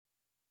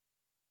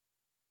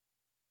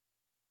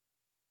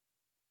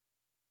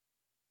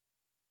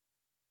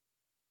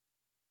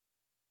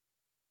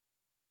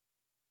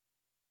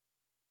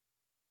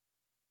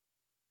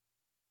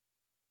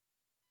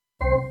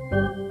Peanuts!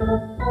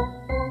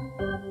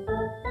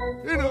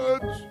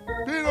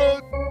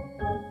 Peanuts!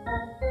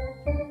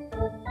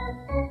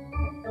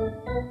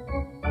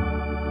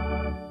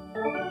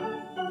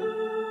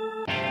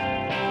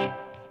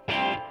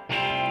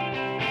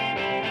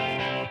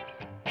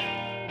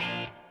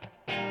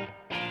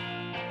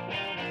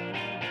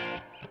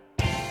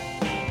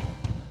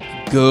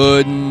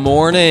 Good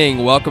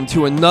morning. Welcome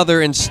to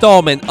another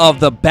installment of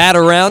the Bat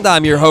Around.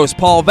 I'm your host,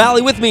 Paul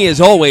Valley. With me,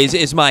 as always,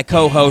 is my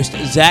co-host,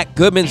 Zach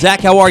Goodman.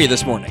 Zach, how are you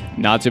this morning?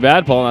 Not too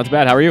bad, Paul. Not too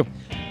bad. How are you?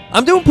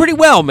 I'm doing pretty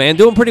well, man.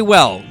 Doing pretty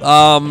well.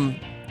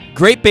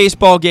 Great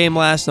baseball game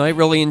last night.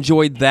 Really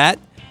enjoyed that.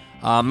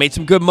 Made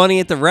some good money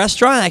at the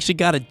restaurant. Actually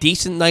got a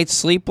decent night's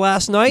sleep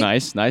last night.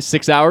 Nice.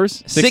 6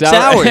 hours? 6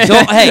 hours.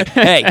 Oh,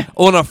 hey,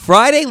 on a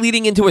Friday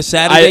leading into a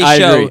Saturday I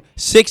show, agree.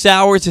 6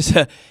 hours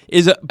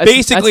is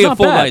basically a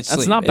full night's sleep.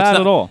 That's not bad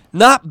at all.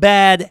 Not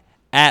bad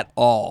at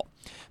all.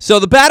 So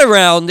the Bat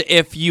Around,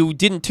 if you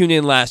didn't tune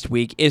in last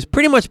week, is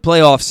pretty much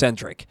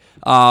playoff-centric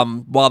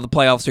while the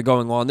playoffs are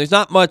going on. There's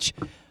not much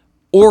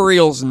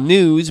Orioles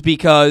news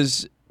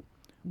because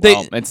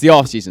it's the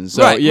offseason.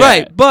 So,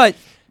 right. But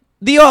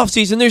the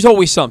offseason, there's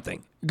always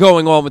something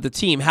going on with the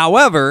team.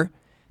 However,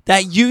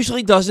 that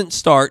usually doesn't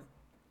start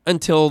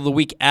until the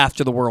week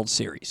after the World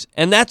Series.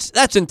 And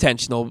that's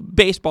intentional.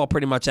 Baseball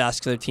pretty much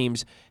asks their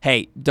teams,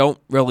 hey, don't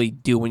really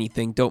do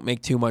anything. Don't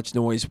make too much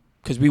noise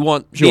because we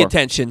want the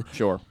attention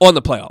on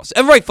the playoffs.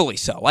 And rightfully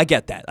so. I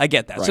get that.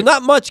 Right. So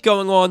not much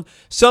going on.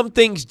 Some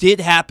things did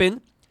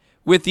happen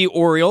with the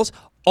Orioles.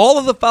 All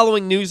of the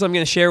following news I'm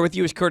going to share with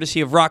you is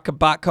courtesy of Rock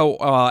Kabatko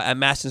at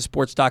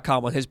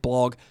MASNsports.com on his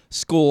blog,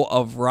 School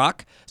of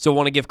Rock. So I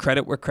want to give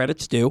credit where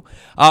credit's due.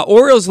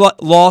 Orioles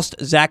lost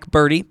Zach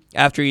Birdie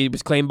after he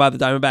was claimed by the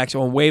Diamondbacks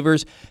on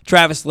waivers.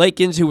 Travis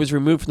Lakins, who was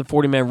removed from the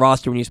 40-man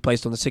roster when he was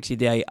placed on the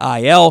 60-day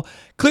IL,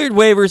 cleared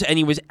waivers, and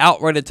he was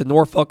outrighted to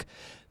Norfolk.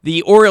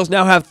 The Orioles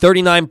now have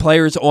 39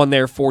 players on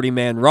their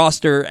 40-man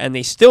roster, and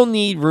they still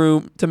need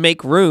room to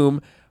make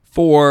room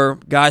for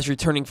guys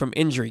returning from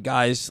injury,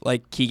 guys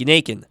like Keegan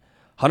Aiken,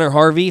 Hunter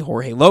Harvey,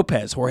 Jorge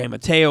Lopez, Jorge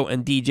Mateo,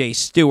 and DJ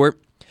Stewart,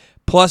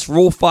 plus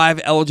Rule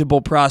 5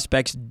 eligible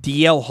prospects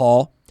DL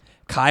Hall,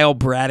 Kyle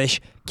Bradish,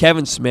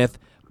 Kevin Smith,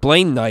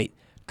 Blaine Knight,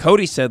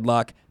 Cody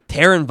Sedlock,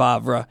 Taron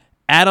Vavra,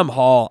 Adam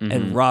Hall,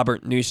 and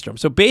Robert Newstrom.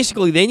 So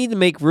basically, they need to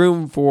make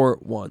room for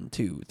 1,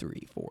 2,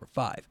 3, 4,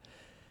 5,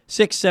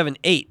 6, 7,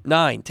 8,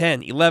 9,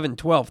 10, 11,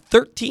 12,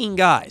 13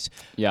 guys.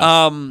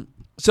 Yeah.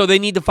 So they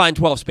need to find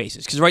 12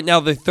 spaces because right now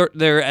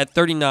they're at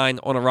 39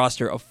 on a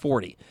roster of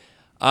 40.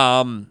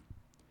 And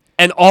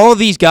all of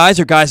these guys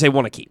are guys they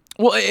want to keep.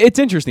 Well, it's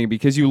interesting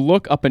because you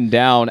look up and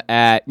down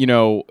at, the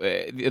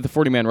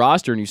 40-man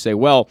roster and you say,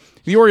 well,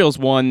 the Orioles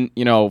won,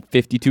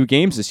 52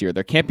 games this year.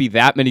 There can't be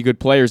that many good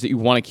players that you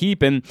want to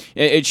keep, and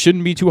it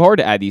shouldn't be too hard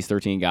to add these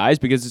 13 guys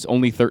because it's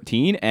only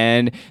 13,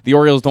 and the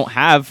Orioles don't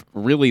have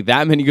really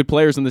that many good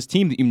players on this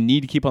team that you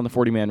need to keep on the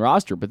 40-man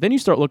roster. But then you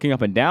start looking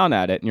up and down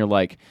at it, and you're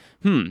like,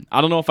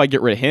 I don't know if I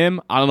get rid of him.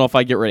 I don't know if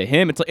I get rid of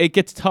him. It's like it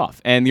gets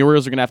tough, and the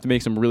Orioles are going to have to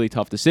make some really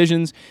tough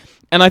decisions.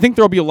 And I think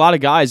there'll be a lot of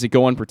guys that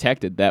go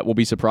unprotected that we'll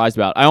be surprised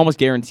about. I almost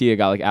guarantee a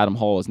guy like Adam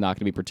Hall is not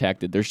going to be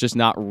protected. There's just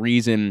not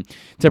reason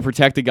to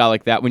protect a guy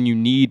like that when you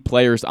need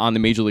players on the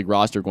Major League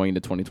roster going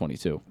into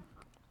 2022.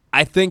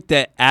 I think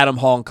that Adam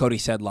Hall and Cody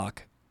Sedlock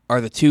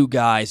are the two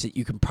guys that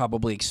you can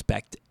probably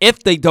expect. If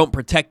they don't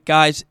protect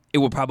guys, it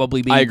will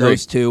probably be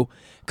those two.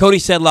 Cody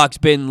Sedlock's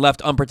been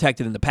left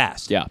unprotected in the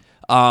past. Yeah.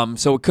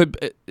 So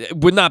it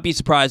would not be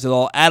surprised at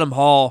all. Adam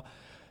Hall,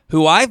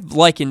 who I've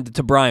likened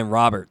to Brian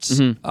Roberts,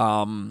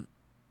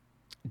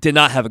 did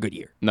not have a good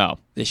year. No,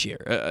 this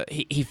year.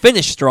 He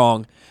finished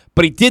strong,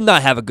 but he did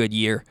not have a good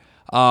year.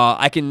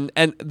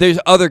 And there's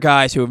other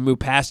guys who have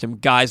moved past him.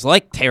 Guys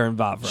like Taron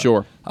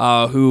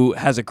Vavra, who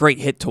has a great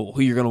hit tool,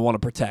 who you're going to want to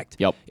protect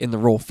in the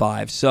Rule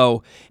 5.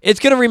 So it's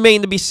going to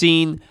remain to be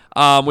seen,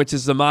 which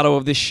is the motto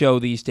of this show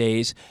these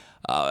days.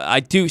 I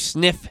do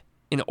sniff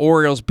an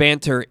Orioles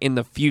banter in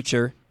the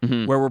future,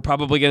 where we're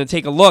probably going to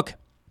take a look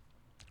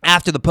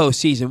after the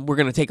postseason. We're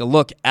going to take a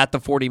look at the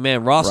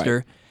 40-man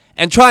roster.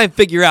 And try and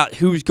figure out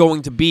who's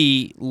going to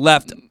be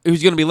left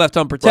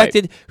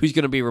unprotected, who's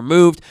going to be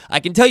removed. I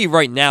can tell you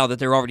right now that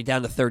they're already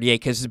down to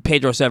 38 because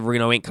Pedro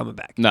Severino ain't coming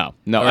back. No.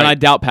 Right? And I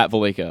doubt Pat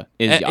Valleca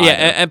is either.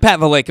 And Pat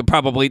Valleca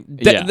probably,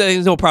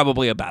 there's no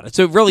probably about it.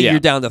 So really you're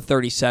down to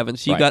 37,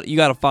 so you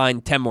got to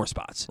find 10 more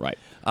spots. Right.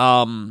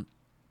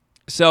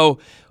 So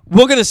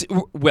we're going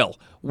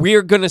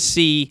to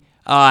see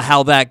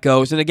how that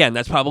goes. And again,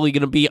 that's probably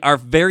going to be our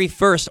very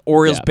first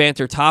Orioles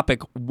banter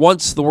topic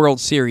once the World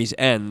Series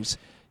ends.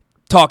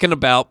 Talking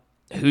about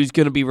who's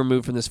going to be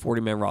removed from this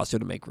 40-man roster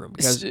to make room.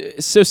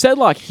 So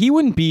Sedlock, he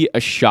wouldn't be a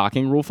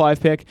shocking Rule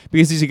 5 pick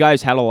because he's a guy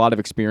who's had a lot of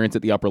experience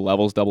at the upper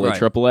levels, AA,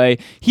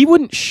 AAA. He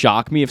wouldn't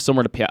shock me if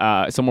someone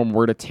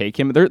were to take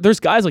him. There's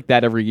guys like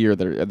that every year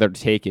that are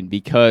taken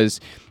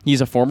because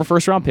he's a former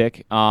first-round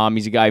pick.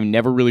 He's a guy who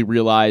never really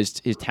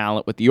realized his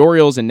talent with the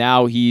Orioles, and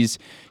now he's,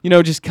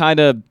 just kind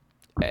of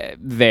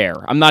there.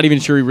 I'm not even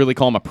sure you really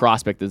call him a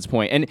prospect at this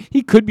point. And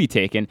he could be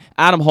taken.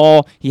 Adam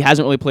Hall, he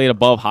hasn't really played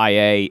above high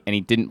A, and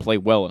he didn't play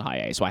well in high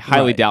A. So I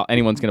highly doubt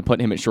anyone's going to put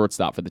him at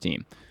shortstop for the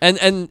team.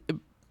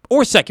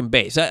 Or second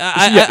base.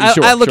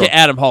 I look at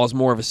Adam Hall as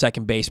more of a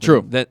second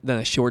baseman than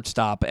a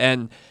shortstop.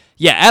 And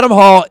yeah, Adam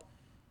Hall,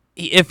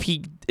 if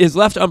he is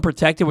left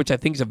unprotected, which I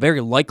think is a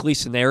very likely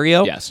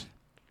scenario,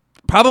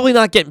 probably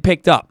not getting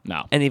picked up.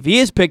 No. And if he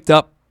is picked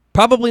up,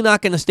 probably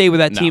not going to stay with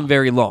that team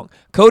very long.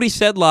 Cody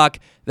Sedlock,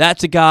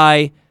 that's a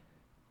guy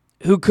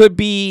who could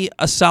be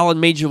a solid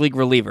major league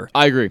reliever.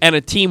 I agree. And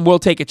a team will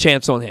take a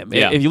chance on him.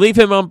 Yeah. If you leave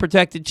him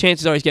unprotected,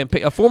 chances are he's getting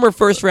picked. A former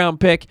first-round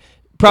pick,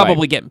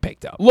 probably getting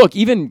picked up. Look,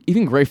 even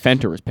Gray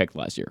Fenter was picked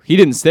last year. He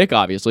didn't stick,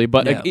 obviously,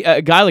 but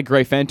a guy like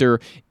Gray Fenter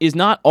is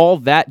not all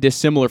that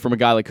dissimilar from a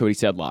guy like Cody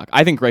Sedlock.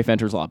 I think Gray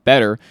Fenter's a lot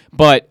better,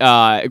 but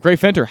Gray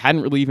Fenter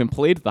hadn't really even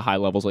played at the high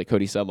levels like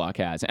Cody Sedlock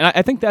has. And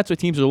I think that's what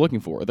teams are looking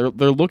for. They're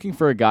looking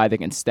for a guy that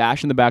can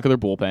stash in the back of their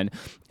bullpen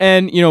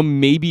and,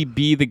 maybe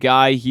be the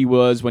guy he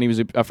was when he was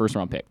a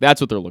first-round pick.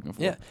 That's what they're looking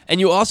for. Yeah, and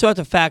you also have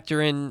to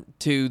factor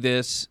into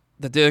this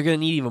that they're going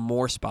to need even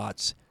more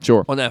spots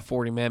on that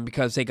 40-man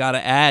because they got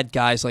to add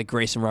guys like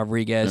Grayson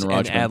Rodriguez and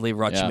Adley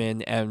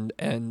Rutschman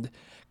and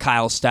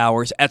Kyle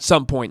Stowers at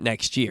some point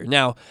next year.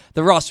 Now,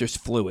 the roster's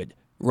fluid,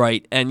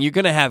 right? And you're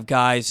going to have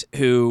guys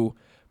who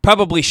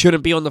probably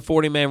shouldn't be on the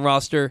 40-man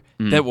roster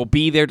that will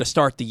be there to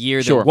start the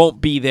year that won't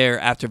be there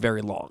after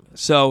very long.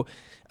 So,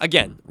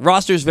 again,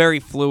 roster's very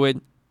fluid.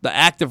 The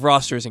active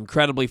roster is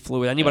incredibly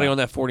fluid. Anybody on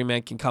that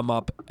 40-man can come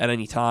up at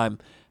any time.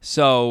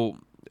 So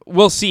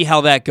we'll see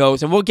how that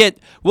goes, and we'll get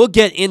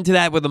into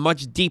that with a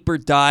much deeper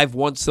dive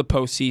once the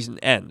postseason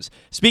ends.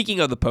 Speaking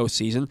of the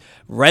postseason,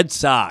 Red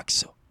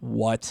Sox,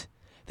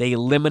 they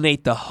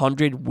eliminate the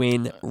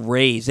 100-win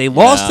Rays. They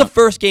lost the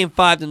first game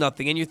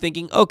 5-0, and you're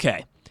thinking,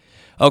 okay,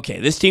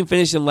 this team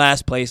finished in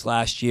last place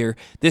last year.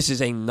 This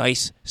is a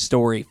nice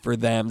story for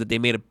them that they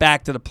made it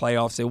back to the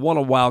playoffs. They won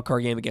a wild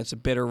card game against a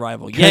bitter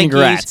rival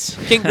Yankees.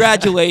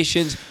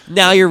 Congratulations.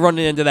 Now you're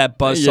running into that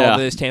buzzsaw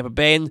that is Tampa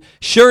Bay. And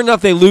sure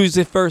enough, they lose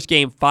the first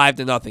game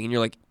 5-0. And you're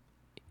like,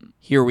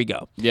 here we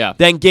go. Yeah.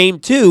 Then game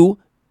 2,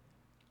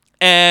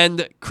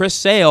 and Chris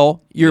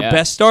Sale, your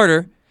best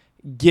starter,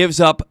 gives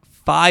up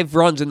 5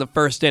 runs in the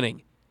first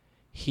inning.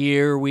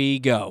 Here we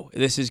go.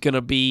 This is going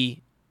to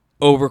be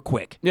over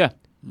quick. Yeah.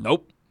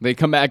 Nope. They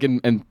come back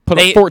and put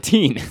up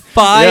 14.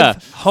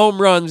 5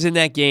 home runs in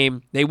that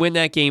game. They win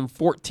that game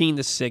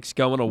 14-6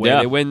 going away.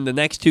 They win the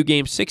next 2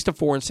 games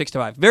 6-4 and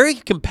 6-5. Very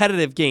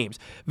competitive games.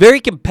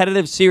 Very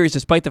competitive series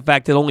despite the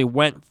fact that it only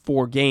went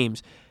 4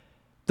 games.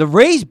 The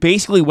Rays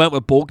basically went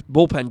with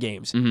bullpen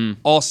games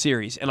all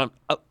series. And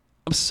I'm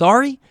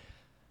sorry.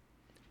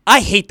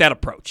 I hate that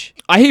approach.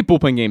 I hate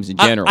bullpen games in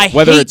general. I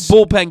hate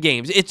bullpen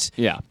games.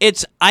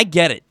 I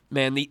get it,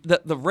 man.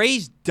 The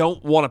Rays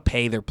don't want to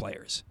pay their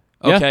players.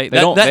 Okay,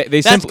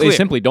 they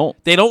simply don't.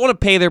 They don't want to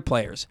pay their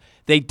players.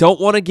 They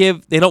don't want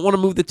to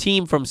move the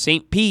team from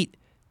St. Pete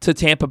to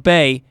Tampa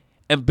Bay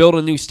and build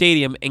a new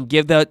stadium and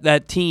give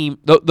that team,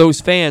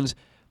 those fans,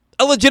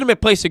 a legitimate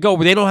place to go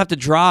where they don't have to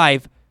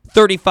drive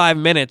 35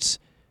 minutes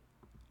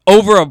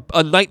over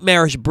a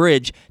nightmarish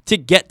bridge to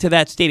get to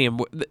that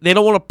stadium. They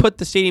don't want to put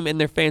the stadium in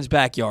their fans'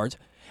 backyards.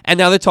 And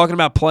now they're talking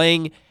about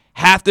playing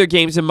half their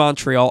games in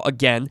Montreal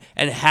again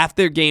and half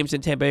their games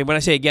in Tampa Bay. When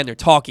I say again, they're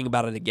talking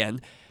about it again.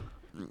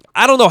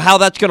 I don't know how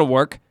that's going to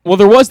work. Well,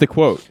 there was the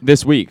quote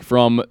this week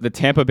from the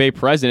Tampa Bay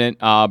president,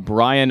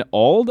 Brian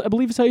Auld, I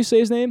believe is how you say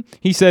his name.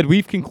 He said,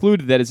 "We've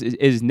concluded that it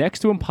is next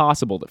to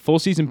impossible that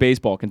full-season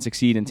baseball can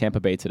succeed in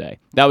Tampa Bay today."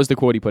 That was the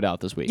quote he put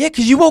out this week. Yeah,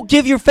 because you won't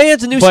give your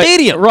fans a new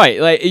stadium.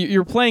 Right. Like,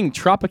 you're playing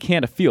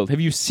Tropicana Field.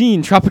 Have you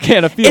seen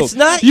Tropicana Field? It's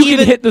not You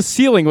can hit the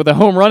ceiling with a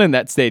home run in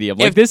that stadium.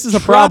 Like, this is a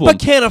problem.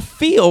 Tropicana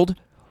Field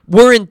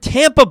were in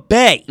Tampa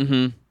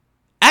Bay.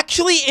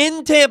 Actually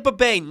in Tampa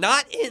Bay,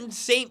 not in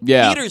St.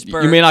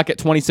 Petersburg. You may not get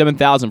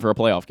 27,000 for a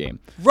playoff game.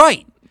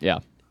 Right. Yeah.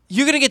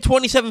 You're going to get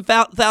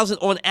 27,000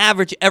 on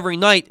average every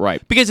night.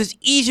 Right. Because it's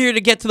easier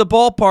to get to the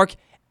ballpark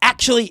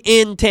actually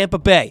in Tampa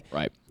Bay.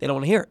 Right. They don't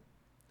want to hear it.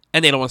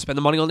 And they don't want to spend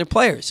the money on their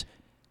players.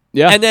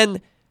 Yeah. And then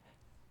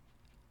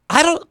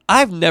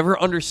I've never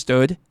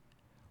understood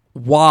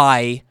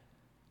why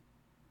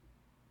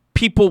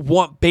people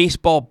want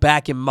baseball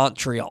back in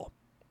Montreal.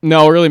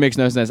 No, it really makes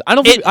no sense. I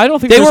don't think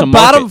they there's were a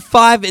bottom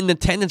 5 in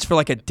attendance for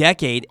like a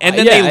decade, and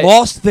then they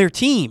lost their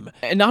team.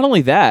 And not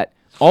only that,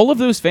 all of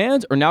those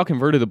fans are now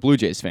converted to Blue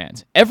Jays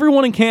fans.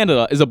 Everyone in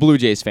Canada is a Blue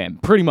Jays fan,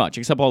 pretty much,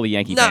 except all the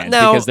Yankee fans,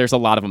 because there's a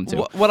lot of them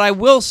too. What I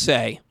will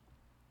say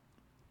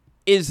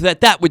is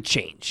that would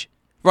change,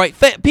 right?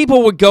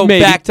 People would go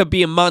back to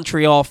being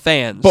Montreal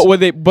fans, but would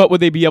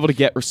they be able to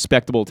get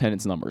respectable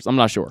attendance numbers? I'm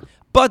not sure.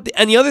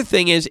 And the other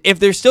thing is, if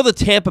they're still the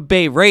Tampa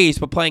Bay Rays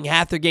but playing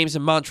half their games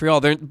in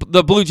Montreal,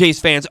 the Blue Jays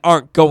fans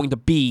aren't going to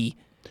be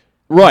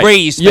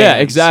Rays fans. Yeah,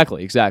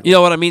 exactly. You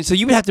know what I mean? So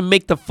you would have to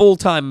make the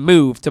full-time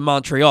move to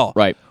Montreal,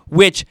 right?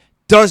 Which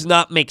does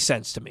not make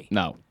sense to me.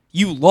 No.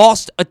 You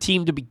lost a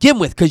team to begin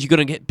with because you're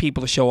going to get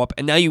people to show up,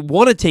 and now you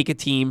want to take a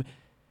team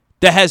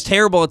that has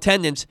terrible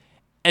attendance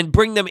and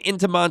bring them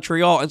into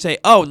Montreal and say,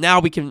 "Oh, now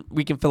we can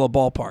fill a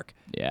ballpark."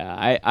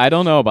 Yeah, I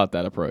don't know about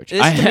that approach.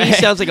 This to me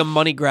sounds like a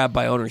money grab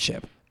by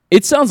ownership.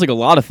 It sounds like a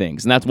lot of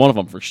things, and that's one of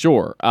them for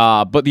sure.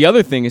 But the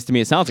other thing is, to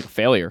me, it sounds like a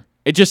failure.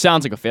 It just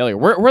sounds like a failure.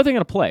 Where are they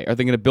going to play? Are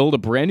they going to build a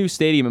brand new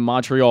stadium in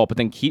Montreal, but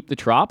then keep the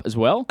Trop as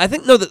well? I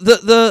think no.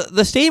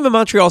 The stadium in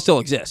Montreal still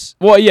exists.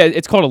 Well, yeah,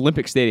 it's called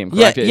Olympic Stadium,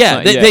 correct?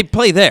 Yeah, they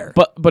play there.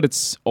 But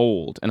it's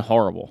old and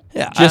horrible.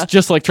 Yeah,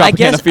 just like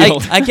Tropicana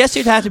Field. I guess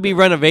you'd have to be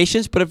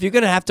renovations, but if you're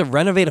going to have to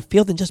renovate a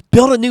field, then just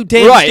build a new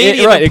damn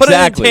stadium and put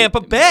it in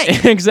Tampa Bay.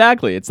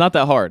 Exactly. It's not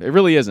that hard. It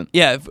really isn't.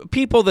 Yeah,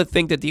 people that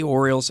think that the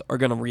Orioles are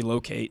going to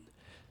relocate.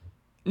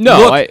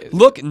 No,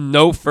 look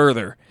no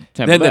further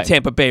than the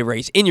Tampa Bay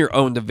Rays in your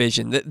own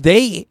division.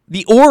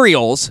 The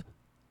Orioles,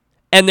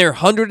 and their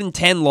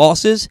 110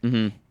 losses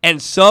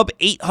and sub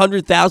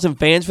 800,000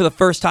 fans for the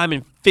first time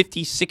in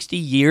 50, 60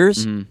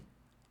 years,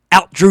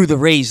 outdrew the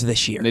Rays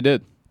this year. They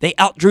did. They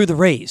outdrew the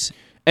Rays.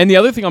 And the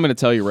other thing I'm going to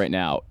tell you right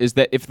now is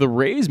that if the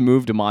Rays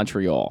move to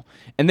Montreal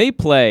and they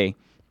play,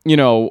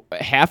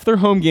 half their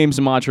home games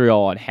in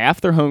Montreal and half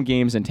their home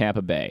games in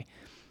Tampa Bay,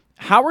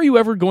 how are you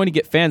ever going to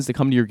get fans to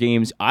come to your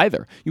games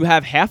either? You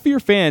have half of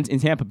your fans in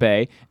Tampa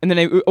Bay, and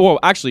then,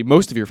 actually,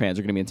 most of your fans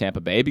are going to be in Tampa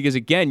Bay because,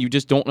 again, you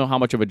just don't know how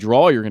much of a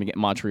draw you're going to get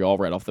in Montreal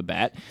right off the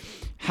bat.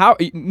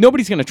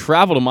 Nobody's going to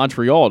travel to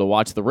Montreal to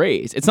watch the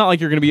Rays. It's not like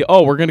you're going to be,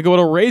 we're going to go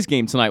to a Rays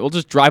game tonight. We'll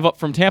just drive up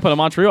from Tampa to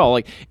Montreal.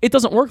 Like, it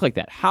doesn't work like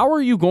that. How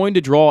are you going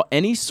to draw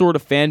any sort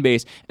of fan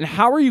base, and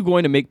how are you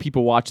going to make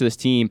people watch this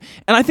team?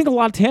 And I think a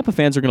lot of Tampa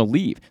fans are going to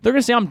leave. They're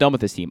going to say, I'm done with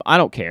this team. I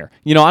don't care.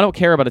 I don't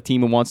care about a team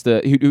who wants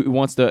to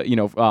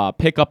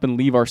pick up and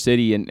leave our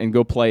city and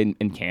go play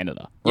in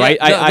Canada, right?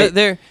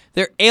 Yeah,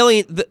 they're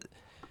alien.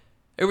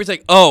 It was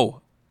like,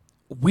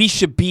 we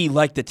should be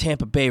like the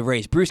Tampa Bay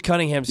Rays. Bruce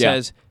Cunningham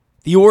says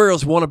the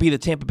Orioles want to be the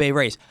Tampa Bay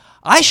Rays.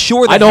 I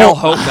sure the hell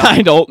hope not.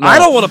 I don't know. I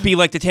don't want to be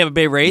like the Tampa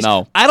Bay Rays.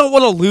 No. I don't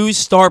want to lose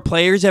star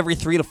players every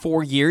 3 to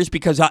 4 years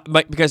because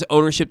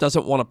ownership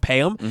doesn't want to pay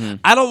them. Mm-hmm.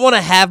 I don't want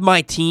to have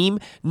my team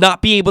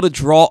not be able to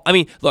draw. I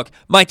mean, look,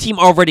 my team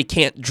already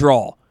can't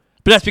draw.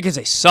 But that's because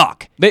they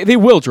suck. They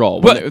will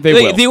draw. They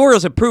will. The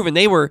Orioles have proven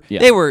they were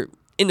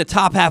in the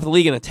top half of the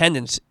league in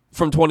attendance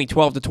from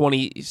 2012 to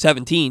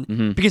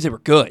 2017 because they were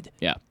good.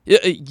 Yeah.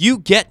 You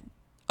get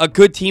a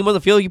good team on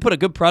the field, you put a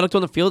good product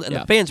on the field, and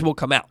the fans will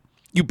come out.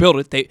 You build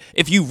it.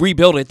 If you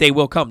rebuild it, they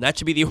will come. That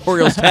should be the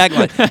Orioles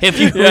tagline. If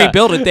you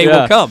rebuild it, they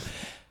will come.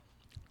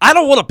 I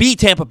don't want to be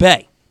Tampa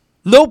Bay.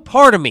 No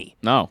part of me.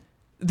 No.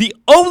 The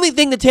only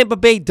thing that Tampa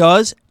Bay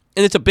does,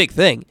 and it's a big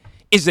thing,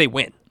 is they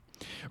win.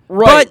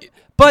 Right.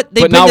 But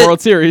now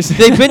World Series.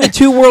 They've been to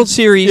 2 World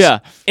Series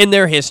in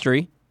their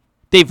history.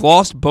 They've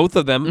lost both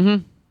of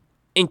them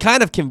in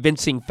kind of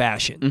convincing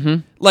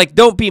fashion. Like,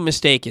 don't be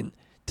mistaken.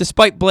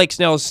 Despite Blake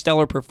Snell's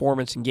stellar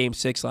performance in Game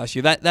 6 last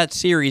year, that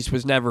series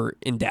was never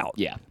in doubt.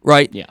 Yeah.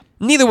 Right? Yeah.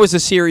 Neither was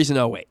the series in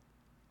 08.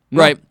 No.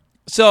 Right?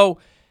 So,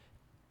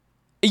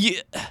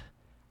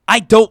 I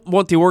don't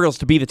want the Orioles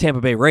to be the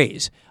Tampa Bay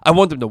Rays. I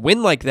want them to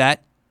win like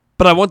that,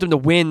 but I want them to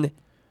win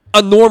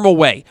a normal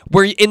way,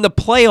 where in the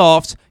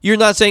playoffs, you're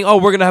not saying,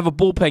 we're going to have a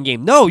bullpen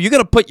game. No, you're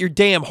going to put your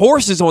damn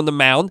horses on the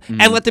mound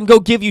and let them go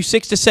give you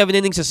 6 to 7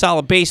 innings of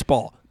solid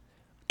baseball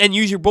and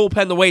use your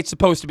bullpen the way it's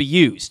supposed to be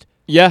used.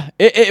 Yeah,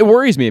 it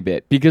worries me a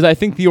bit because I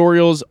think the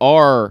Orioles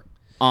are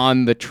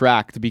on the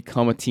track to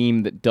become a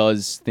team that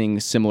does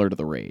things similar to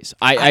the Rays.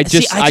 I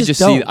just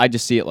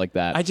see it like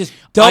that. I just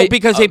don't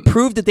because they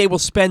proved that they will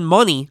spend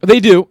money. They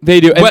do.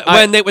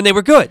 When they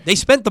were good, they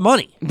spent the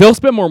money. They'll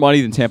spend more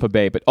money than Tampa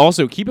Bay, but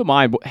also keep in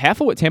mind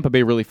half of what Tampa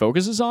Bay really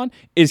focuses on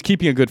is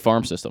keeping a good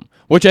farm system,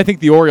 which I think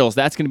the Orioles,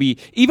 that's going to be,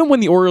 even when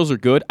the Orioles are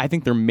good, I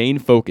think their main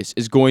focus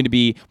is going to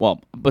be,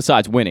 well,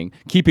 besides winning,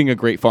 keeping a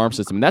great farm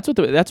system. And that's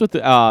what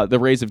the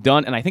Rays have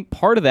done, and I think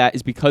part of that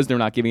is because they're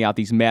not giving out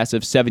these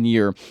massive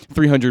 7-year,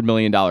 $300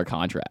 million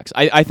contracts.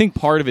 I think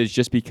part of it is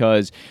just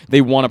because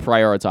they want to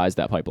prioritize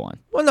that pipeline.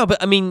 Well, no,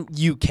 but I mean,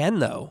 you can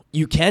though.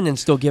 You can and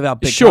still give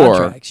out big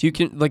contracts. You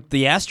can, like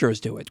the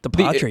Astros do it, the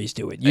Padres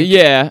do it.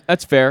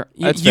 That's fair.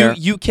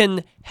 You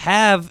can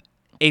have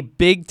a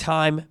big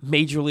time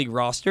major league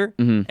roster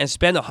and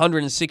spend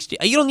 160.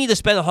 You don't need to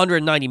spend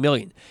 190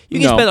 million. You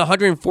can spend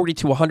 140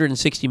 to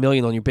 160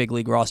 million on your big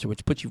league roster,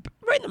 which puts you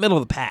right in the middle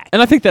of the pack.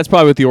 And I think that's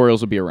probably what the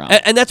Orioles will be around.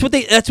 And that's what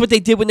they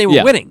did when they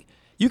were winning.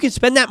 You can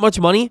spend that much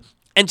money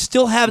and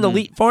still have an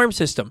elite farm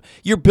system.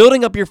 You're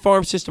building up your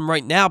farm system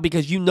right now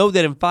because you know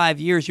that in 5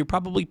 years you're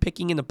probably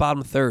picking in the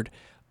bottom third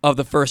of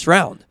the first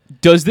round.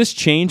 Does this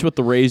change what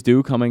the Rays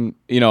do coming,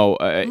 in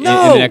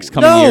the next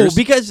coming years? No,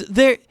 because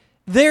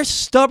they're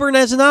stubborn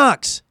as an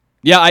ox.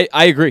 Yeah,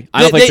 I agree.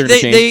 I don't think they're going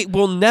to change. They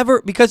will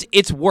never, because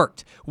it's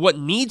worked. What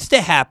needs to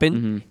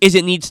happen is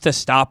it needs to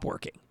stop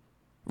working.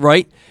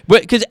 Right?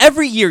 Because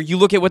every year you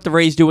look at what the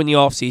Rays do in the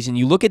offseason,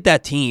 you look at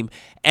that team,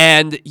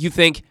 and you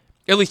think,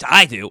 at least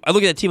I do. I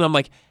look at that team and I'm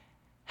like,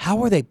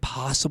 how are they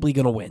possibly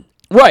going to win?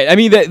 Right. I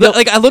mean,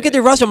 I look at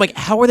their roster. I'm like,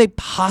 how are they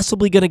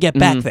possibly going to get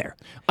back there?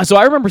 So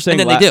I remember saying,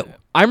 and then they do.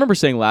 I remember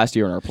saying last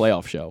year in our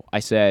playoff show, I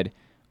said,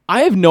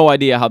 I have no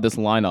idea how this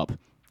lineup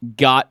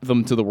got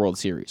them to the World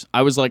Series.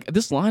 I was like,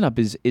 this lineup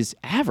is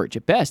average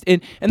at best.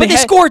 And but they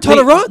score a ton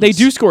of runs. They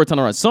do score a ton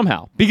of runs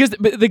somehow because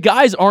the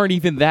guys aren't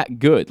even that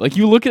good. Like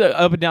you look at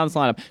up and down this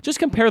lineup, just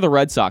compare the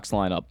Red Sox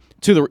lineup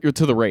to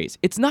the Rays.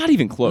 It's not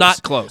even close.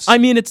 Not close. I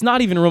mean, it's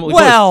not even remotely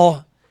close.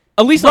 Well,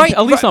 at least on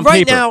paper.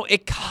 Right now,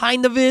 it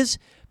kind of is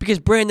because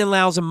Brandon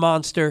Lau's a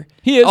monster.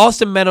 He is.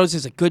 Austin Meadows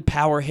is a good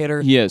power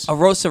hitter. He is.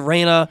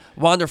 Arozarena,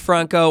 Wander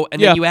Franco,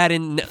 and then you add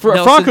in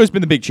Nelson. Franco's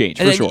been the big change,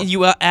 and for then sure.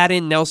 you add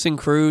in Nelson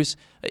Cruz.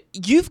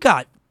 You've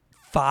got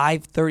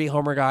 5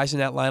 30-homer guys in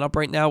that lineup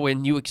right now.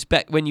 When you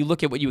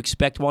look at what you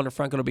expect Wander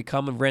Franco to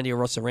become and Randy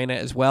Arozarena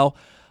as well,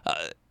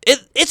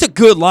 it's a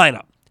good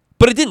lineup.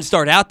 But it didn't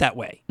start out that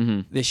way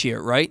this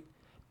year, right?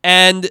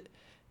 And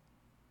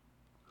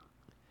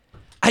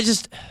I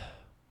just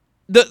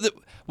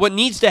what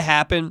needs to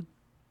happen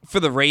for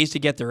the Rays to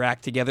get their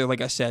act together,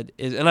 like I said,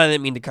 is, and I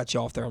didn't mean to cut you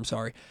off there, I'm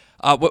sorry.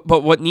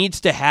 But what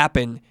needs to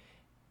happen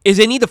is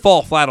they need to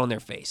fall flat on their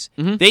face.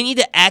 They need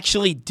to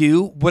actually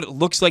do what it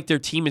looks like their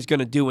team is going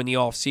to do in the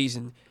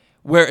offseason,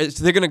 where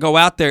they're going to go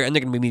out there and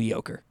they're going to be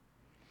mediocre.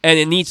 And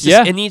it needs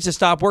to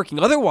stop working.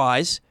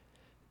 Otherwise,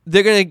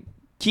 they're going to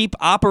keep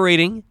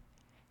operating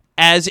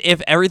as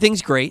if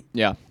everything's great,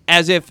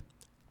 as if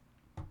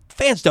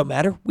fans don't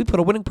matter. We put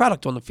a winning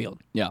product on the field.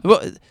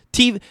 Well,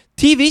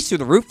 TV's through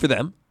the roof for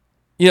them.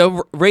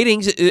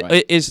 Ratings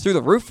is through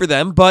the roof for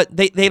them, but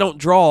they don't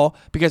draw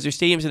because their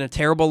stadium's in a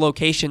terrible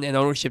location and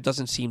ownership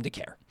doesn't seem to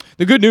care.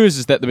 The good news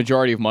is that the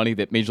majority of money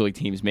that Major League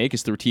teams make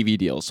is through TV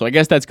deals. So I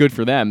guess that's good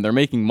for them. They're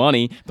making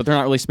money, but they're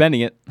not really spending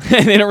it.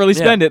 They don't really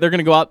spend it. They're going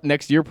to go out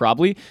next year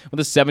probably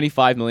with a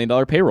 $75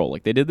 million payroll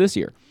like they did this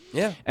year.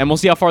 Yeah. And we'll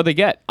see how far they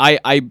get.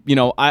 I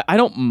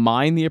don't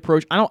mind the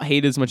approach. I don't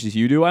hate it as much as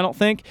you do, I don't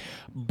think.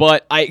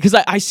 But because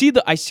I see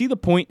the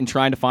point in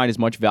trying to find as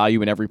much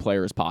value in every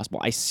player as possible.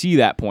 I see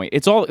that point.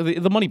 It's all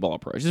the Moneyball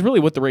approach. It's really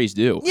what the Rays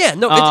do. Yeah,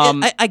 no,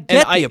 I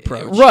get the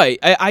approach. Right.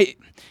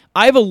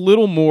 I have a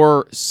little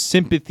more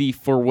sympathy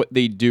for what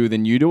they do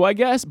than you do, I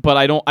guess, but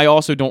I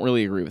also don't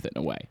really agree with it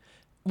in a way.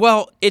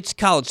 Well, it's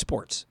college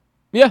sports.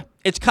 Yeah.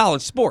 It's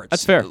college sports.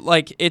 That's fair.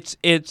 Like it's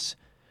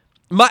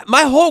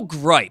my whole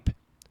gripe,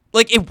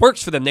 like it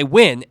works for them. They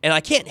win, and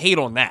I can't hate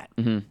on that.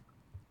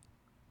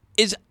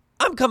 Is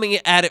I'm coming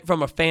at it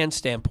from a fan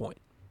standpoint.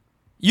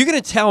 You're going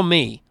to tell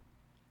me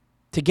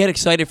to get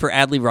excited for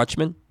Adley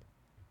Rutschman,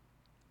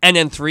 and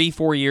then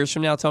 3-4 years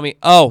from now tell me,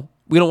 oh,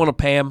 we don't want to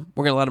pay him.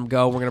 We're going to let him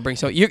go. We're going to bring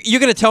so you're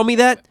going to tell me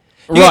that?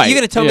 You're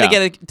going to tell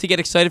me to get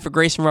excited for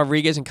Grayson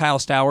Rodriguez and Kyle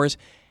Stowers,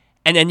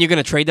 and then you're going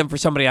to trade them for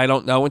somebody I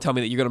don't know and tell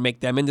me that you're going to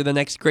make them into the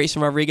next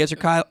Grayson Rodriguez or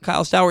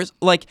Kyle Stowers?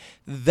 Like,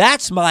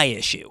 that's my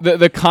issue.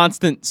 The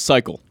constant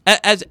cycle.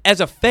 As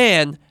a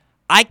fan,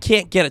 I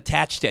can't get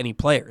attached to any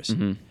players.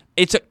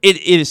 It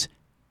is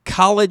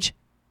college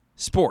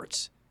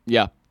sports.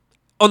 Yeah.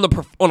 On a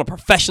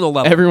professional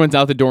level. Everyone's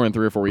out the door in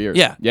 3 or 4 years.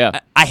 Yeah.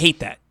 I hate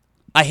that.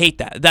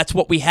 That's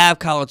what we have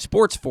college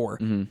sports for.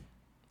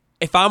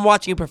 If I'm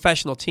watching a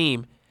professional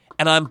team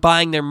and I'm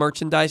buying their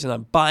merchandise and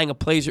I'm buying a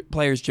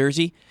player's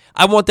jersey,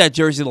 I want that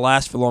jersey to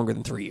last for longer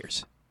than 3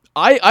 years.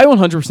 I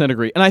 100%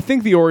 agree, and I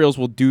think the Orioles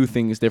will do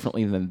things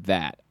differently than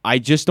that. I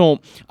just don't.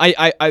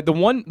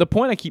 The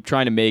point I keep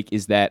trying to make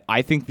is that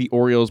I think the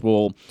Orioles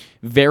will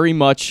very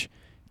much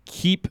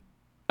keep.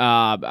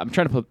 I'm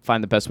trying to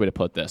find the best way to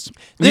put this.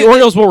 The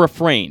Orioles will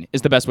refrain,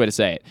 is the best way to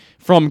say it,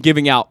 from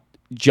giving out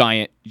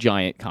giant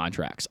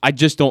contracts. I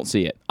just don't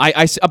see it.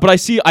 But I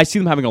see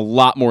them having a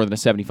lot more than a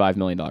 $75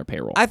 million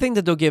payroll. I think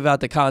that they'll give out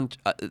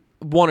the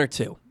one or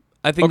two.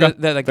 I think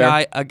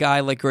that a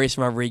guy like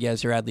Grayson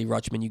Rodriguez or Adley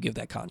Rutschman, you give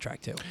that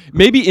contract to.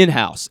 Maybe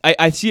in-house.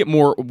 I see it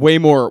way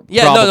more.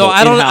 Yeah, no,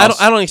 I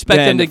don't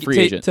expect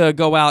them to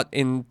go out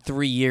in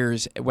 3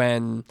 years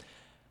when,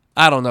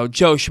 I don't know,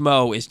 Joe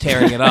Schmo is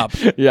tearing it up.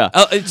 Yeah.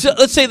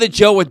 Let's say that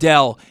Joe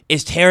Adell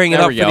is tearing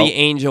it up for the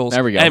Angels.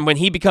 There we go. And when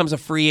he becomes a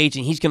free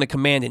agent, he's going to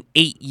command an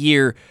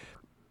 8-year,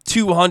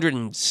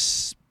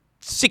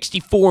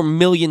 $264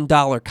 million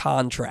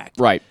contract.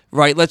 Right.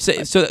 Let's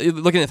say, so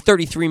looking at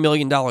 $33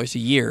 million a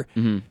year.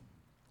 I'm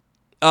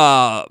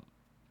not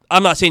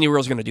saying the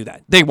Orioles are going to do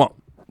that. They won't.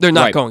 They're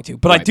not going to.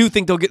 But I do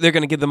think they're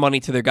going to give the money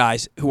to their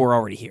guys who are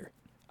already here.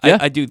 Yeah,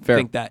 I do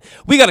think that.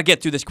 We got to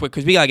get through this quick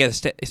because we got to get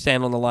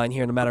Stan on the line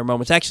here in a matter of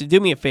moments. Actually, do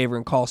me a favor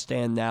and call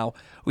Stan now.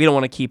 We don't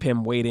want to keep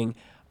him waiting.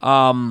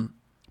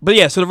 But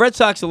yeah, so the Red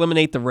Sox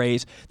eliminate the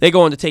Rays. They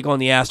go on to take on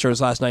the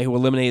Astros last night, who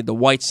eliminated the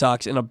White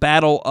Sox in a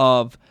battle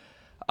of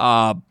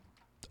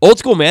old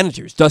school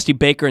managers, Dusty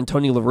Baker and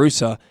Tony La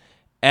Russa.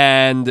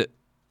 And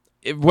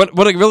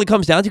what it really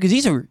comes down to, because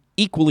these are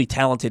equally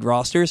talented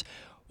rosters,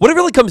 what it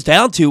really comes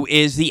down to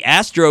is the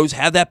Astros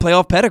have that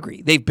playoff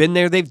pedigree. They've been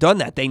there. They've done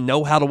that. They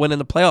know how to win in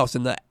the playoffs.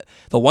 And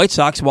the White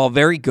Sox, while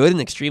very good and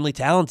extremely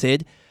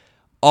talented,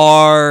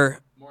 are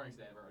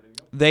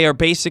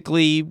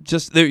basically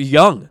just, they're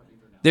young.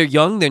 They're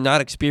young. They're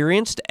not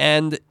experienced,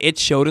 and it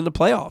showed in the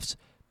playoffs.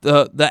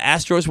 The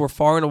Astros were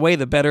far and away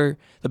the better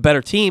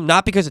team,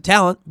 not because of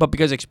talent, but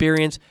because of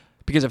experience,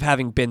 because of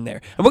having been there.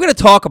 And we're going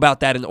to talk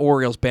about that in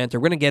Orioles banter.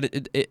 We're going to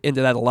get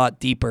into that a lot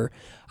deeper.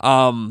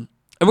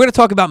 And we're going to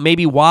talk about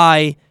maybe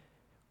why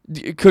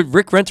could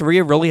Rick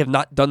Renteria really have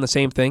not done the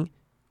same thing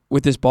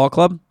with this ball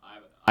club?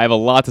 I have a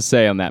lot to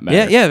say on that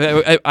matter.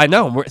 Yeah, I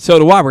know. So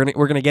do I.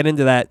 We're gonna get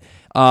into that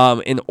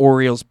in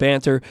Orioles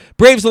banter.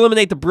 Braves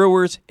eliminate the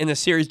Brewers in the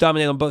series,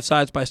 dominated on both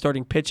sides by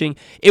starting pitching.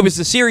 It was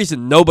the series that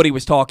nobody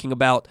was talking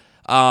about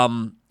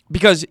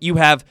because you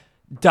have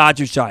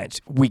Dodgers Giants.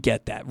 We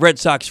get that. Red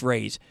Sox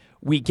Rays.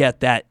 We get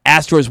that.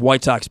 Astros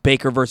White Sox.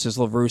 Baker versus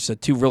La Russa.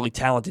 Two really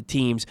talented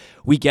teams.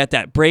 We get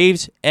that.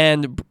 Braves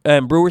and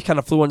Brewers kind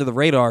of flew under the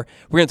radar.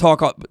 We're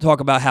gonna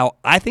talk about how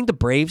I think the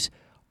Braves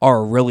are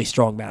a really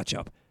strong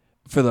matchup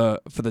for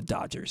the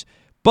Dodgers.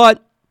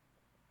 But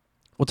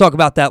we'll talk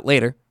about that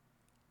later.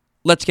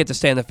 Let's get to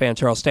Stan the Fan.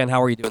 Charles, Stan,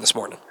 how are you doing this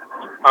morning?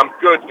 I'm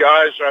good,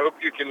 guys. I hope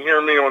you can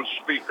hear me on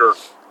speaker.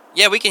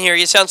 Yeah, we can hear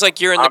you. It sounds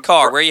like you're in the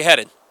car. Where are you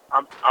headed?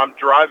 I'm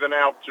driving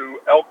out to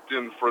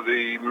Elkton for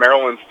the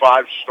Maryland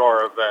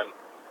 5-Star event.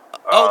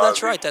 Oh,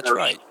 that's right. That's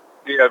right.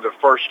 Yeah, the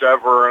first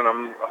ever, and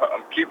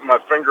I'm keeping my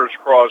fingers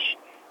crossed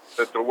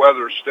that the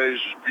weather stays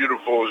as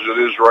beautiful as it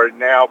is right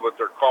now, but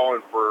they're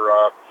calling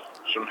for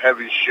some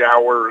heavy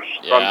showers,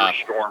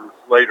 thunderstorms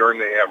later in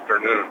the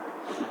afternoon.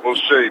 We'll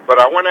see. But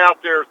I went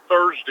out there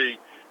Thursday.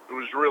 It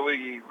was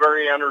really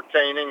very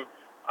entertaining.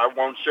 I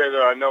won't say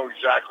that I know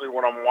exactly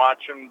what I'm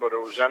watching, but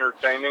it was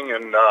entertaining,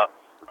 and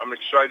I'm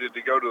excited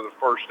to go to the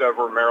first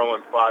ever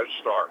Maryland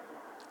 5-Star.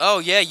 Oh,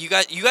 yeah. You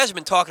guys have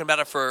been talking about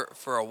it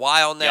for a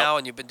while now,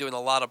 and you've been doing a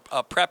lot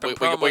of prep and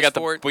promos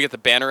for it. We get the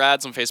banner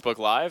ads on Facebook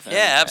Live. And,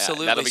 yeah,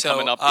 absolutely. That'll be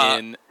coming up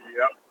in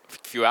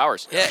a few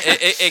hours. Yeah,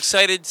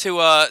 excited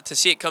to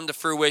see it come to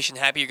fruition.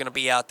 Happy you're going to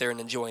be out there and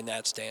enjoying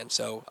that, Stan.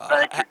 So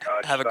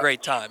have a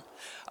great time.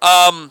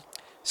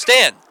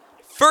 Stan,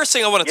 first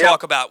thing I want to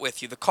talk about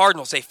with you, the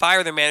Cardinals, they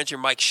fire their manager,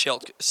 Mike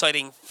Shildt,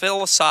 citing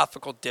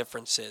philosophical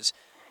differences.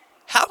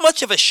 How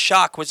much of a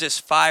shock was this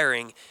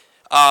firing,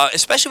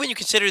 especially when you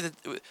consider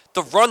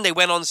the run they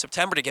went on in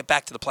September to get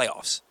back to the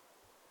playoffs?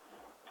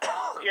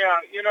 Yeah,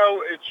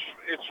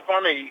 it's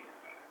funny.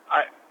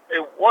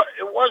 It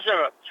wasn't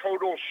a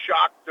total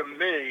shock to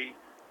me,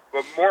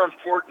 but more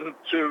important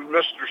to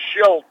Mr.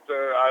 Shildt,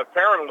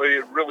 apparently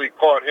it really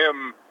caught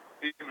him.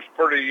 He was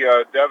pretty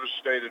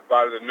devastated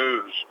by the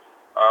news.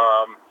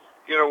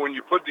 When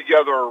you put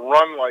together a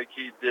run like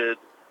he did,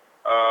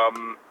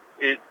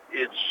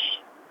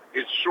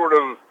 it's sort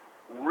of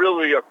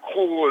really a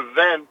cool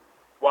event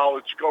while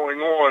it's going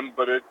on,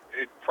 but it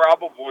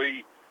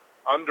probably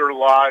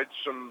underlied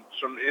some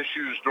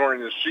issues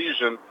during the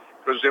season,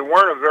 because they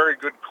weren't a very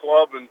good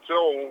club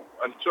until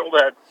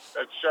that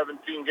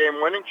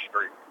 17-game winning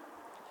streak.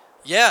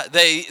 Yeah,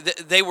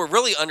 they were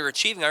really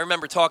underachieving. I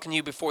remember talking to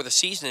you before the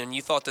season, and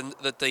you thought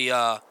that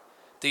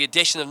the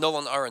addition of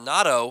Nolan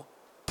Arenado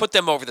put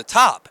them over the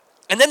top.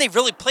 And then they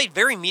really played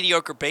very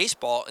mediocre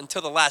baseball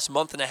until the last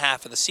month and a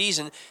half of the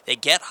season. They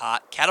get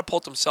hot,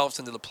 catapult themselves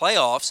into the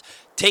playoffs,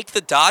 take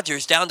the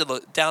Dodgers down to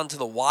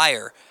the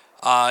wire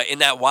in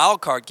that wild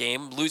card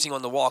game, losing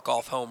on the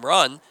walk-off home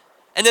run.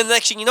 And then the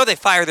next thing you know, they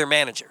fire their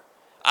manager.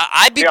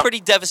 I'd be pretty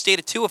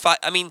devastated, too.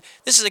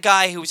 This is a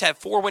guy who's had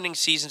 4 winning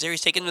seasons there.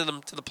 He's taken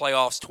them to the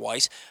playoffs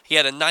twice. He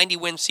had a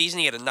 90-win season.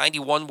 He had a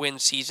 91-win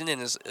season in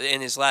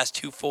his last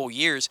 2 full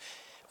years.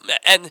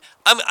 And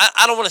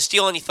I don't want to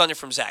steal any thunder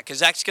from Zach, because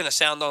Zach's going to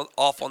sound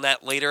off on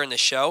that later in the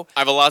show. I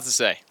have a lot to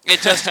say.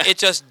 It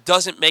just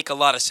doesn't make a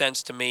lot of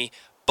sense to me.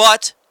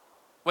 But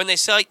when they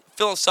cite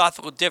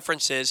philosophical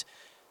differences,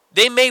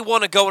 they may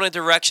want to go in a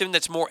direction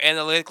that's more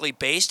analytically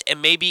based,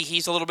 and maybe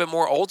he's a little bit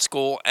more old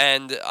school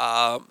and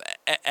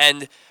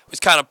was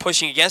kind of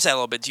pushing against that a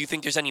little bit. Do you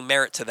think there's any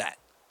merit to that?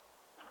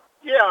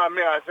 Yeah,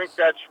 I think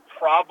that's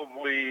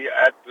probably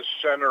at the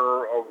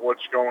center of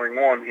what's going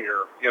on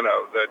here.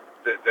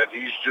 That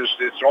he's just,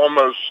 it's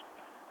almost,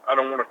 I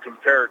don't want to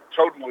compare it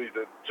totally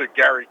to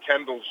Gary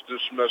Kendall's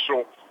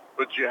dismissal,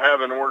 but you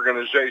have an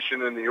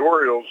organization in the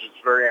Orioles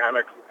that's very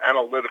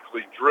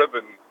analytically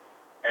driven,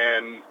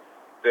 and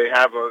they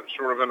have a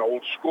sort of an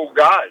old school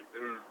guy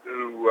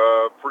who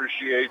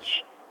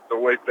appreciates the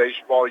way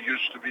baseball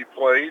used to be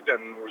played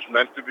and was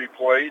meant to be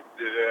played,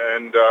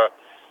 and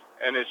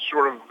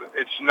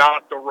it's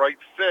not the right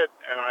fit.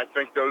 And I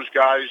think those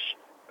guys,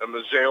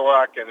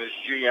 Mozeliak and his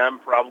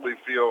GM, probably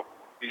feel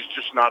he's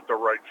just not the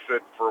right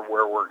fit for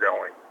where we're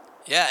going.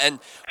 Yeah, and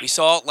we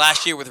saw it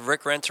last year with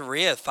Rick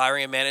Renteria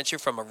firing a manager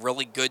from a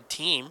really good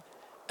team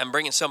and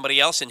bringing somebody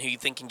else in who you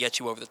think can get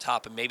you over the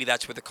top. And maybe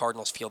that's where the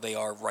Cardinals feel they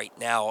are right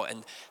now,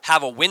 and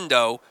have a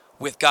window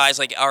with guys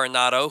like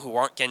Arenado, who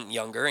aren't getting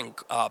younger, and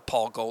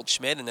Paul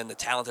Goldschmidt, and then the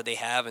talent that they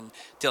have, and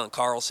Dylan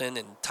Carlson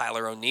and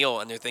Tyler O'Neill,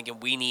 and they're thinking,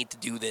 we need to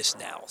do this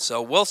now.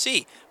 So we'll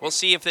see. We'll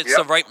see if it's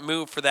the right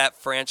move for that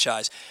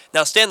franchise.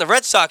 Now, Stan, the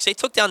Red Sox, they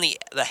took down the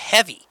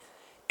heavy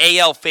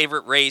AL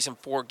favorite Rays in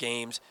 4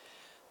 games.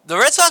 The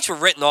Red Sox were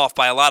written off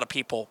by a lot of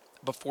people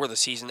before the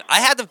season.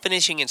 I had them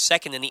finishing in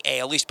second in the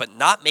AL East, but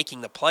not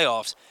making the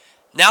playoffs.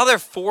 Now they're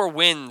 4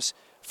 wins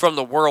from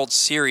the World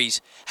Series.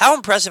 How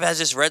impressive has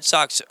this Red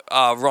Sox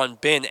run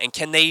been, and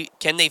can they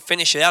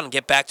finish it out and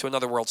get back to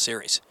another World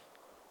Series?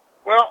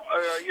 Well,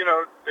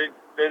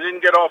 they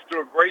didn't get off to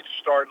a great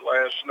start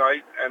last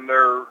night, and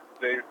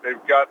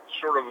they've got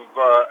sort of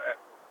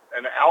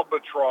an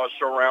albatross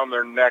around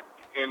their neck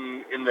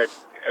in that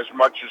as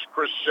much as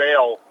Chris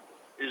Sale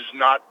is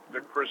not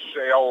the Chris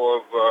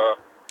Sale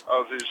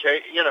of his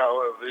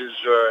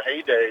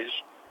heydays,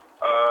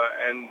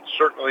 and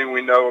certainly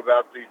we know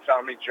about the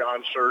Tommy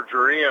John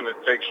surgery, and it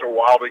takes a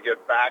while to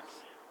get back,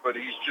 but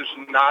he's just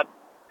not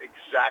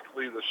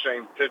exactly the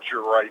same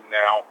pitcher right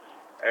now.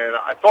 And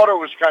I thought it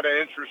was kind of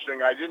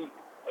interesting. I didn't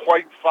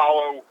quite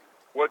follow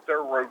what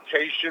their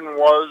rotation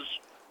was,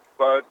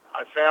 but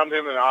I found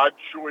him an odd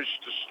choice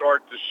to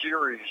start the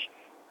series.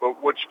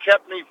 But what's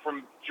kept me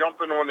from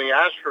jumping on the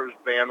Astros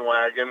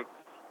bandwagon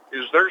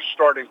is their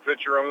starting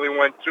pitcher only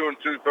went 2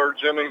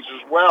 2/3 innings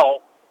as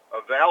well,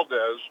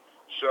 Valdez.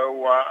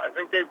 So I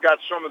think they've got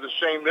some of the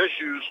same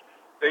issues.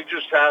 They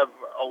just have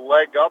a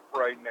leg up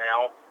right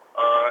now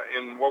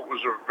in what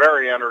was a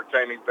very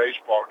entertaining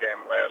baseball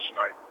game last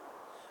night.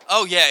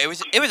 Oh yeah, it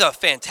was a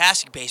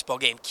fantastic baseball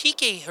game.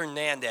 Kike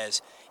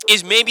Hernandez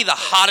is maybe the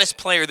hottest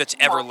player that's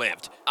ever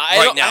lived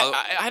now.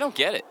 I don't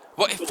get it.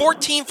 Well,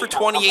 14 for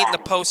 28 in the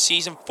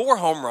postseason, 4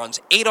 home runs,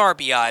 8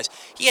 RBIs.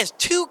 He has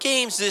 2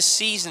 games this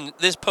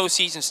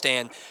postseason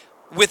stand,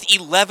 with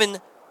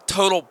 11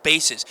 total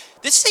bases.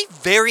 This is a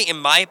very, in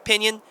my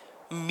opinion,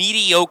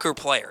 mediocre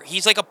player.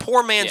 He's like a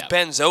poor man's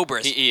Ben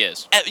Zobrist. He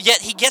is.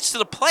 Yet he gets to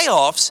the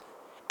playoffs,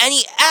 and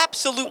he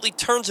absolutely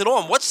turns it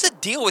on. What's the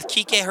deal with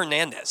Kike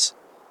Hernandez?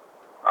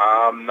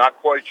 I'm not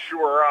quite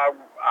sure.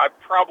 I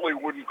probably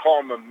wouldn't call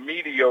him a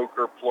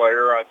mediocre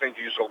player. I think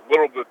he's a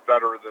little bit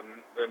better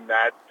than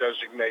that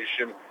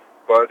designation,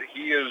 but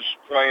he is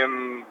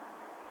playing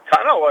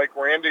kind of like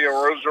Randy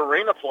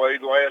Arozarena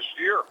played last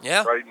year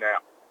right now.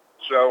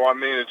 So, I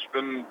mean, it's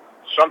been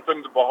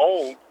something to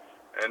behold,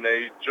 and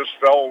they just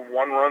fell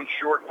 1 run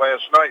short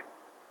last night.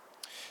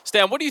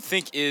 Stan, what do you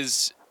think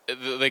is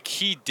the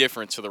key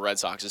difference for the Red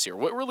Sox this year?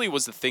 What really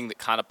was the thing that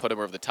kind of put them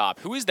over the top?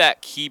 Who is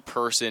that key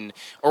person,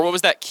 or what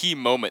was that key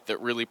moment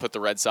that really put the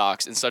Red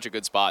Sox in such a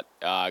good spot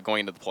going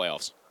into the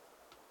playoffs?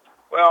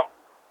 Well,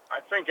 I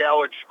think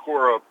Alex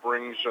Correa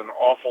brings an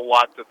awful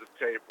lot to the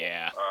table.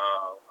 Yeah.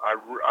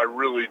 I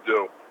really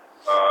do.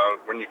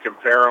 When you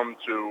compare him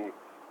to,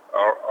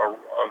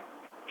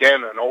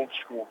 again, an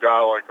old-school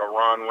guy like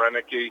Ron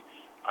Renicky,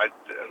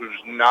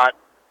 who's not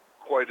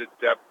quite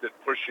adept at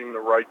pushing the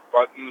right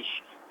buttons.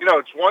 You know,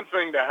 it's one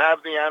thing to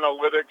have the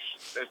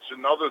analytics. It's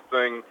another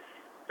thing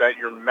that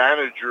your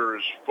manager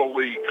is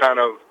fully kind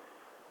of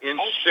in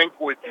sync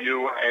with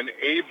you and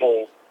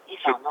able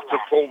to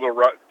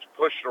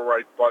push the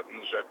right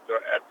buttons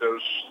at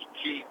those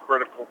key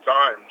critical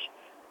times.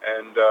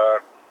 And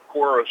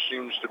Cora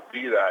seems to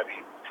be that.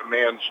 He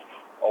commands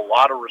a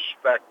lot of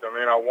respect. I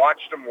mean, I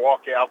watched him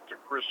walk out to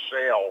Chris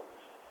Sale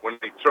when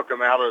they took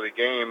him out of the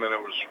game, and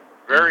it was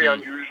very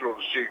unusual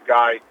to see a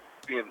guy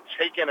being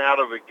taken out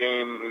of a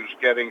game who's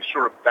getting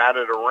sort of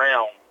batted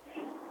around,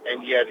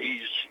 and yet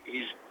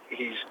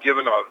he's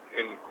given an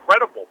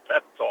incredible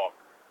pep talk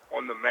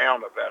on the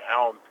mound about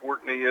how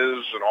important he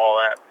is and all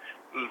that.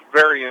 It was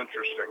very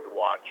interesting to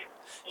watch.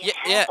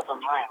 Yeah.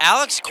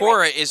 Alex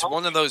Cora is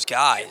one of those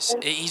guys.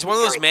 He's one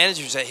of those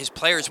managers that his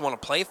players want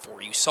to play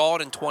for. You saw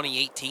it in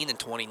 2018 and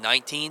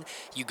 2019.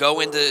 You go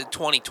into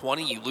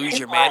 2020, you lose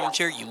your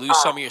manager, you lose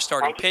some of your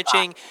starting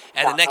pitching,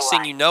 and the next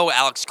thing you know,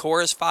 Alex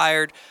Cora is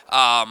fired.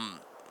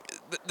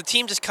 The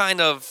team just kind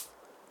of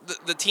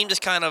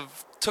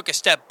took a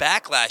step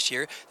back last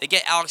year. They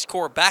get Alex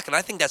Cora back, and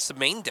I think that's the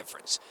main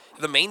difference.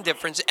 The main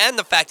difference, and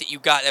the fact that you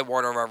got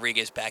Eduardo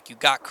Rodriguez back, you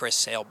got Chris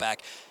Sale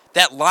back.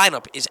 That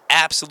lineup is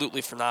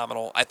absolutely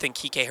phenomenal. I think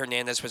Kike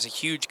Hernandez was a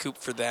huge coup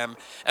for them.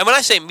 And when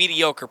I say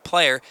mediocre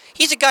player,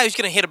 he's a guy who's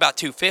going to hit about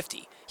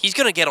 250. He's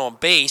going to get on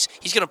base.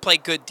 He's going to play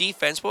good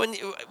defense. But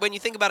when you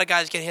think about a guy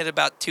who's going to hit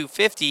about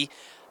 250,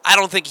 I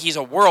don't think he's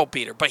a world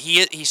beater. But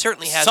he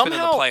certainly has been in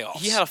the playoffs.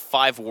 He had a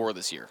 5 WAR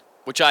this year,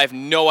 which I have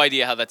no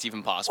idea how that's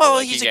even possible. Well,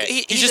 like he's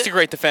just a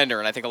great defender,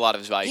 and I think a lot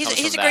of his value comes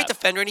from that. He's a great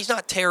defender, and he's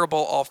not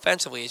terrible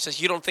offensively. It's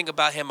just you don't think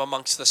about him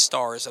amongst the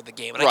stars of the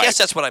game. And I guess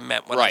that's what I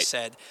meant when I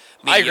said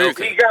mediocre. I agree with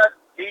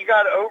you. He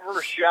got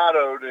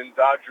overshadowed in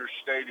Dodger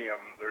Stadium.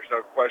 There's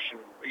no question.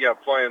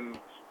 Playing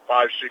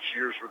 5-6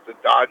 years with the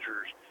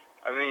Dodgers.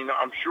 I mean,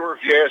 I'm sure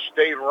if you asked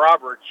Dave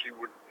Roberts,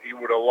 he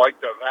would have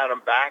liked to have had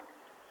him back,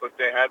 but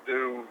they had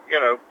to,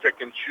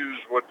 pick and choose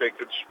what they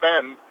could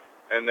spend,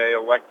 and they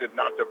elected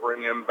not to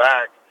bring him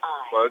back.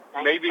 But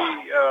maybe,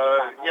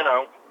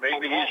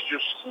 maybe he's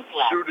just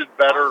suited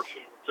better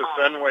to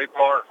Fenway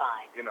Park,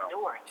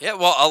 Yeah,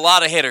 well, a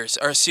lot of hitters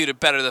are suited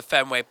better to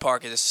Fenway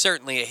Park. It is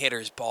certainly a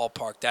hitter's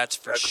ballpark. That's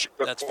for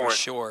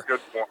sure.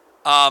 Good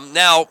point.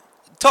 Now,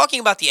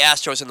 talking about the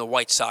Astros and the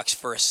White Sox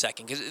for a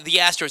second, because the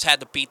Astros had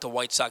to beat the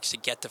White Sox to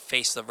get to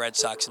face the Red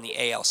Sox in the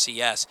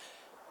ALCS.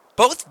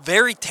 Both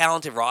very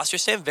talented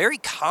rosters and very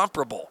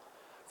comparable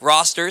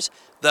rosters.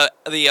 The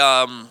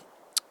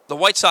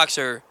White Sox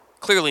are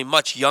clearly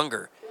much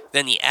younger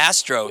than the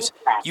Astros.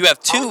 You have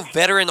 2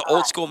 veteran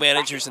old-school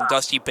managers in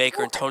Dusty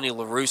Baker and Tony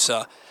La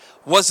Russa.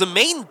 Was the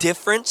main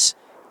difference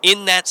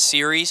in that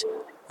series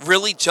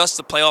really just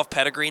the playoff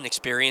pedigree and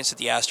experience that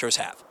the Astros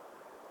have?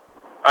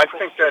 I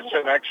think that's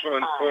an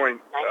excellent point,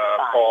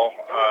 Paul,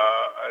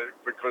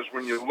 because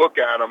when you look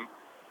at them,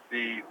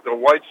 the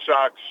White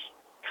Sox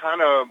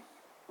kind of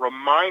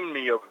remind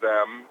me of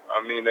them.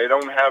 I mean, they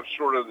don't have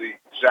sort of the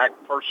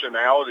exact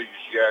personalities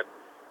yet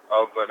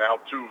of an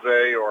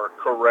Altuve or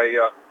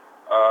Correa,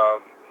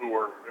 who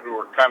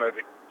are kind of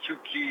the two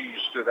keys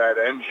to that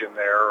engine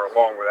there,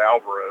 along with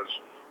Alvarez.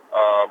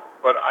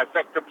 But I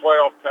think the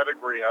playoff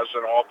pedigree has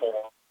an awful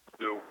lot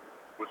to do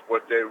with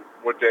what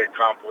they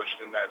accomplished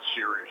in that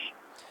series.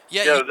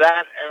 Yeah,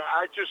 That, and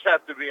I just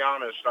have to be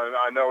honest.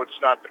 I know it's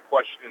not the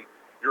question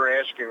you're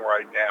asking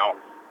right now.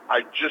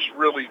 I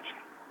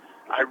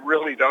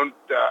really don't.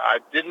 I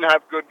didn't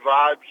have good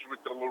vibes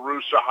with the La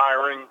Russa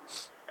hiring,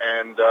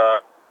 and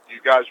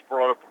you guys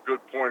brought up a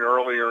good point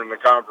earlier in the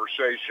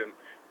conversation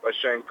by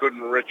saying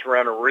couldn't Rich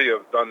Rennery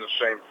have done the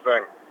same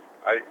thing?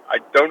 I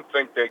don't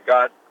think they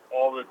got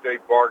all that they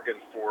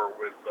bargained for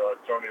with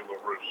Tony La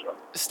Russa.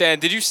 Stan,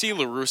 did you see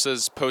La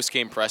Russa's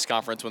post-game press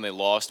conference when they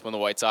lost, when the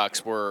White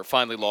Sox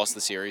finally lost the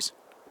series?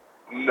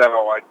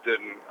 No, I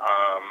didn't.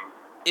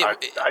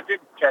 I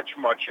didn't catch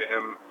much of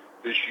him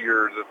this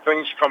year. The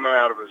things coming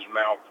out of his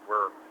mouth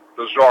were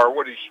bizarre.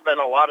 He spent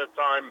a lot of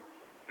time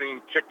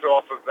being ticked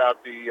off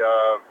about the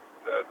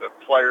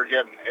player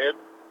getting hit.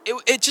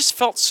 It just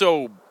felt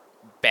so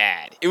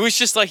bad. It was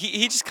just like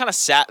he just kind of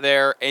sat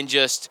there and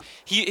just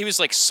he was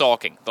like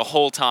sulking the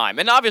whole time.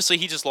 And obviously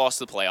he just lost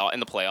the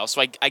playoffs.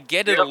 So I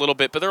get it a little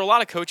bit, but there are a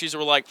lot of coaches who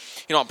were like,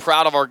 I'm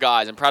proud of our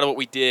guys, I'm proud of what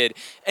we did.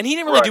 And he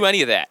didn't really do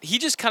any of that. He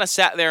just kind of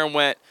sat there and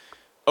went,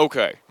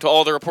 okay, to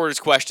all the reporters'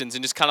 questions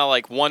and just kind of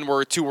like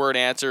 1-word, 2-word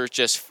answers,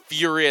 just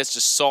furious,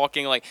 just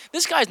sulking. Like,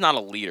 this guy's not a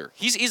leader.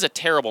 He's a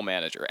terrible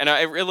manager. And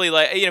I really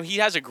he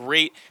has a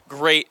great,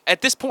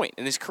 at this point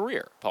in his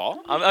career,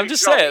 Paul. I'm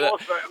just saying.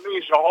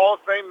 He's a Hall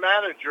of Fame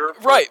manager.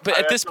 Right, but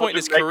at this point in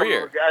his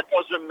career. That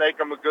doesn't make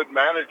him a good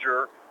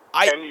manager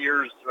 10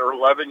 years or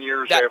 11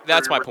 years after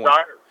that's he my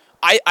retired.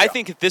 Point. I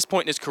think at this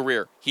point in his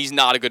career, he's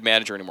not a good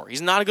manager anymore.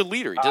 He's not a good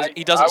leader.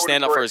 He doesn't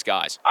stand up for his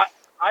guys.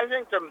 I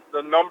think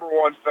the number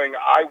one thing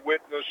I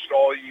witnessed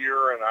all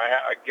year, and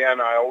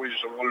I always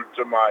allude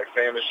to my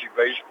fantasy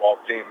baseball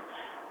team,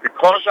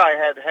 because I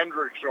had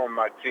Hendricks on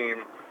my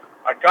team,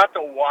 I got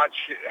to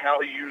watch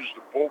how he used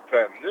the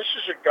bullpen. This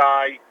is a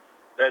guy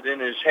that in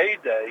his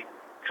heyday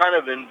kind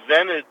of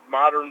invented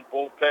modern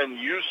bullpen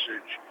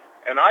usage,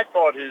 and I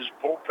thought his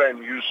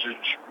bullpen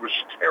usage was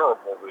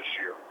terrible this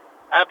year.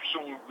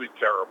 Absolutely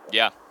terrible.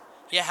 Yeah.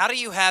 Yeah, how do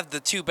you have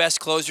the two best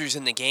closers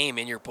in the game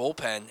in your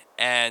bullpen,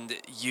 and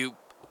you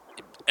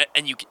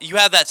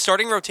have that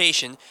starting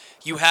rotation,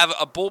 you have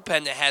a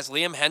bullpen that has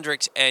Liam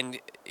Hendricks and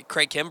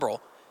Craig Kimbrell,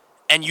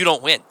 and you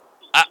don't win?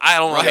 I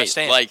don't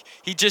understand. Like,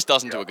 he just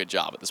doesn't do a good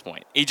job at this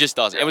point. He just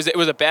doesn't. It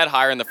was a bad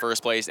hire in the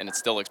first place, and it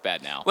still looks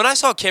bad now. When I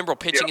saw Kimbrell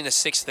pitching in the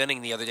 6th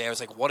inning the other day, I was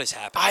like, what is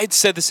happening? I had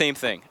said the same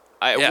thing.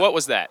 What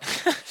was that?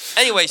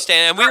 Anyway,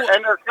 Stan, and they're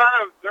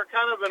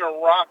kind of in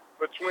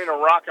between a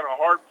rock and a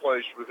hard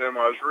place with him.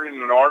 I was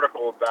reading an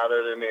article about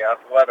it in the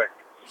Athletic,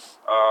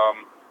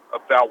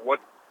 about what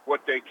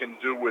they can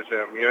do with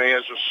him. He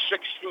has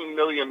a $16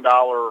 million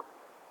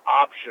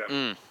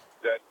option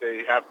that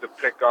they have to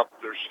pick up.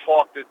 There's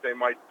talk that they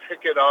might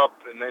pick it up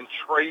and then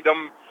trade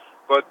him,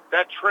 but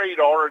that trade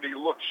already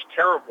looks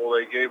terrible.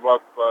 They gave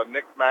up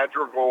Nick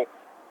Madrigal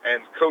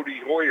and Cody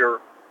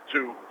Hoyer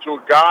to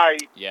a guy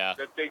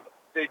that they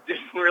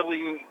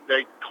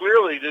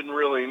clearly didn't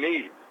really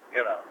need,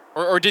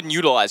 or didn't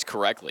utilize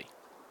correctly.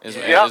 Is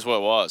what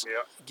it was.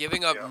 Yeah.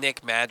 Giving up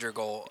Nick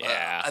Madrigal,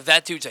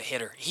 that dude's a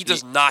hitter. He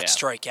does not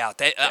strike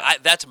out.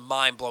 That's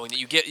mind-blowing that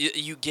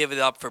you give it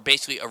up for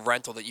basically a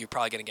rental that you're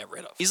probably going to get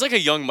rid of. He's like a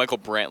young Michael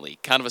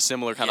Brantley, kind of a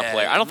similar kind of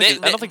player. I don't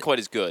think quite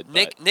as good.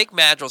 Nick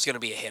Madrigal's going to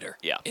be a hitter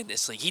in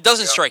this league. He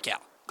doesn't strike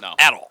out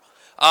at all.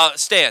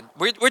 Stan,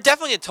 we're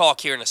definitely going to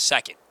talk here in a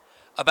second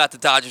about the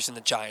Dodgers and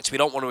the Giants. We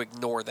don't want to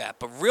ignore that.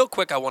 But real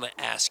quick, I want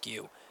to ask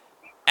you,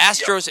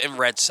 Astros and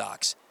Red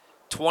Sox,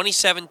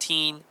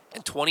 2017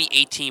 and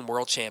 2018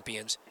 world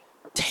champions,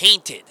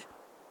 tainted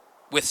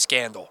with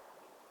scandal.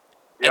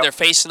 And they're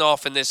facing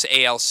off in this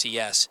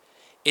ALCS.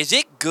 Is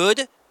it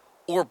good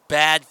or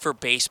bad for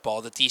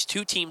baseball that these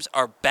two teams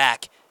are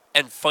back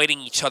and fighting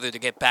each other to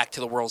get back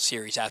to the World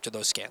Series after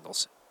those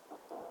scandals?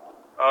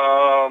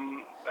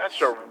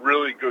 That's a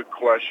really good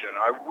question.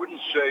 I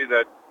wouldn't say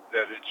that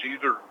it's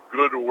either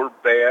good or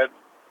bad.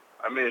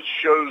 I mean, it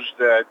shows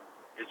that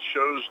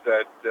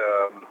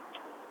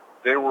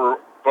they were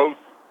both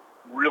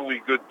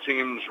really good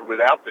teams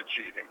without the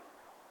cheating.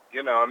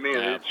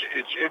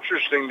 It's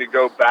interesting to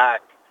go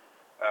back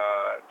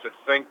to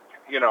think.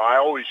 I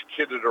always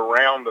kidded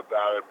around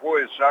about it.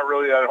 Boy, it's not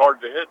really that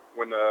hard to hit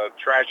when the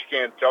trash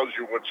can tells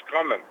you what's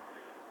coming.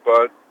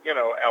 But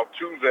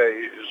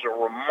Altuve is a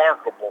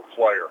remarkable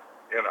player.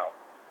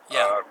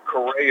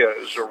 Correa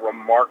is a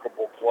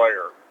remarkable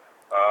player,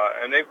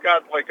 and they've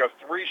got like a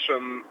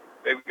threesome.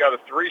 They've got a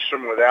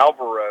threesome with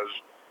Alvarez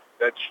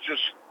that's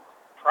just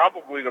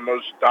probably the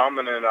most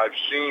dominant I've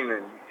seen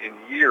in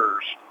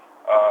years.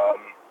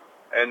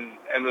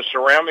 And the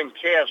surrounding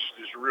cast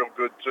is real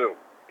good too.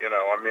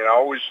 I mean, I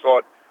always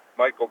thought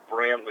Michael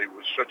Brantley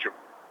was such a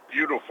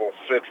beautiful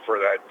fit for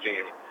that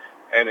team,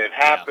 and it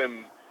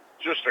happened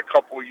just a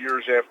couple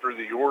years after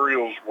the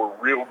Orioles were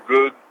real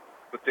good,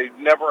 but they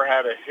never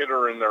had a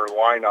hitter in their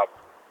lineup.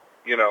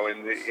 In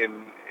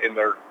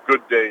their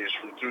good days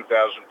from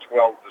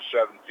 2012 to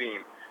 17,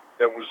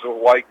 that was the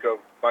like of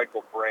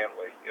Michael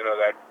Brantley.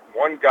 That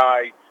one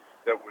guy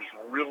that was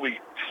really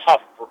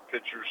tough for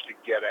pitchers to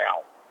get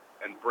out.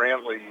 And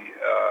Brantley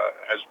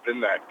has been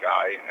that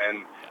guy.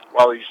 And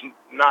while he's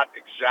not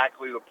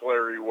exactly the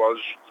player he was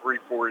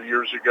 3-4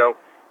 years ago,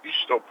 he's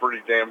still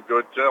pretty damn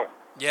good, too.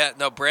 Yeah,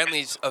 no,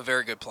 Brantley's a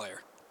very good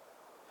player.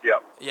 Yeah.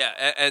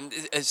 Yeah, and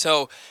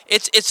so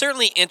it's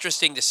certainly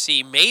interesting to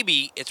see.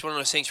 Maybe it's one of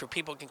those things where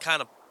people can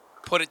kind of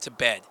put it to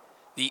bed,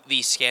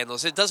 these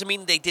scandals. It doesn't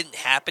mean they didn't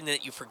happen and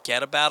that you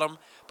forget about them,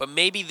 but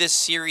maybe this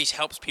series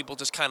helps people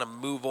just kind of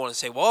move on and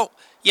say, well,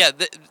 yeah,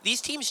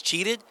 these teams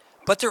cheated,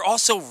 but they're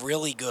also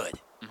really good.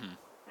 Mm-hmm.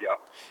 Yeah.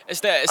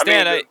 Stan,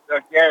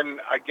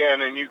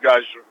 again, and you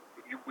guys,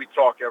 we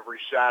talk every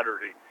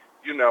Saturday.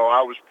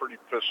 I was pretty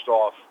pissed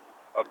off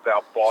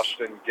about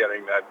Boston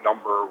getting that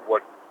number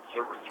 4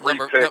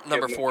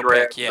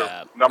 pick,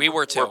 yeah. We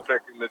were too. Number 4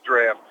 pick in the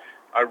draft.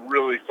 I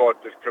really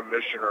thought the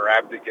commissioner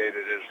abdicated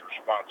his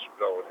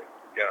responsibility.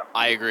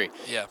 I agree.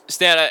 Yeah.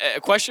 Stan, a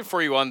question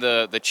for you on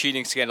the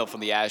cheating scandal from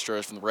the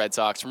Astros, from the Red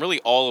Sox, from really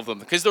all of them,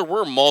 because there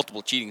were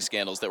multiple cheating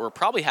scandals that were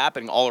probably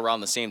happening all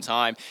around the same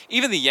time.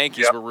 Even the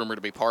Yankees were rumored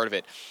to be part of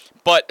it.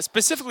 But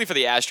specifically for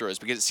the Astros,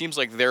 because it seems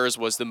like theirs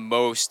was the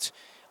most,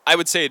 I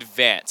would say,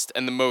 advanced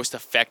and the most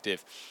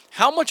effective.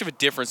 How much of a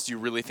difference do you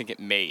really think it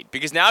made?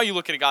 Because now you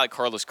look at a guy like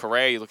Carlos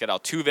Correa, you look at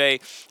Altuve,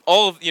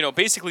 all of,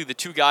 basically the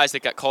two guys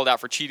that got called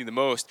out for cheating the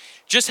most,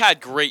 just had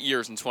great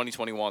years in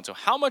 2021. So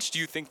how much do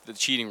you think the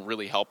cheating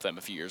really helped them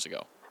a few years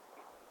ago?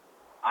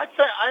 I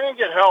think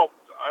it helped.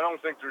 I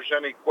don't think there's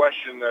any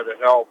question that it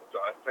helped.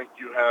 I think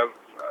you have,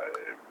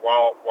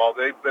 while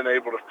they've been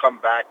able to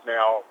come back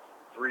now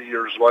 3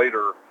 years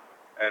later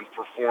and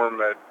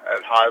perform at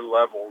high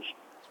levels,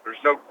 there's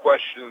no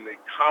question the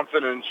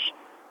confidence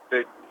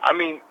that,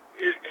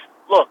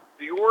 look,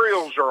 the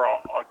Orioles are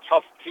a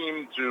tough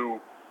team to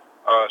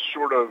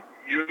sort of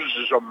use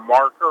as a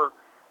marker,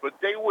 but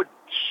they would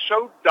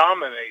so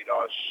dominate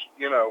us,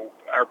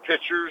 our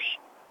pitchers,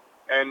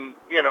 and,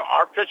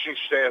 our pitching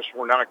staffs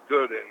were not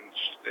good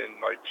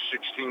in like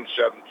 16,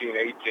 17,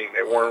 18.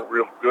 They weren't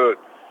real good,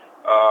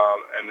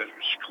 and it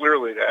was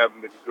clearly they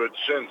haven't been good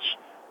since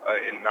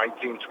in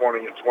 19,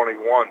 20, and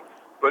 21.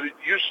 But it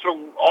used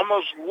to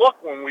almost look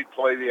when we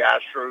play the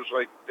Astros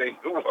like they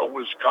knew what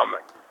was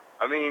coming.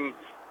 I mean,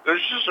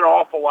 there's just an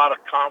awful lot of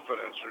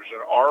confidence. There's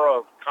an aura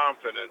of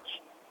confidence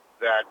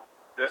that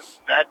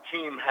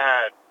team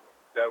had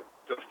that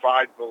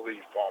defied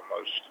belief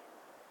almost.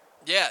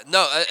 Yeah,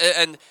 no,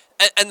 and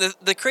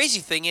the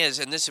crazy thing is,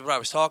 and this is what I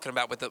was talking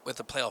about with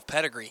the playoff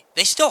pedigree,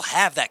 they still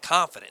have that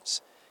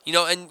confidence.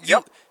 And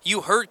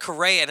you heard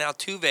Correa and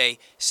Altuve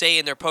say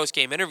in their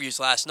post-game interviews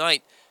last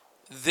night,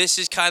 this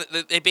is kind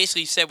of, they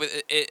basically said,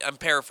 I'm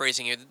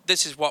paraphrasing here,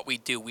 this is what we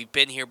do. We've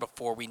been here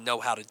before. We know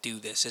how to do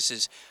this. This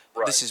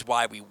is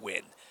why we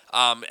win.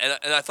 And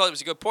I thought it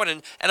was a good point.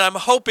 And I'm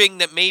hoping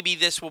that maybe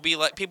this will be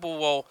like, people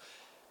will,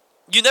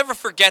 you never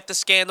forget the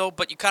scandal,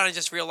 but you kind of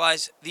just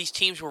realize these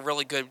teams were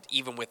really good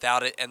even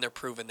without it, and they're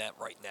proving that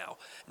right now.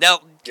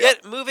 Now,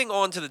 moving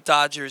on to the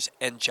Dodgers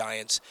and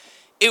Giants,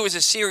 it was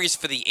a series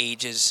for the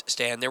ages,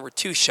 Stan. There were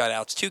 2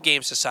 shutouts, 2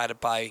 games decided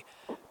by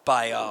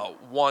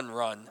 1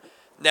 run.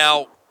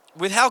 Now,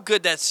 with how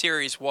good that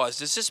series was,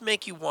 does this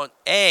make you want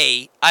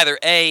either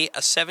a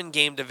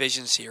 7-game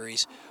division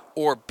series,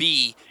 or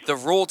B, the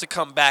rule to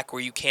come back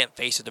where you can't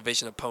face a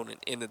division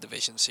opponent in the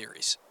division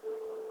series?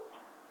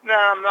 No,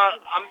 I'm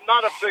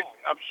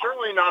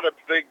certainly not a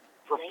big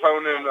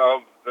proponent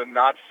of the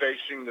not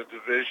facing the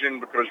division,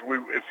 because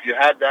if you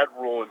had that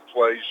rule in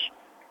place,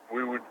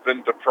 we would have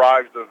been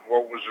deprived of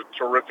what was a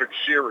terrific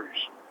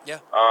series. Yeah.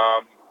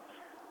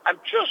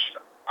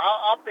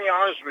 I'll be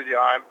honest with you.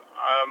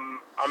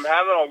 I'm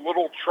having a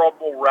little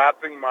trouble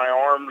wrapping my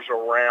arms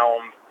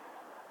around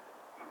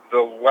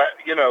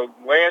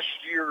last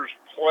year's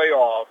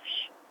playoffs.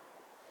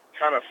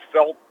 Kind of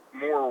felt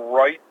more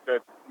right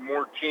that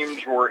more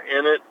teams were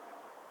in it.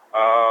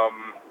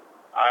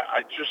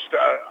 I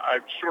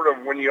sort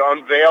of, when you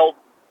unveiled,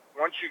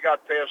 once you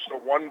got past the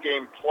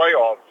 1-game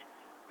playoff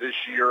this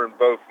year in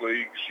both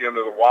leagues,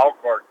 the wild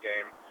card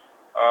game,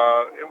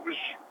 it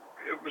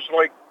was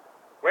like,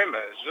 wait a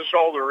minute, is this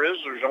all there is?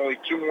 There's only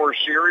 2 more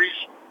series?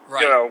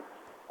 Right.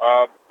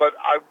 But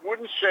I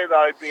wouldn't say that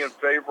I'd be in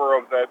favor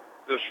of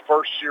this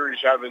first series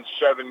having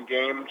 7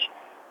 games,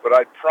 but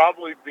I'd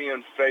probably be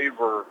in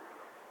favor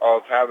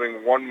of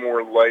having 1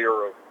 more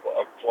layer of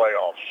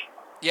playoffs.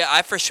 Yeah,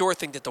 I for sure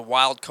think that the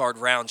wild card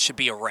round should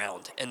be a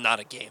round and not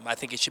a game. I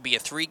think it should be a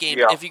 3-game.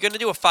 Yeah. If you're going to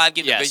do a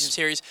 5-game division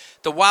series,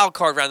 the wild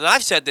card round, and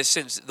I've said this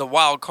since the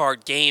wild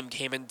card game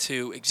came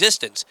into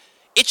existence,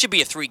 it should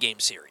be a 3-game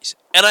series.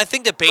 And I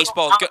think that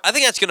I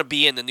think that's going to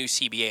be in the new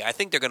CBA. I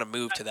think they're going to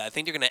move to that. I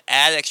think they're going to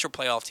add extra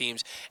playoff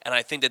teams, and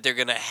I think that they're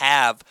going to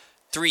have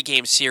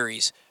 3-game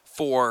series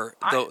for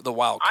the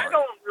wild card. I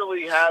don't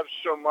really have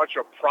so much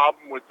a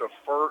problem with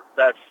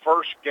that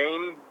first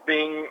game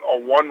being a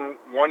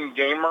one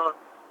gamer.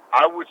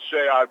 I would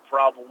say I'd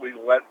probably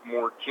let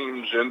more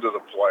teams into the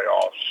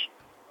playoffs,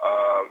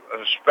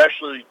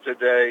 especially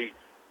today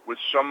with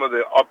some of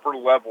the upper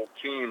level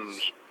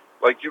teams.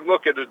 Like you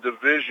look at a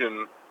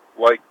division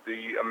like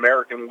the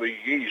American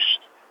League East,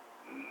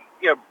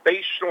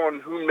 based on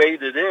who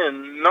made it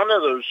in, none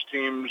of those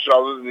teams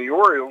other than the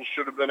Orioles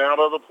should have been out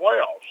of the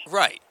playoffs.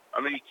 Right.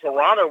 I mean,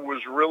 Toronto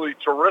was really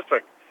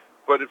terrific,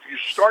 but if you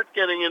start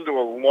getting into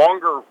a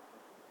longer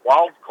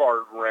wild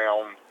card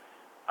round,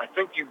 I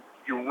think you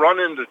run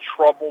into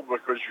trouble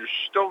because you're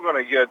still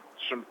going to get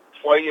some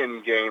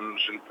play-in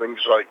games and things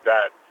like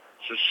that.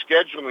 So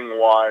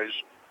scheduling-wise,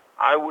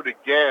 I would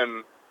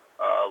again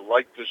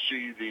like to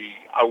see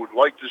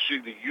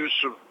the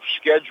use of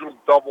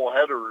scheduled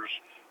doubleheaders,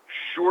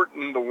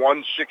 shorten the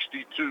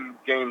 162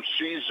 game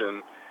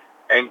season,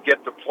 and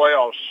get the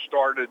playoffs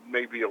started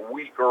maybe a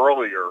week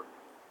earlier,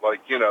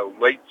 like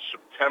late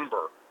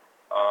September,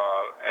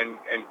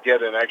 and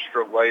get an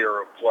extra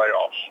layer of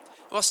playoffs.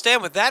 Well,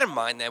 Stan, with that in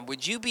mind, then,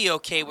 would you be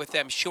okay with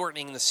them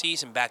shortening the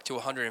season back to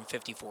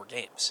 154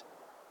 games?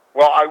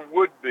 Well, I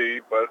would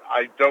be, but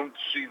I don't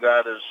see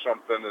that as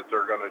something that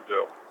they're going to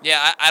do.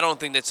 Yeah, I don't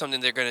think that's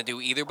something they're going to do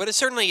either, but it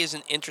certainly is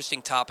an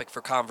interesting topic for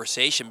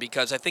conversation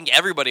because I think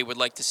everybody would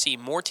like to see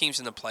more teams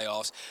in the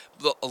playoffs,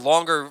 a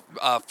longer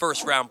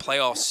first-round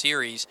playoff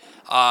series,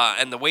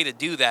 and the way to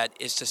do that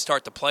is to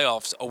start the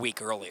playoffs a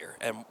week earlier.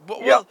 And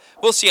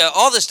we'll see.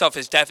 All this stuff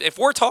is definitely, if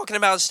we're talking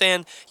about it,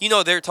 Stan,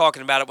 they're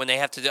talking about it when they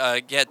have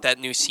to get that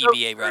new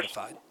CBA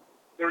ratified.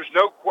 There's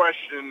no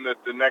question that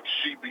the next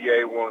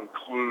CBA will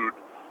include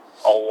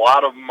a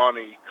lot of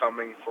money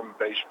coming from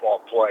baseball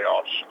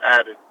playoffs,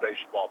 added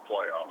baseball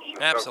playoffs.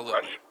 There's Absolutely. No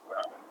question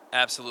about it.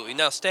 Absolutely.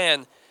 Now,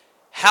 Stan,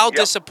 how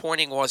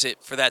disappointing was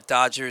it for that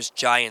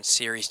Dodgers-Giants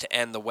series to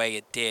end the way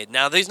it did?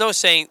 Now, there's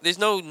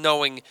no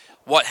knowing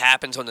what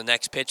happens on the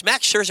next pitch.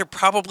 Max Scherzer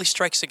probably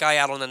strikes the guy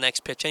out on the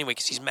next pitch anyway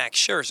because he's Max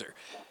Scherzer.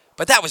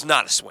 But that was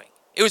not a swing.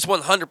 It was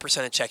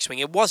 100% a check swing.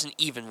 It wasn't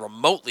even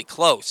remotely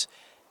close.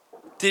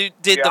 Did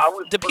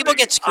people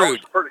get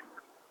screwed?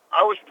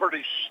 I was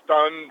pretty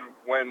stunned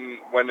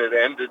when it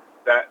ended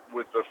that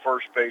with the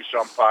first base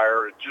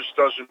umpire. It just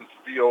doesn't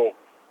feel.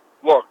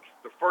 Look,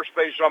 the first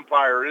base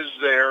umpire is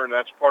there, and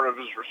that's part of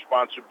his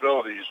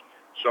responsibilities.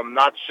 So I'm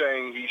not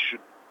saying he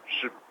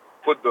should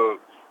put the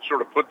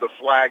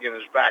flag in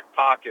his back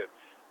pocket,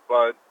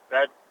 but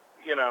that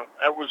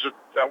was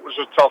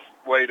a tough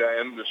way to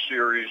end the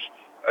series.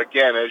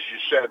 Again, as you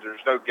said,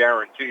 there's no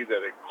guarantee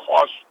that it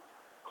cost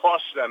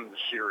them the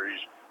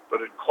series,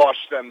 but it cost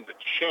them the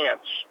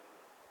chance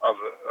of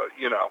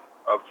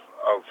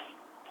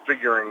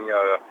figuring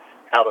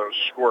how to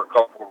score a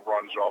couple of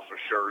runs off of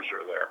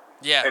Scherzer there.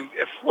 Yeah. And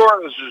if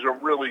Flores is a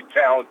really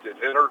talented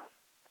hitter,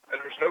 and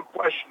there's no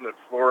question that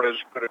Flores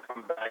could have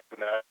come back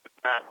in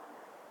that.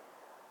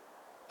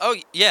 Oh,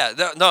 yeah.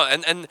 No,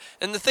 and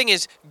the thing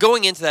is,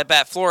 going into that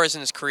bat, Flores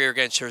in his career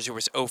against Scherzer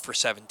was 0 for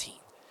 17.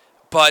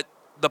 But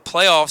the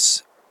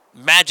playoffs,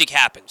 magic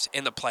happens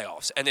in the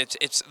playoffs. And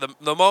it's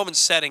the moment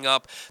setting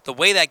up, the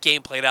way that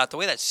game played out, the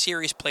way that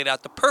series played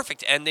out, the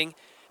perfect ending.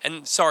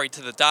 And sorry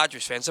to the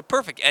Dodgers fans, the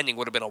perfect ending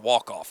would have been a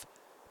walk-off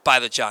by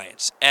the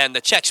Giants. And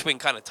the check swing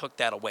kind of took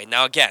that away.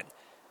 Now, again,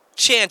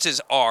 chances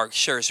are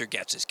Scherzer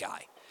gets his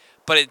guy.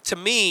 But to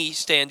me,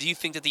 Stan, do you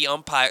think that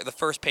the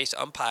first base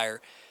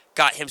umpire,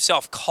 got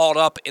himself caught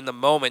up in the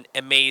moment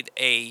and made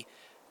a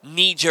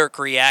knee-jerk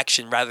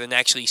reaction rather than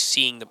actually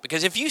seeing them?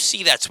 Because if you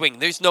see that swing,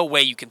 there's no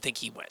way you can think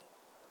he went.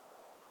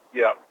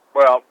 Yeah.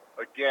 Well,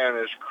 again,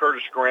 as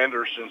Curtis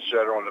Granderson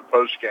said on the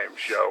post-game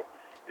show,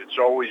 it's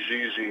always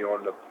easy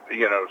on the,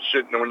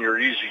 sitting on your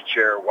easy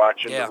chair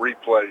watching the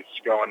replays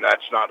going,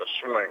 that's not a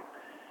swing.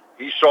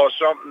 He saw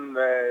something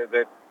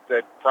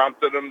that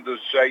prompted him to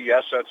say,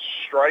 yes, that's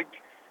a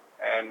strike,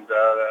 and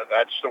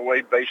that's the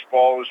way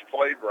baseball is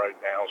played right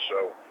now.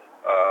 So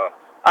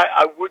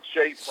I would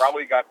say he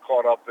probably got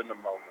caught up in the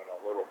moment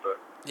a little bit.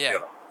 Yeah,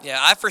 yeah,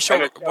 I for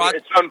sure.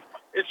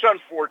 It's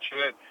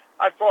unfortunate.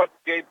 I thought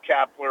Gabe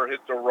Kapler hit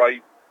the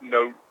right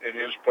note in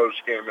his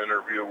post-game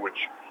interview,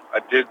 which I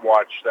did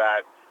watch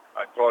that.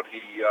 I thought he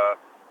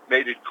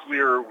made it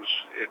clear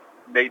it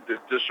made the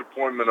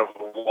disappointment of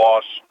the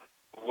loss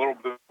a little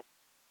bit.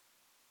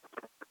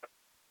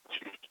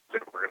 They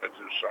were going to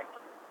do something.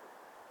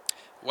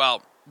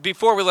 Well,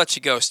 before we let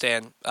you go,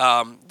 Stan,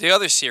 the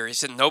other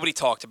series that nobody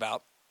talked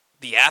about,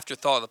 the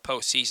afterthought of the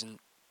postseason,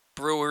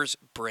 Brewers,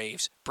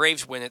 Braves.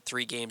 Braves win it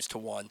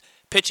 3-1.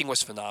 Pitching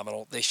was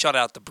phenomenal. They shut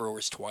out the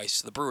Brewers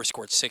twice. The Brewers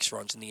scored 6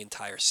 runs in the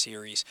entire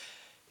series.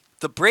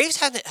 The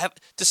Braves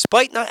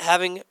despite not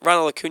having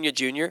Ronald Acuna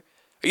Jr.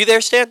 Are you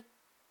there, Stan?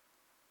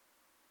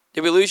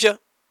 Did we lose you?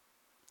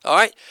 All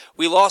right,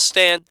 we lost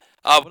Stan.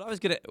 What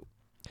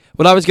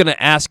I was gonna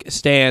ask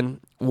Stan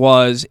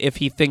was if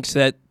he thinks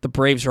that the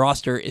Braves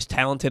roster is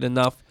talented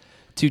enough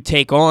to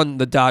take on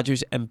the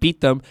Dodgers and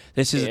beat them.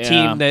 This is a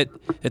team that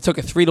took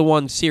a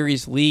 3-1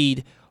 series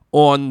lead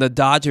on the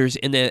Dodgers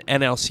in the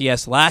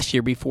NLCS last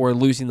year before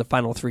losing the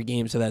final 3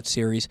 games of that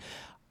series.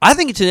 I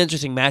think it's an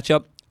interesting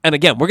matchup. And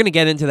again, we're going to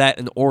get into that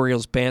in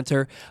Orioles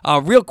banter.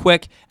 Real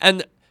quick,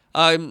 and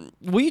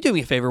will you do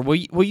me a favor? Will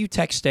you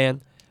text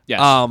Stan? Yes.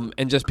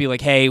 And just be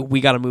like, hey,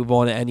 we got to move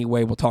on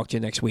anyway. We'll talk to you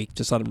next week.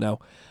 Just let him know.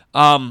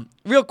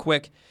 Real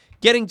quick,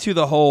 getting to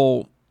the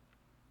whole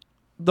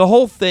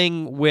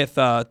thing with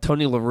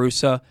Tony La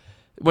Russa,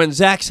 when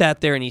Zach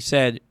sat there and he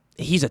said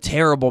he's a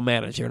terrible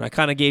manager, and I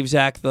kind of gave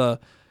Zach the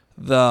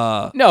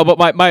no, but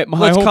my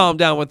let's calm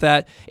down with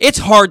that. It's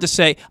hard to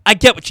say. I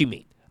get what you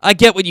mean.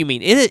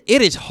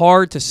 It is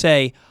hard to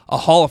say a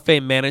Hall of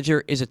Fame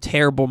manager is a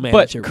terrible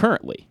manager. But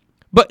currently.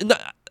 But no,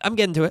 I'm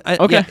getting to it.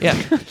 Okay.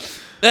 Yeah.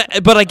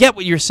 But I get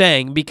what you're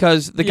saying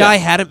because the guy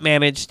hadn't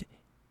managed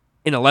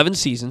in 11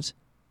 seasons.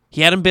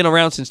 He hadn't been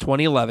around since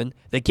 2011.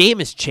 The game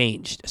has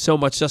changed so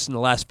much just in the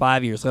last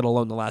 5 years, let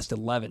alone the last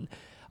 11.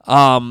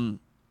 And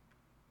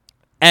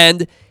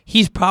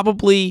he's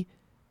probably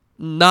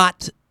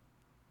not.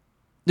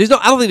 I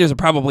don't think there's a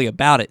probably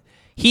about it.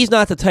 He's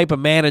not the type of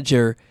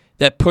manager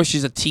that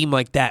pushes a team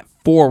like that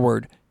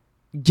forward,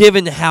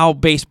 given how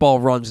baseball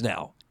runs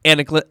now.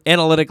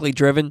 Analytically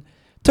driven.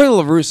 Tony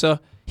La Russa,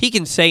 he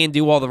can say and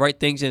do all the right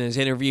things in his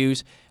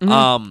interviews.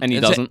 And he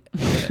doesn't.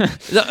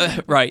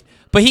 Right.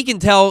 But he can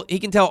tell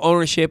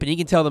ownership and he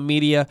can tell the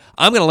media,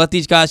 I'm going to let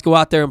these guys go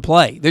out there and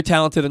play. They're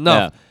talented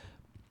enough. Yeah.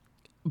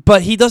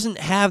 But he doesn't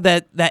have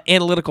that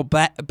analytical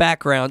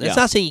background. It's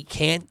not saying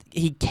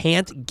he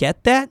can't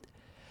get that.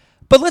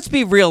 But let's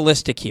be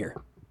realistic here.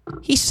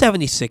 He's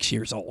 76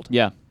 years old.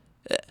 Yeah.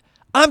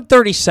 I'm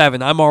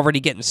 37. I'm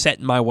already getting set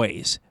in my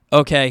ways.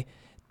 Okay?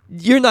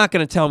 You're not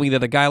going to tell me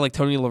that a guy like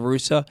Tony La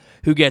Russa,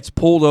 who gets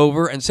pulled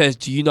over and says,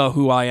 "Do you know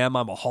who I am?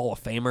 I'm a Hall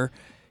of Famer."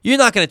 You're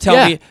not going to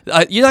tell me.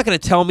 You're not going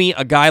to tell me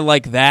a guy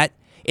like that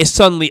is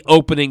suddenly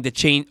open to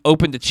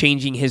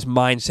changing his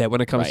mindset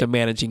when it comes to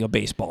managing a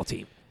baseball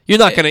team. You're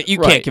not going to. You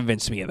can't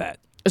convince me of that.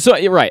 So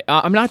you're right.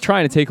 I'm not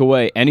trying to take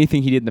away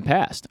anything he did in the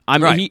past.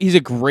 He's a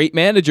great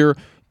manager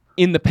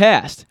in the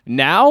past.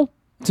 Now,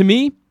 to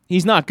me,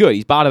 he's not good.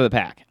 He's bottom of the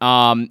pack.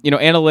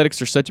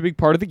 Analytics are such a big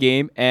part of the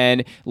game,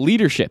 and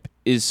leadership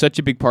is such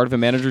a big part of a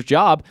manager's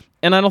job.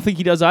 And I don't think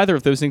he does either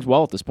of those things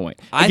well at this point.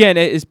 Again,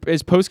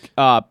 his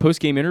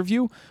post-game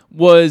interview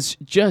was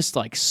just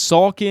like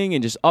sulking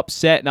and just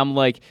upset. And I'm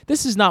like,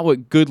 this is not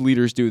what good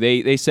leaders do.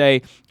 They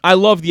say, I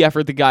love the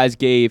effort the guys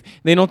gave.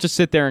 They don't just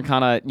sit there and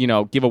kind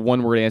of, give a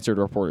one-word answer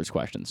to reporters'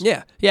 questions.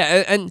 Yeah.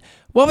 And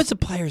what was the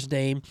player's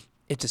name?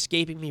 It's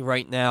escaping me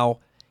right now.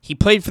 He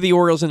played for the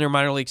Orioles in their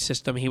minor league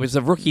system. He was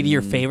the Rookie of the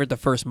Year favorite the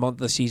first month of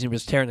the season. He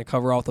was tearing the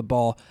cover off the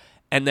ball.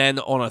 And then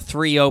on a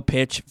 3-0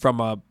 pitch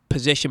from a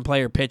position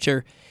player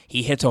pitcher,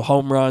 he hits a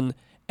home run,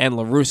 and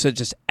La Russa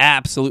just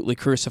absolutely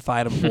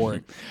crucified him for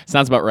it.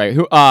 Sounds about right.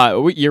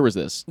 What year was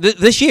this?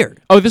 This year.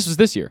 Oh, this was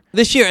this year.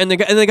 This year, and the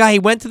guy, he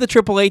went to the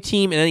AAA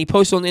team, and then he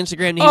posted on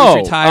Instagram he was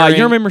retiring.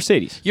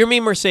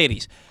 Yermin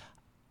Mercedes.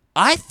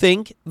 I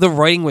think the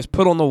writing was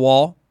put on the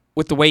wall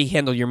with the way he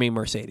handled Yermin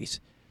Mercedes.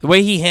 The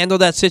way he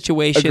handled that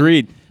situation.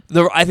 Agreed.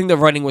 I think the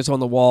writing was on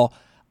the wall.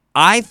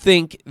 I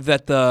think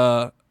that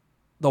the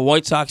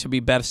White Sox would be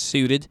best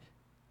suited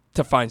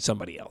to find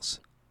somebody else.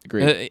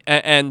 Agreed.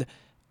 And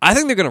I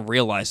think they're going to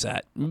realize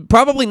that.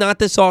 Probably not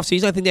this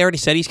offseason. I think they already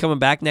said he's coming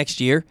back next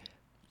year.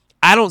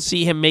 I don't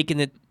see him making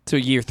it to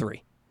year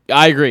 3.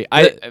 I agree.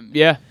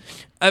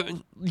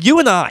 You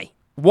and I,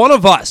 one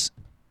of us,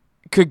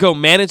 could go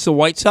manage the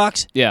White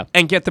Sox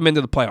and get them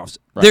into the playoffs.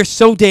 Right. They're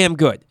so damn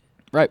good.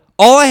 Right.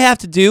 All I have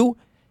to do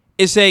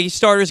is say,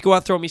 starters, go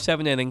out, throw me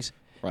 7 innings.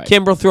 Right.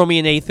 Kimbrel, throw me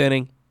an 8th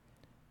inning.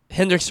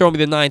 Hendricks, throw me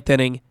the 9th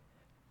inning.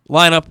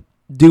 Lineup,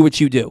 do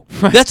what you do.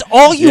 Right. That's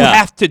all you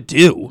have to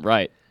do.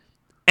 Right.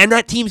 And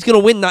that team's going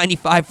to win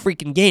 95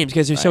 freaking games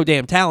because they're so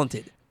damn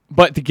talented.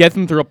 But to get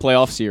them through a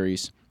playoff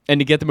series and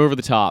to get them over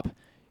the top,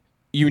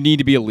 you need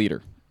to be a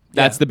leader.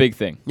 That's the big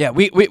thing. Yeah,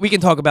 we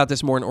can talk about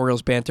this more in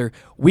Orioles banter.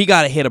 We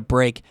got to hit a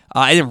break.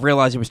 I didn't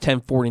realize it was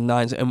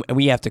 10:49, and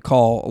we have to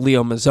call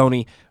Leo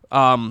Mazzone.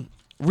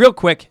 Real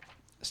quick,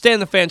 Stan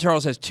the Fan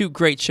Charles has 2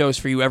 great shows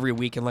for you every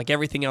week, and like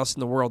everything else in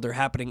the world, they're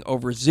happening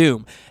over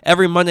Zoom.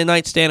 Every Monday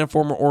night, Stan and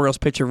former Orioles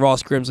pitcher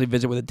Ross Grimsley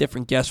visit with a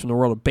different guest from the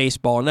world of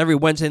baseball, and every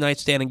Wednesday night,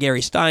 Stan and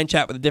Gary Stein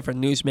chat with a different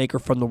newsmaker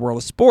from the world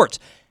of sports.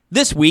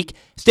 This week,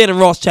 Stan and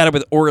Ross chatted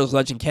with Orioles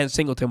legend Ken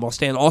Singleton, while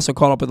Stan also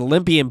caught up with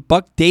Olympian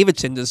Buck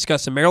Davidson to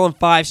discuss the Maryland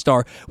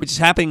 5-star, which is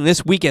happening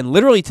this weekend,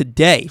 literally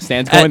today.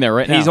 Stan's going there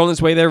right now. He's on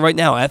his way there right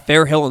now at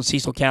Fair Hill in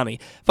Cecil County.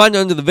 Find it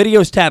under the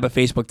videos tab at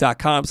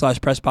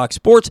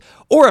facebook.com/PressBoxSports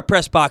or at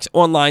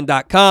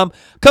PressBoxOnline.com.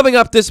 Coming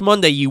up this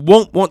Monday, you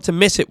won't want to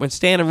miss it when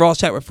Stan and Ross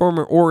chat with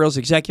former Orioles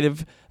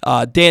executive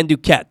Dan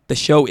Duquette. The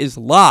show is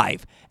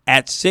live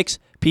at 6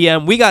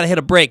 p.m. We got to hit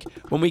a break.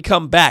 When we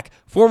come back,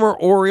 former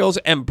Orioles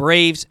and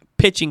Braves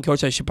pitching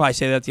coach, I should probably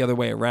say that the other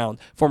way around,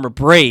 former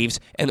Braves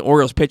and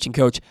Orioles pitching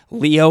coach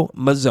Leo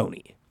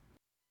Mazzone.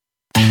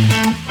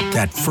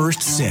 That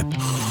first sip.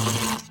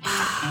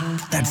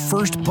 That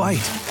first bite.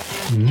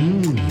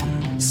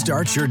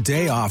 Start your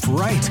day off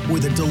right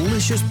with a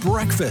delicious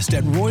breakfast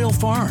at Royal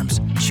Farms.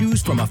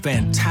 Choose from a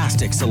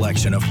fantastic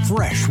selection of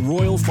fresh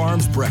Royal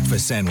Farms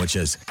breakfast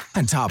sandwiches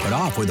and top it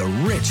off with a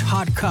rich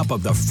hot cup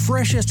of the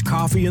freshest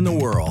coffee in the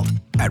world.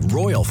 At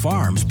Royal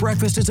Farms,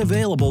 breakfast is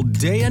available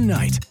day and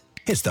night.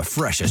 It's the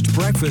freshest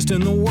breakfast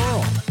in the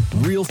world.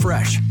 Real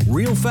fresh,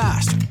 real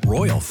fast.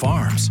 Royal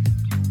Farms.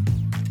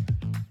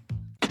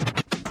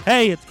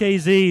 Hey, it's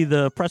KZ.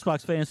 The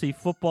Pressbox Fantasy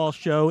Football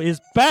Show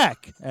is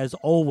back, as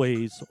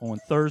always, on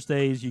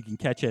Thursdays. You can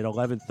catch it at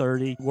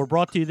 11:30. We're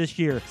brought to you this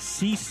year,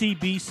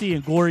 CCBC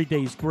and Glory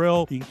Days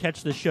Grill. You can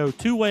catch the show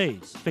two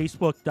ways,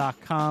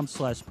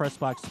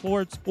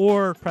 facebook.com/PressboxSports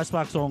or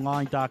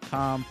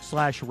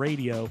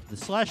PressboxOnline.com/radio. The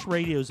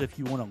 /radio is if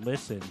you want to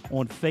listen.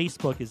 On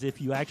Facebook is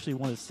if you actually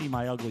want to see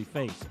my ugly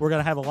face. We're going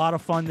to have a lot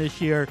of fun this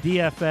year.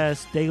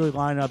 DFS, daily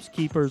lineups,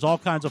 keepers, all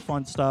kinds of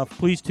fun stuff.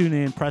 Please tune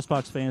in,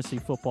 Pressbox Fantasy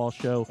Football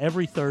Show,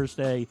 every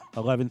Thursday,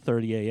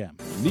 11:30 a.m.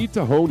 Need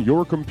to hone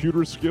your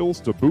computer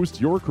skills to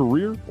boost your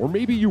career? Or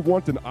maybe you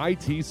want an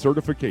IT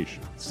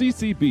certification?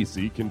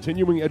 CCBC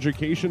Continuing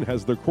Education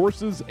has the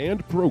courses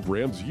and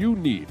programs you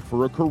need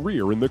for a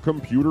career in the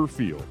computer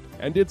field.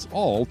 And it's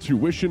all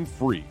tuition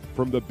free.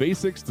 From the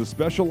basics to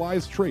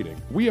specialized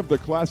training, we have the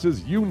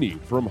classes you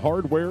need, from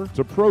hardware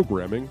to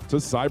programming to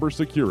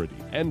cybersecurity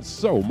and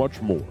so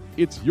much more.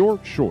 It's your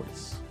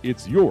choice.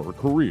 It's your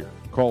career.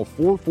 Call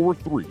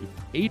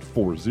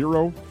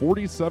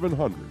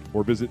 443-840-4700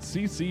 or visit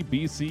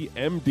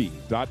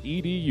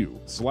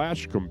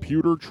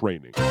ccbcmd.edu/computer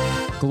training.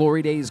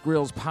 Glory Days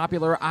Grill's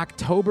popular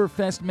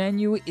Oktoberfest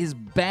menu is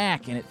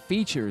back, and it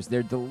features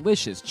their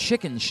delicious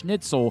chicken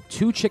schnitzel,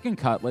 2 chicken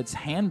cutlets,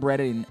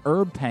 hand-breaded in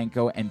herb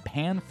panko and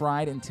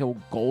pan-fried until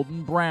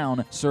golden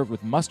brown, served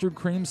with mustard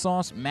cream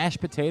sauce, mashed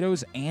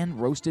potatoes,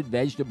 and roasted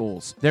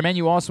vegetables. Their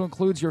menu also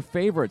includes your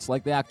favorites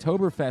like the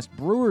Oktoberfest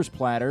Brewer's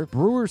Platter,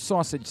 Brewer's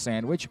Sausage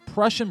Sandwich,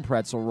 Prussian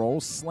Pretzel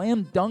Rolls,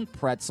 Slam Dunk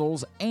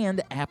Pretzels,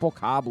 and Apple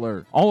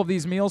Cobbler. All of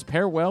these meals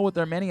pair well with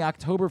their many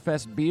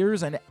Oktoberfest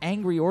beers and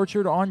Angry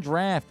Orchard on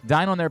draft.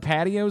 Dine on their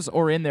patios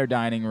or in their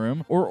dining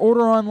room, or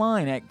order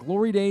online at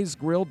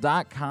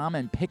glorydaysgrill.com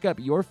and pick up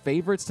your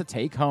favorites to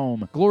take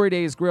home. Glory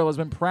Days Grill has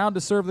been proud to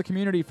serve the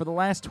community for the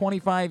last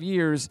 25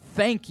 years.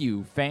 Thank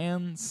you,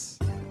 fans.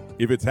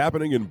 If it's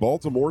happening in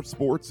Baltimore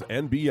sports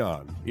and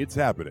beyond, it's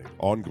happening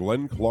on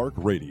Glenn Clark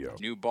Radio.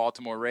 New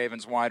Baltimore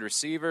Ravens wide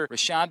receiver,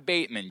 Rashad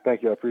Bateman.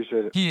 Thank you, I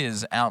appreciate it. He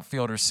is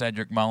outfielder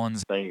Cedric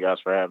Mullins. Thank you guys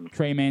for having me.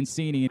 Trey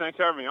Mancini. Thanks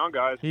for having me on,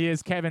 guys. He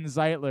is Kevin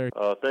Zeitler.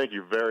 Thank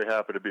you. Very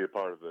happy to be a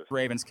part of this.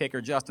 Ravens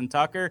kicker Justin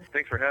Tucker.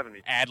 Thanks for having me.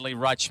 Adley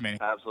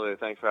Rutschman. Absolutely.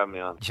 Thanks for having me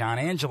on. John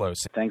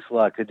Angelos. Thanks a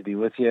lot. Good to be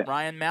with you.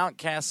 Ryan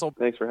Mountcastle.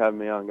 Thanks for having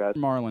me on, guys.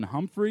 Marlon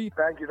Humphrey.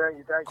 Thank you.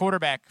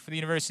 Quarterback for the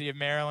University of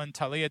Maryland,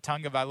 Talia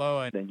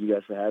Tungavailoa. Thank you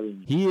guys for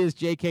having me. He is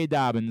J.K.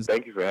 Dobbins.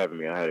 Thank you for having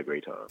me. I had a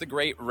great time. The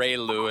great Ray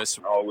Lewis.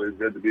 Always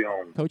good to be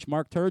on. Coach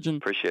Mark Turgeon.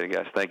 Appreciate it,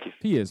 guys. Thank you.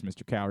 He is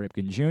Mr. Cal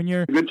Ripken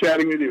Jr. Good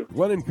chatting with you.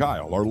 Glenn and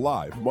Kyle are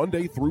live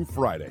Monday through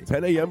Friday,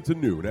 10 a.m. to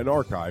noon, and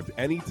archived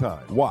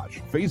anytime.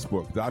 Watch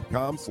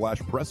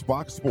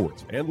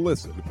facebook.com/PressboxSports and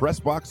listen to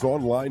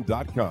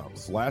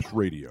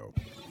PressboxOnline.com/radio.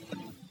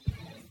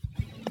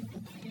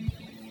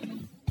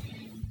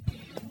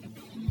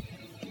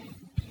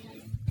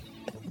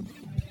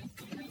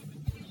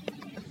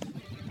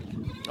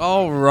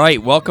 All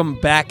right, welcome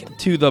back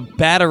to the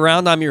Bat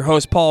Around. I'm your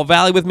host, Paul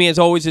Valley. With me, as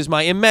always, is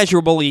my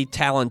immeasurably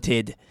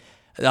talented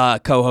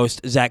co-host,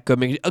 Zach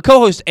Goodman,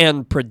 co-host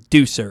and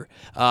producer,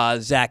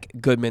 Zach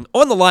Goodman.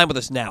 On the line with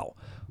us now,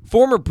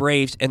 former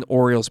Braves and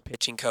Orioles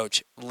pitching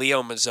coach,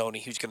 Leo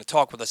Mazzone, who's going to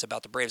talk with us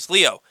about the Braves.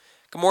 Leo,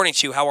 good morning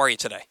to you. How are you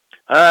today?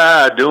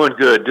 Doing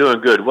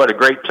good. What a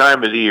great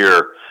time of the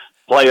year.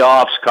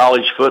 Playoffs,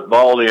 college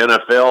football, the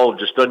NFL,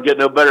 just doesn't get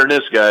no better than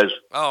this, guys.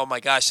 Oh, my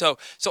gosh. So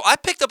I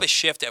picked up a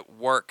shift at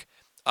work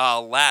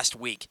last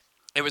week.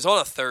 It was on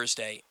a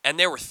Thursday, and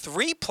there were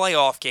 3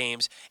 playoff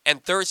games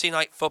and Thursday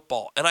night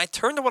football. And I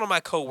turned to one of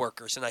my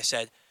coworkers, and I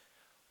said,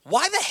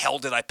 why the hell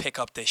did I pick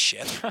up this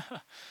shift?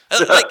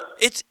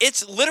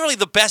 It's literally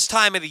the best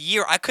time of the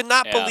year. I could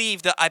not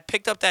believe that I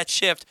picked up that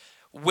shift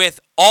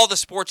with all the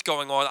sports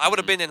going on. I would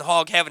have been in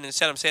hog heaven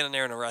instead I'm standing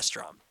there in a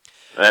restaurant.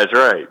 That's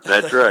right.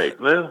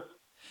 Well,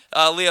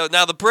 Leo,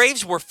 now the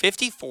Braves were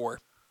 54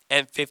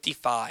 and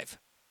 55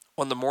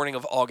 on the morning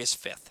of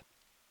August 5th.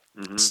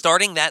 Mm-hmm.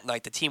 Starting that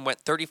night, the team went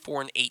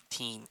 34 and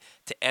 18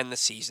 to end the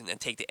season and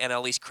take the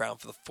NL East crown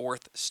for the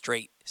 4th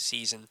straight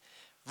season.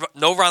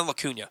 No Ronald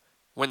Acuna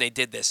when they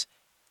did this.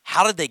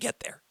 How did they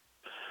get there?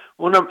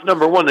 Well,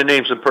 number one, they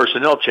made some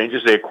personnel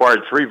changes. They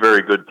acquired 3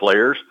 very good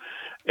players,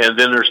 and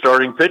then their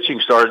starting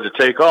pitching started to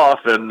take off,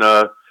 and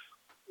they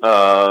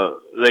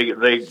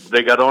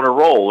got on a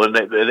roll, and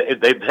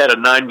they've had a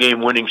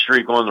 9-game winning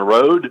streak on the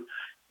road.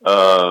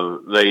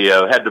 They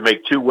had to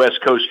make 2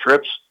 West Coast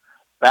trips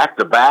back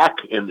to back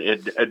and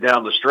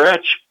down the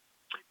stretch.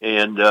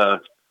 And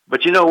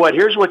but you know what?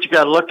 Here's what you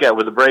got to look at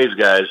with the Braves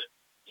guys.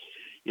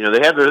 You know,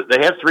 they have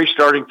 3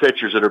 starting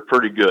pitchers that are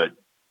pretty good.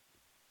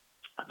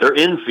 their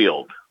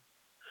infield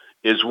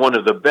is one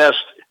of the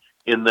best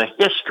in the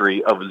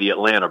history of the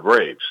Atlanta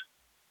Braves.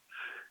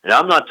 And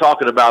I'm not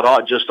talking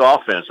about just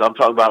offense. I'm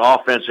talking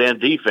about offense and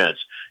defense.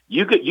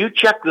 You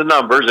check the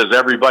numbers, as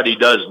everybody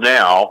does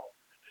now,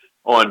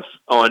 on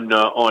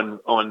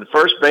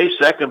first base,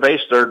 second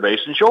base, third base,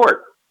 and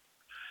short.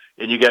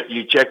 And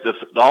you check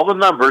all the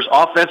numbers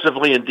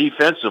offensively and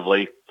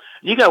defensively.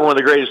 You got one of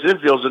the greatest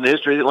infields in the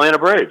history of the Atlanta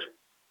Braves.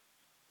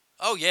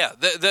 Oh yeah,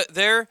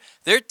 their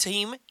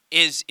team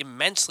is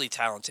immensely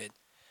talented.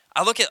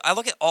 I look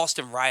at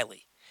Austin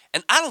Riley,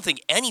 and I don't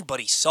think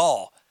anybody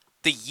saw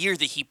the year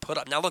that he put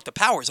up. Now look, the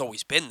power's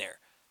always been there.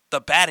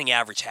 The batting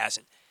average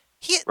hasn't.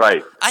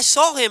 Right. I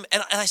saw him,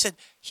 and I said,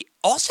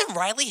 Austin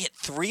Riley hit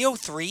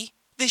 303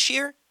 this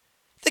year?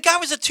 The guy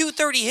was a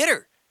 230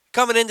 hitter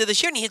coming into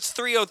this year, and he hits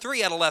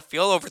 303 out of left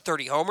field, over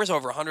 30 homers,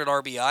 over 100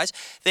 RBIs.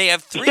 They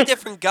have three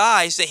different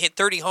guys that hit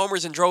 30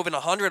 homers and drove in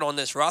 100 on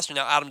this roster.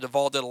 Now, Adam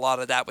Duvall did a lot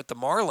of that with the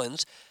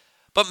Marlins.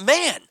 But,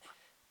 man,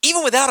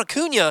 even without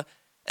Acuna,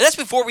 and that's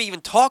before we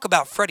even talk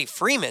about Freddie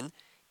Freeman,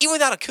 even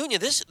without Acuna,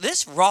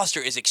 this roster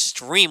is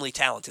extremely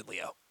talented,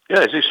 Leo.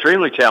 Yeah, it's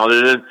extremely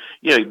talented,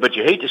 and but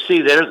you hate to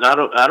see that.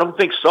 I don't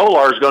think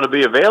Solar is going to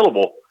be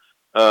available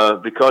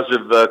because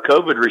of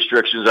COVID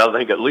restrictions. I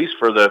think at least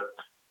for the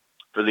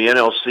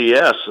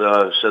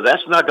NLCS, so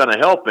that's not going to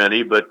help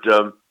any. But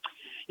down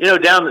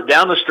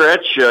the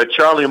stretch,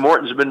 Charlie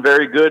Morton's been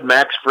very good.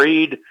 Max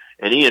Fried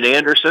and Ian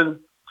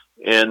Anderson,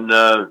 and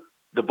the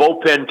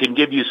bullpen can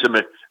give you some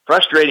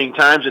frustrating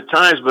times at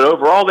times, but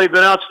overall they've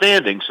been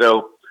outstanding.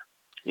 So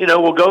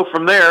we'll go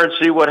from there and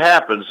see what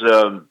happens.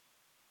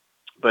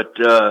 But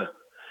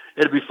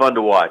it'll be fun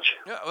to watch.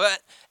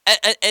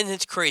 And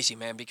it's crazy,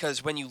 man,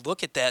 because when you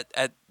look at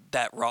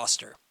that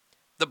roster,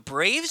 the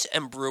Braves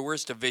and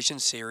Brewers division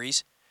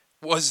series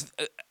was,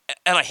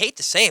 and I hate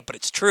to say it, but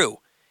it's true,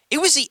 it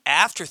was the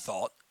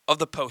afterthought of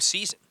the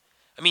postseason.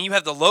 I mean, you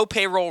have the low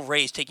payroll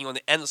Rays taking on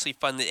the endlessly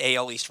funded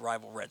AL East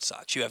rival Red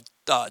Sox. You have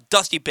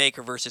Dusty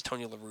Baker versus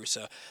Tony La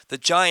Russa, the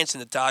Giants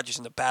and the Dodgers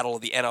in the battle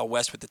of the NL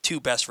West with the two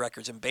best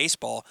records in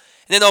baseball.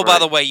 And then, by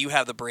the way, you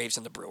have the Braves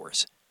and the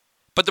Brewers.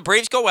 But the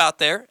Braves go out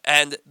there,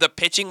 and the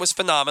pitching was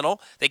phenomenal.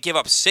 They give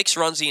up 6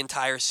 runs the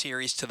entire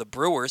series to the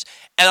Brewers.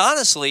 And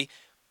honestly,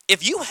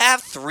 if you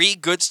have 3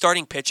 good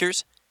starting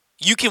pitchers,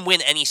 you can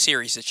win any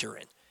series that you're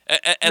in.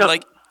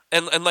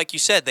 And like you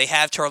said, they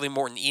have Charlie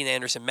Morton, Ian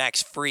Anderson,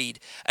 Max Fried.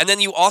 And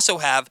then you also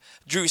have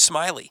Drew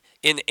Smyly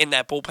in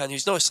that bullpen,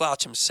 who's no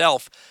slouch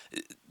himself.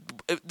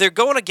 They're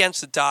going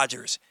against the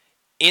Dodgers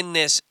in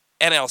this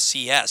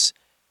NLCS.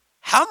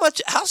 How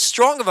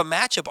strong of a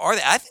matchup are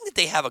they? I think that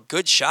they have a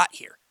good shot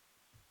here.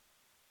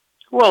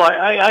 Well,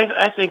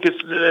 I think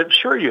I'm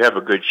sure you have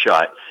a good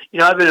shot.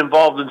 I've been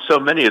involved in so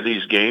many of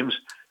these games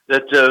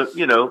that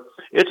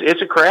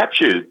it's a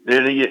crapshoot,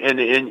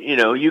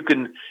 and you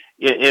can.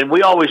 And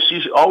we always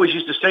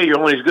used to say you're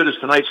only as good as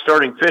tonight's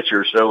starting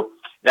pitcher, so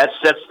that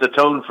sets the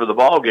tone for the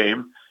ball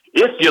game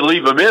if you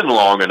leave them in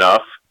long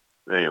enough.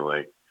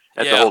 Anyway,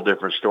 that's a whole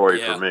different story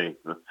for me.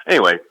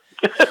 Anyway.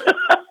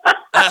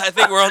 I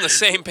think we're on the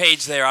same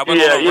page there. I went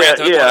on a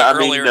rant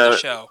earlier in the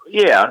show.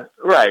 Yeah,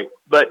 right.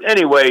 But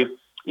anyway,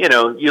 you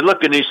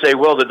look and you say,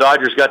 well, the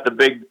Dodgers got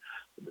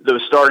the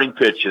starting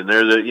pitch, and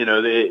they're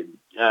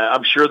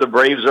I'm sure the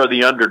Braves are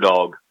the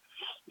underdog,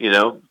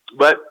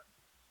 but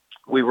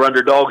we were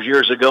underdogs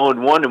years ago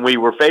and won, and we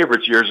were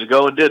favorites years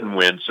ago and didn't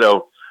win.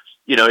 So,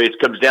 it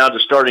comes down to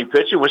starting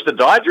pitching, which the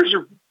Dodgers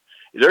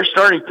their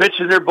starting pitch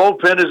and their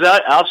bullpen is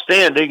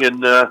outstanding.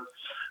 And,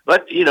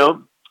 but,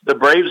 the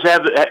Braves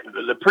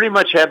pretty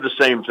much have the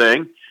same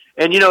thing.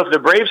 And, if the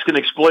Braves can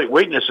exploit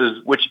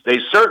weaknesses, which they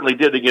certainly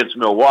did against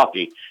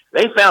Milwaukee,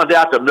 they found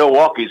out that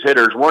Milwaukee's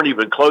hitters weren't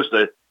even close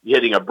to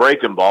hitting a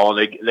breaking ball,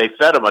 and they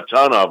fed them a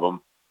ton of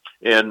them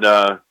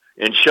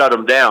and shut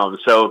them down.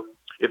 So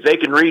if they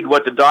can read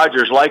what the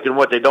Dodgers like and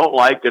what they don't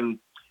like,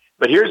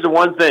 but here's the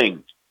one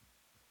thing.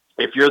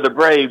 If you're the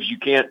Braves, you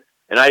can't,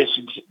 and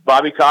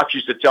Bobby Cox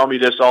used to tell me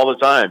this all the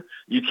time,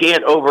 you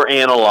can't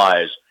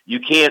overanalyze. You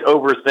can't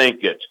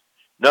overthink it.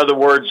 In other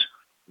words,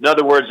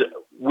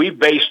 we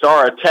based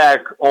our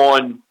attack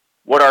on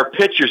what our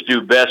pitchers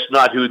do best,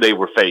 not who they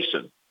were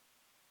facing.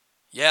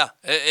 Yeah,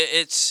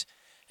 it's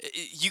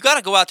you got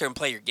to go out there and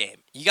play your game.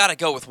 You got to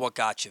go with what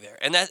got you there,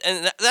 and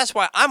that's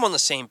why I'm on the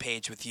same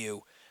page with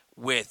you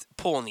with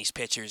pulling these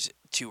pitchers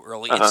too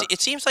early. It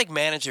seems like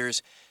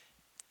managers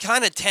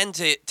kind of tend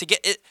to get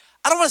it.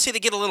 I don't want to say they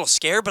get a little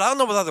scared, but I don't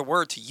know what other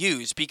word to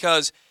use,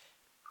 because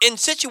in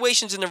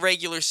situations in the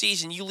regular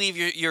season, you leave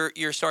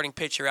your starting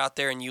pitcher out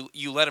there and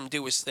you let him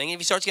do his thing. If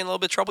he starts getting a little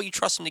bit of trouble, you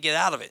trust him to get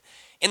out of it.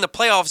 In the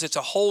playoffs, it's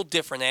a whole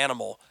different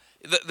animal.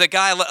 The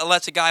guy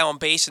lets a guy on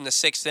base in the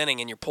 6th inning,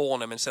 and you're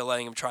pulling him instead of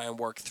letting him try and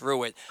work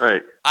through it.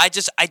 Right. I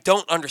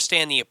don't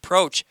understand the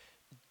approach.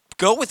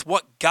 Go with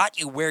what got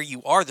you where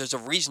you are. There's a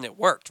reason it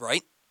worked,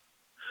 right?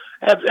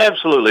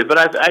 Absolutely. But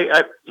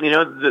I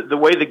the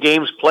way the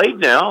game's played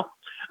now,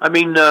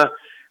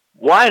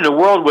 why in the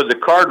world would the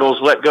Cardinals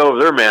let go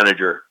of their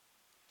manager?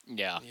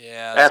 Yeah.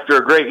 After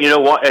a great,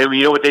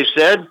 what they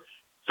said?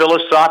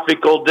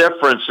 philosophical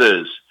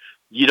differences.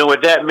 You know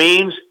what that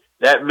means?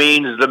 That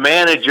means the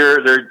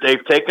manager,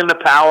 they've taken the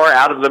power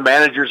out of the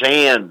manager's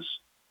hands.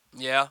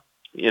 Yeah.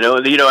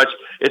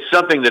 It's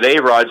something that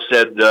Aroud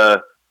said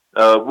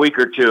a week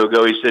or two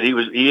ago. He said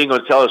he ain't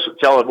going to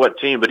tell it what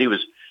team, but he was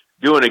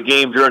doing a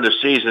game during the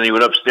season. He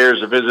went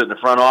upstairs to visit in the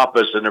front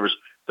office, and there was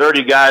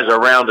 30 guys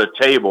around the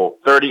table,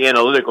 30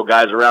 analytical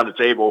guys around the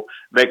table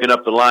making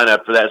up the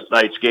lineup for that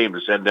night's game to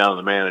send down to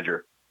the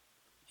manager.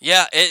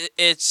 Yeah,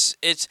 it's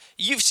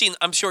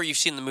I'm sure you've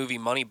seen the movie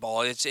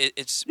Moneyball.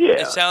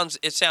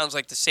 It sounds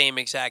like the same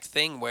exact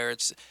thing where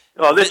it's.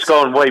 Oh, this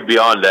going way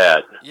beyond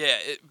that. Yeah,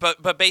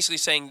 but basically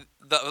saying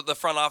the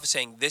front office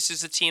saying this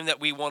is the team that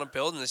we want to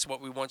build and this is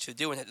what we want you to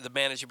do, and the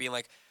manager being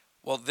like,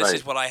 well, this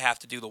is what I have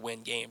to do to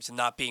win games, and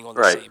not being on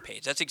the same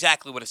page. That's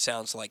exactly what it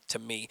sounds like to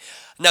me.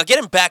 Now,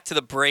 getting back to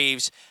the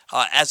Braves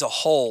as a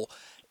whole,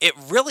 it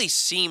really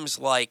seems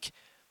like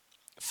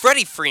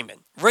Freddie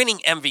Freeman, reigning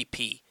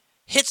MVP,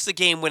 hits the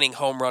game-winning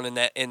home run in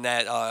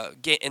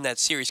that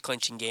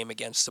series-clinching game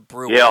against the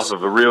Brewers. Yeah, off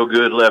of a real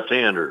good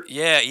left-hander.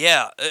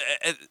 Yeah.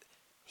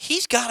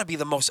 He's got to be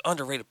the most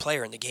underrated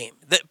player in the game.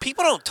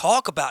 People don't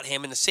talk about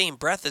him in the same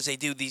breath as they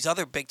do these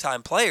other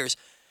big-time players,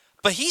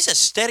 but he's as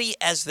steady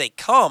as they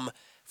come.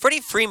 Freddie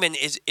Freeman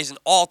is an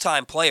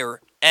all-time player,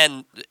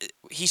 and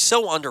he's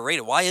so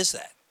underrated. Why is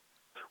that?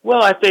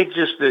 Well, I think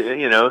just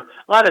a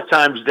lot of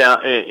times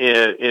down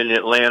in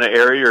Atlanta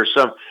area or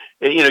some.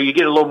 You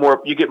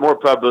get more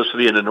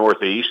publicity in the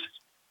Northeast.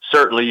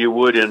 Certainly you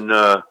would in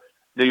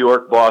New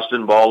York,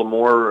 Boston,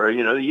 Baltimore.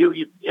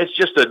 It's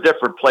just a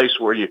different place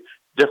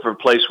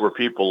where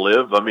people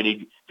live. I mean,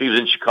 if he was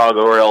in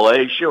Chicago or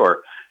L.A.,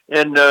 sure.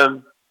 And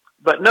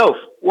but no,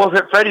 well,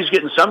 Freddie's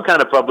getting some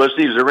kind of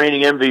publicity. He's the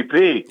reigning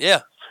MVP.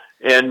 Yeah.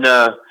 And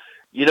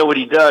you know what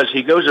he does?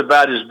 He goes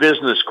about his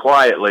business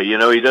quietly.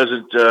 He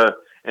doesn't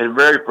and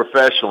very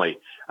professionally.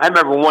 I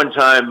remember one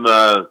time.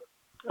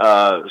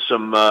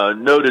 Some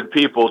noted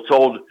people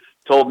told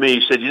me,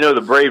 he said,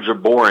 the Braves are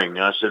boring.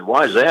 And I said,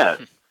 why is that?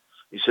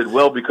 He said,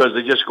 well, because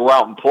they just go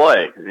out and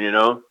play,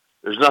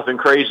 There's nothing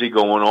crazy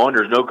going on.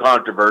 There's no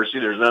controversy.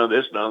 There's none of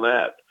this, none of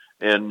that.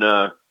 And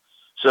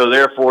so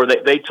therefore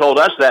they told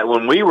us that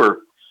when we were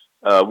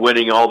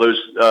winning all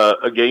those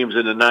games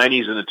in the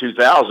 90s and the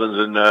 2000s.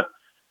 And,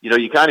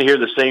 you kind of hear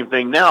the same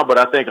thing now, but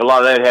I think a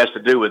lot of that has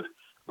to do with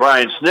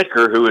Brian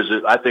Snitker,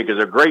 who I think is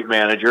a great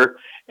manager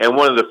and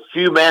one of the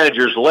few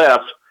managers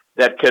left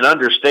that can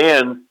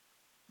understand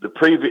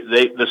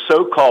the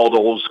so-called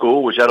old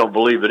school, which I don't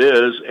believe it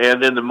is,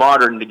 and then the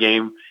modern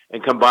game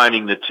and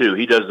combining the two.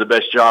 He does the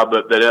best job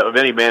of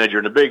any manager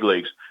in the big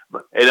leagues.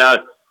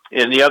 And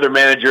the other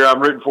manager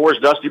I'm rooting for is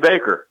Dusty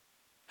Baker.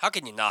 How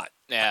can you not?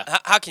 Yeah.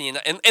 How can you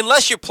not?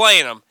 Unless you're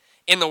playing him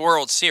in the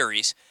World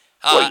Series.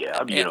 Well,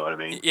 yeah, you know what I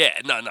mean. Yeah,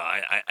 no,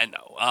 I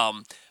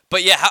know.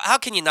 But yeah, how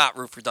can you not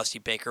root for Dusty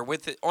Baker?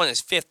 On his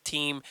fifth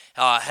team,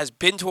 has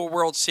been to a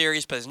World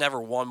Series but has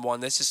never won one.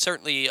 This is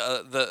certainly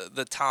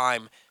the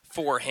time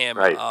for him,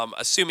 right.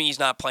 Assuming he's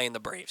not playing the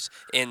Braves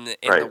in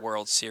the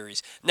World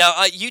Series.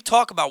 Now, you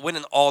talk about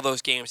winning all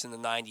those games in the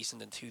 90s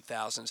and the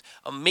 2000s.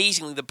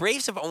 Amazingly, the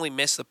Braves have only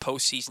missed the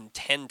postseason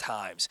 10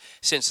 times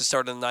since the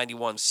start of the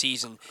 91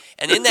 season.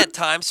 And in that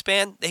time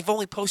span, they've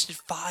only posted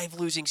 5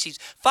 losing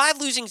seasons.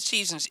 5 losing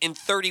seasons in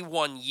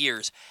 31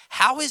 years.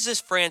 How has this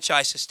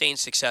franchise sustained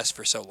success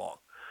for so long?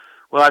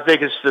 Well, I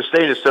think it's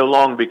sustained it so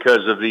long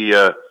because of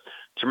the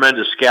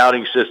tremendous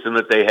scouting system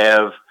that they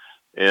have.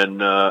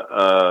 And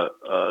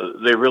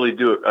they really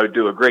do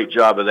a great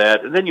job of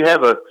that. And then you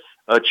have a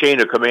chain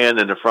of command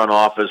in the front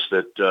office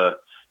that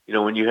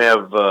when you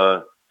have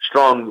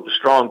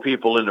strong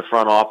people in the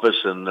front office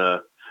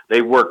and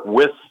they work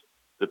with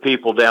the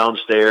people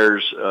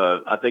downstairs.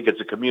 I think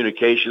it's a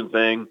communication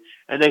thing,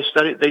 and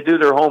they do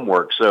their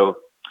homework. So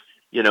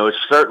it's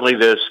certainly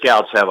the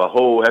scouts have a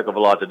whole heck of a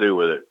lot to do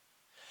with it.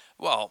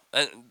 Well,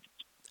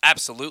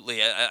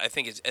 absolutely. I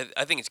think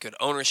it's good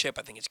ownership.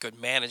 I think it's good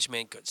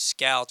management, good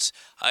scouts.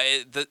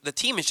 The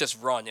team is just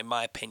run, in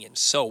my opinion,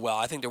 so well.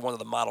 I think they're one of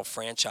the model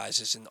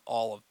franchises in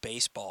all of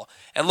baseball.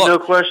 And look, no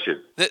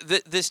question.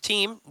 This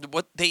team,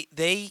 what they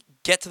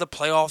get to the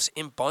playoffs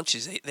in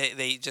bunches.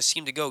 They just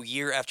seem to go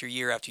year after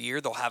year after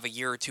year. They'll have a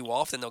year or two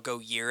off, then they'll go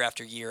year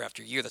after year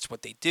after year. That's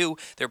what they do.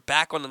 They're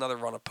back on another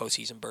run of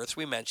postseason berths.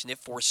 We mentioned it,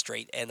 4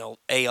 straight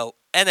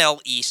NL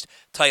East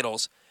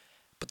titles.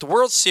 But the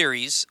World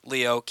Series,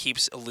 Leo,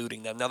 keeps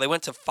eluding them. Now, they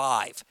went to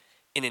 5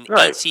 in an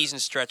 8-season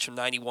stretch from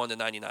 91 to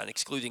 99,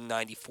 excluding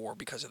 94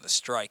 because of the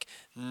strike.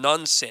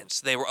 None since.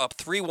 They were up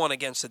 3-1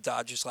 against the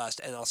Dodgers last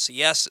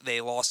NLCS.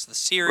 They lost the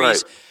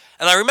series. Right.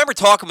 And I remember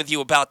talking with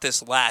you about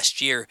this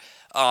last year.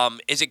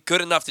 Is it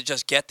good enough to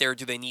just get there, or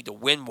do they need to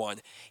win one?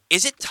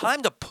 Is it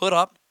time to put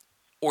up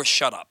or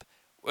shut up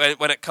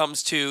when it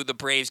comes to the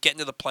Braves getting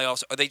to the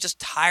playoffs? Are they just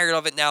tired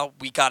of it now?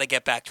 We got to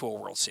get back to a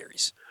World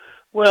Series.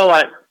 Well,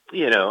 this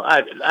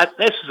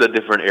is a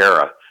different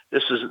era.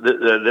 It's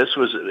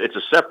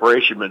a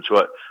separation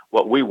between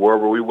what we were,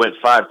 where we went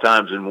 5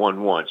 times and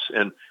won once.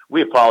 And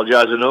we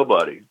apologize to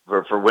nobody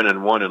for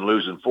winning 1 and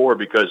losing 4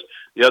 because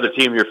the other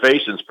team you're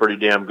facing is pretty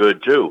damn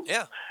good too.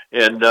 Yeah.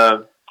 And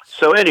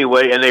so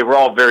anyway, and they were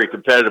all very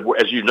competitive.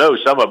 As you know,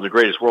 some of them the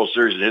greatest World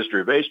Series in the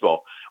history of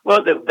baseball.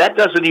 Well, that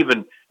doesn't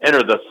even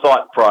enter the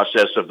thought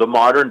process of the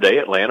modern-day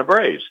Atlanta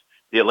Braves.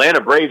 The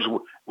Atlanta Braves,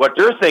 what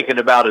they're thinking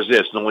about is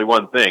this, and only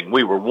one thing.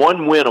 We were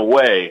 1 win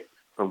away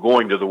from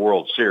going to the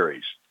World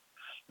Series.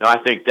 Now, I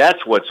think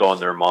that's what's on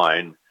their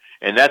mind,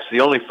 and that's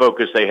the only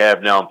focus they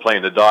have now in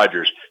playing the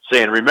Dodgers,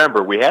 saying,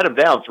 remember, we had them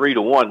down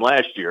 3-1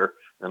 last year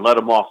and let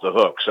them off the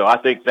hook. So I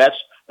think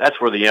that's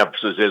where the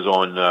emphasis is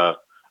on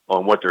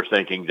what they're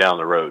thinking down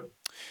the road.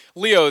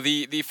 Leo,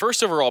 the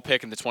first overall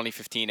pick in the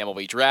 2015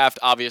 MLB draft,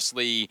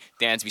 obviously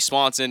Dansby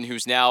Swanson,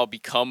 who's now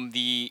become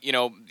the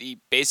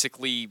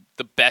basically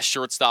the best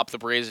shortstop the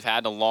Braves have had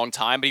in a long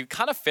time, but he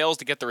kind of fails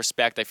to get the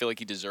respect I feel like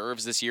he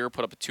deserves this year.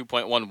 Put up a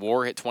 2.1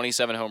 WAR, hit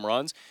 27 home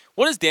runs.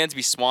 What does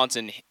Dansby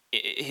Swanson,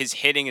 his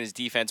hitting and his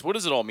defense, what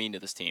does it all mean to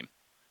this team?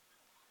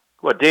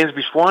 What,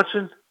 Dansby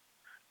Swanson?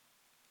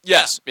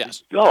 Yes.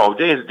 Oh,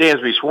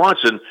 Dansby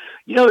Swanson.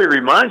 You know, he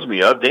reminds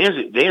me of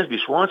Dansby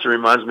Swanson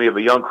reminds me of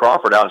a young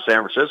Crawford out in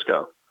San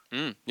Francisco.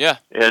 Yeah,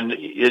 and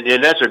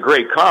that's a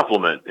great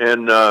compliment.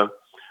 And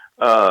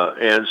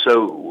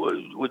so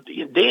with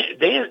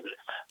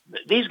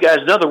these guys,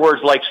 in other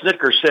words, like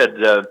Snitker said,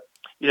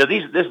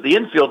 the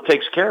infield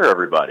takes care of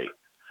everybody.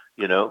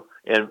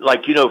 And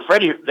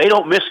Freddie, they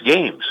don't miss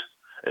games.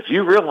 If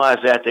you realize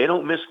that, they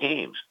don't miss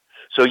games.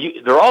 So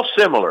they're all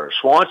similar.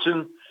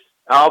 Swanson,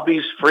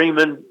 Albies,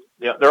 Freeman,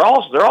 they're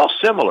all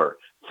similar.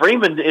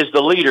 Freeman is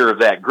the leader of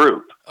that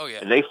group. Oh, yeah.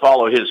 And they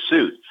follow his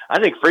suit. I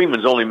think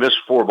Freeman's only missed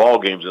 4 ball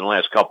games in the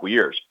last couple of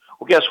years.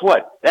 Well, guess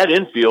what? That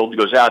infield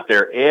goes out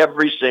there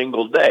every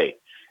single day.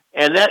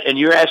 And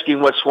you're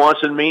asking what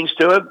Swanson means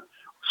to him?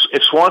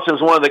 If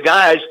Swanson's one of the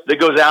guys that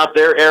goes out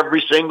there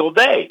every single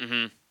day.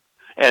 Mm-hmm.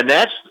 And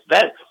that's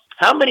that.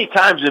 How many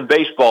times in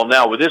baseball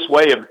now with this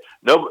way of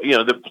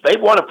they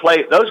want to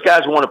play, those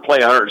guys want to play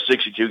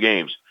 162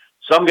 games.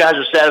 Some guys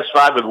are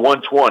satisfied with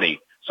 120.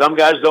 Some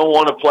guys don't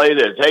want to play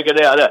that. Take it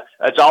out.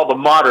 That's all the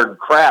modern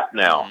crap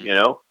now,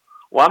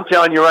 Well, I'm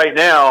telling you right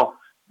now,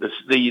 the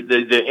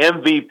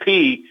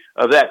MVP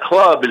of that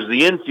club is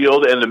the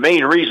infield, and the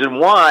main reason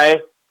why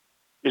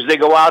is they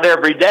go out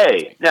every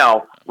day.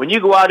 Now, when you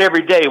go out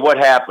every day, what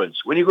happens?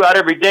 When you go out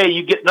every day,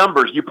 you get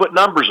numbers. You put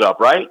numbers up,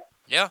 right?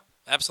 Yeah,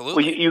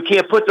 absolutely. Well, you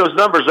can't put those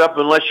numbers up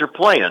unless you're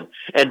playing.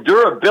 And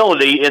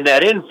durability in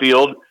that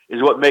infield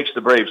is what makes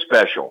the Braves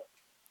special.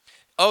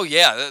 Oh,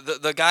 yeah.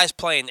 The guy's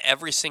playing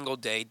every single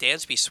day.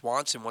 Dansby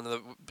Swanson,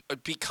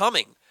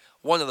 becoming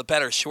one of the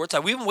better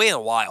shortstops. We've been waiting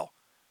a while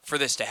for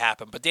this to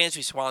happen. But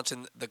Dansby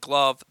Swanson, the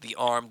glove, the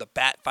arm, the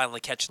bat finally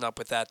catching up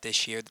with that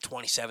this year. The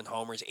 27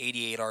 homers,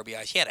 88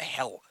 RBIs. He had a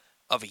hell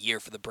of a year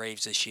for the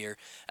Braves this year.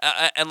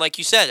 And like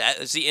you said,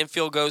 as the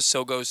infield goes,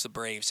 so goes the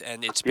Braves.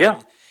 And it's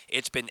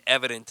been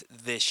evident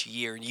this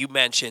year. And you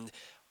mentioned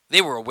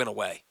they were a win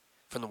away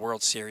from the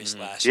World Series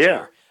last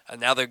year. And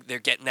now they're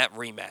getting that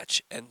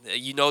rematch, and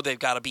they've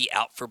got to be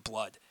out for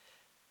blood.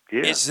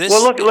 Yeah. Is this?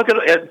 Well, look at,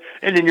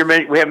 and then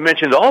we haven't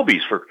mentioned Albies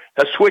for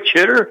a switch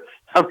hitter.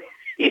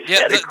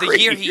 The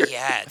year he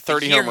had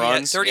 30 home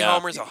runs, 30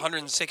 homers,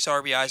 106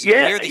 RBIs.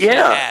 Yeah, the year that he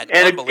had,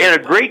 and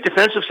a great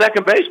defensive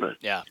second baseman.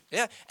 Yeah,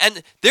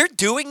 and they're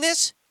doing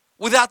this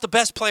without the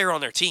best player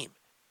on their team.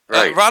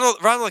 Right. Ronald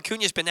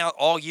Acuna's been out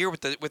all year with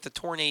the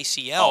torn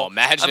ACL. Oh,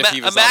 imagine if he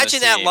was imagine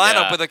on that this team,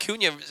 lineup with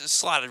Acuna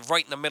slotted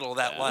right in the middle of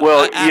that lineup.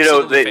 Well,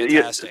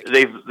 fantastic.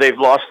 they've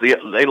lost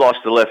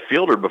the left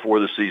fielder before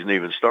the season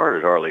even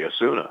started, Harley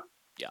Osuna.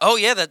 Yeah. Oh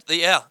yeah,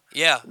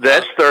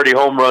 That's 30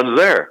 home runs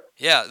there.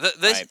 Yeah,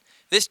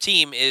 this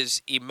team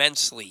is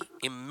immensely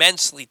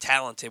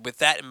talented. With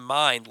that in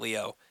mind,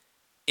 Leo,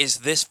 is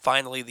this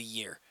finally the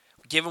year?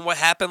 Given what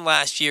happened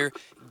last year,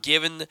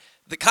 given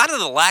the kind of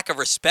the lack of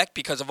respect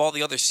because of all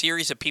the other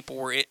series that people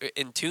were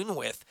in tune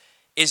with,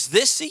 is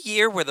this the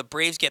year where the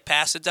Braves get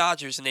past the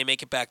Dodgers and they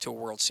make it back to a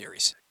World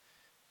Series?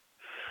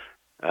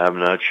 I'm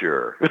not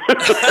sure. Fair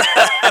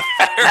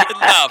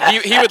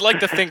enough. He would like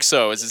to think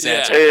so, is his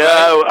answer. Yeah,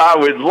 I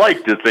would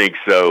like to think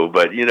so,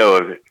 but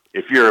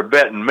if you're a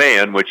betting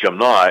man, which I'm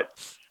not,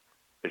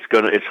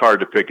 it's hard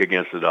to pick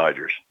against the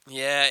Dodgers.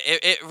 Yeah,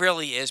 it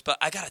really is. But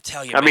I got to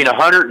tell you, I mean,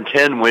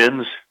 110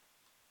 wins.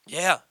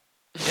 Yeah.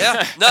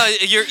 No,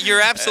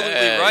 you're absolutely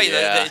right.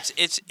 Yeah.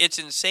 It's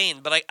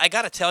insane. But I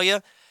got to tell you,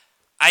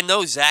 I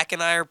know Zach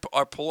and I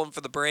are pulling for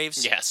the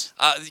Braves. Yes.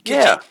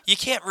 You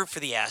can't root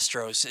for the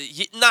Astros.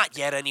 Not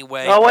yet,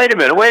 anyway. Oh, wait a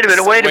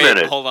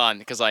minute. Hold on,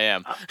 because I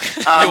am.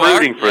 I'm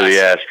rooting for the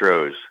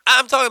Astros.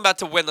 I'm talking about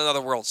to win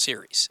another World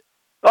Series.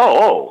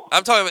 Oh.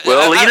 I'm talking about.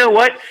 Well, you know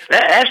what?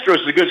 That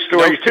Astros is a good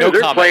story too.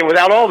 They're playing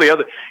without all the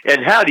other.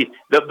 And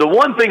the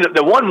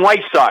one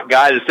White Sox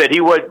guy that said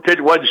he wasn't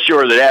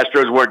sure that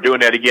Astros weren't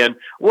doing that again.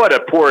 What a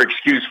poor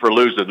excuse for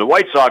losing. The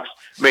White Sox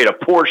made a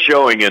poor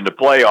showing in the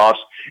playoffs,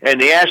 and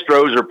the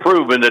Astros are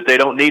proving that they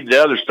don't need the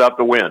other stuff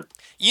to win.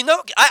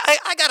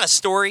 I got a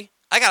story.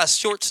 I got a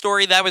short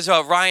story. That was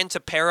Ryan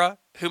Tepera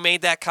who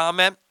made that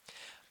comment.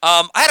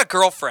 I had a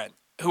girlfriend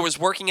who was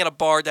working at a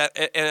bar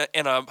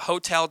in a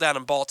hotel down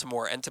in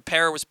Baltimore, and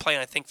Tepera was playing,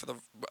 I think, for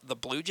the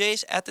Blue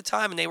Jays at the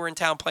time, and they were in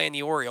town playing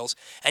the Orioles,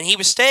 and he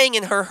was staying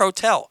in her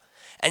hotel,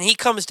 and he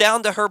comes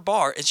down to her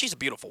bar, and she's a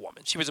beautiful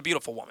woman. She was a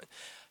beautiful woman.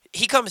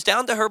 He comes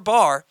down to her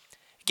bar,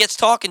 gets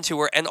talking to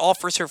her, and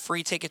offers her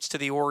free tickets to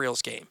the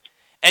Orioles game,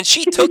 and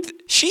she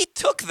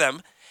took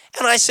them,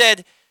 and I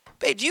said,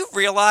 "Babe, do you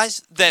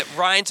realize that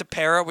Ryan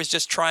Tepera was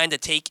just trying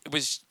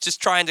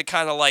to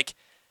kind of like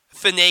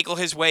finagle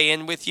his way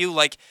in with you?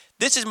 Like,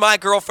 this is my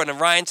girlfriend, and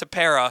Ryan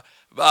Tepera,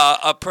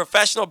 a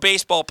professional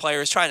baseball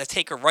player, is trying to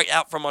take her right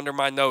out from under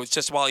my nose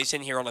just while he's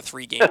in here on a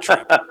 3-game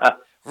trip."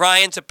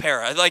 Ryan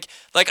Tepera. Like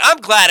I'm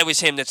glad it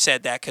was him that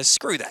said that, because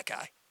screw that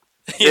guy.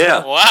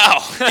 Yeah. Wow.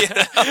 You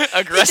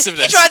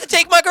Aggressiveness. He tried to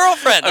take my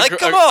girlfriend. Like,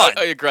 come on.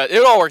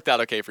 It all worked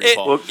out okay for you,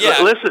 Paul. Well,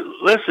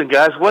 listen,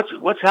 guys.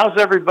 How's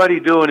everybody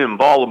doing in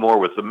Baltimore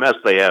with the mess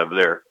they have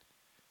there?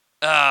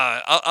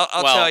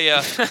 I'll tell you.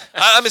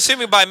 I'm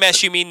assuming by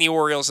mess you mean the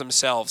Orioles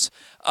themselves.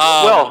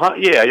 All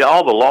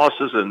the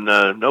losses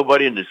and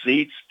nobody in the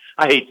seats.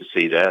 I hate to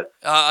see that.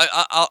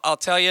 I'll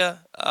tell you,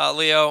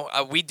 Leo,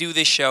 we do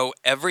this show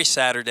every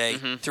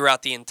Saturday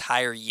throughout the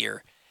entire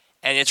year,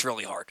 and it's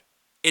really hard.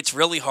 It's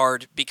really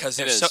hard because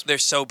they're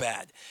so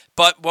bad.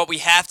 But what we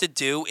have to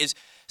do is,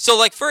 so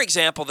like, for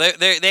example,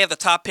 they have the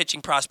top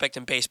pitching prospect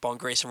in baseball in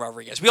Grayson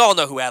Rodriguez. We all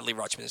know who Adley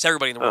Rutschman is.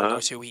 Everybody in the world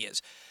knows who he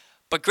is.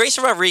 But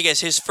Grayson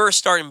Rodriguez, his first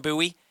start in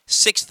Bowie,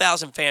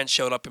 6,000 fans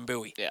showed up in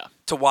Bowie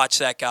to watch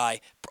that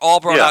guy. All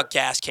brought out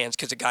gas cans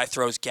because the guy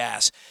throws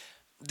gas.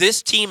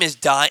 This team is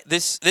dying.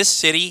 This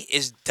city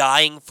is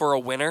dying for a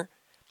winner.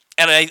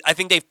 And I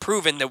think they've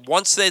proven that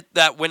once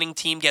that winning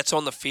team gets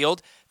on the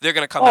field, they're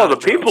going to come out in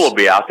droves. Oh, the people will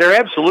be out there,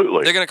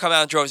 absolutely. They're going to come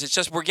out in droves. It's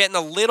just we're getting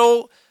a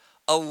little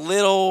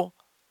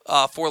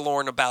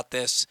forlorn about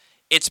this.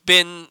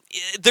 They're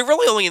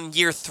really only in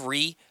year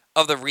 3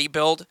 of the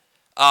rebuild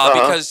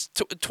because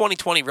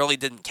 2020 really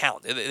didn't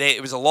count.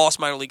 It was a lost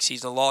minor league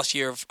season, a lost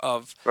year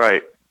of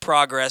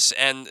progress,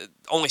 and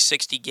only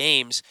 60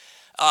 games.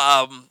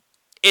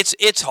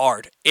 It's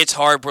hard. It's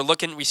hard.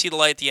 We see the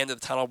light at the end of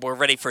the tunnel. We're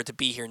ready for it to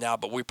be here now,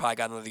 but we probably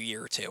got another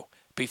year or two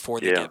before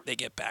they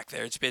get back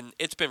there. It's been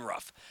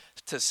rough,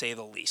 to say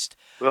the least.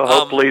 Well,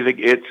 hopefully it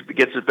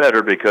gets it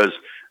better, because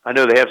I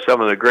know they have some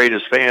of the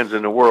greatest fans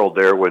in the world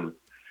there. When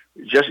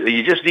you just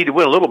need to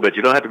win a little bit.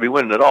 You don't have to be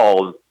winning at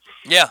all.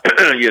 Yeah.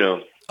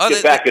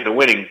 Get back into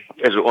winning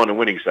on the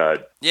winning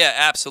side. Yeah,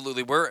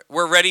 absolutely. We're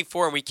ready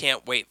for it, and we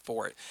can't wait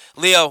for it.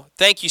 Leo,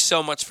 thank you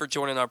so much for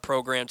joining our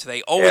program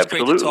today. Always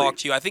great to talk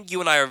to you. I think you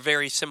and I are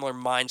very similar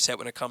mindset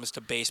when it comes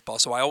to baseball,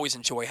 so I always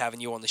enjoy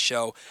having you on the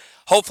show.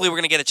 Hopefully we're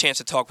going to get a chance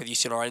to talk with you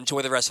soon. All right,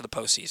 enjoy the rest of the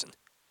postseason.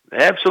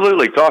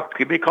 Absolutely.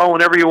 Give me a call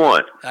whenever you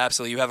want.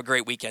 Absolutely. You have a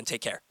great weekend.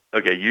 Take care.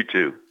 Okay, you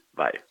too.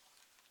 Bye.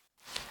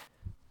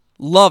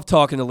 Love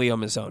talking to Leo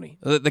Mazzone.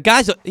 The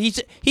guy's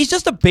he's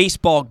just a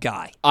baseball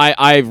guy.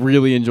 I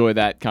really enjoy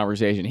that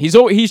conversation. He's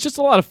just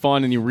a lot of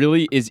fun, and he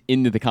really is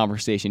into the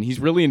conversation.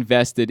 He's really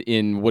invested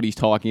in what he's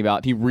talking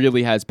about. He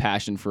really has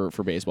passion for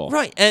baseball.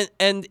 Right,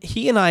 and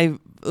he and I,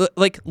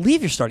 like,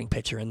 leave your starting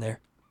pitcher in there.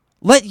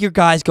 Let your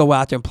guys go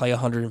out there and play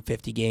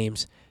 150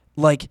 games.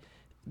 Like,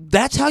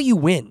 that's how you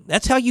win.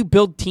 That's how you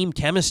build team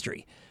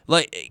chemistry.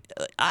 Like,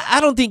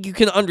 I don't think you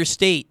can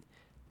understate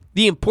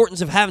the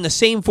importance of having the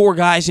same 4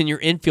 guys in your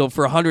infield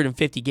for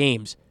 150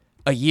 games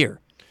a year.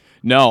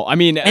 No, I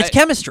mean... It's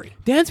chemistry.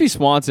 Dansby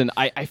Swanson,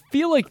 I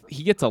feel like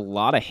he gets a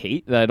lot of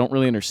hate that I don't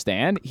really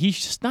understand. He's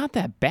just not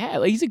that bad.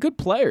 Like, he's a good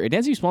player.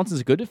 Dansby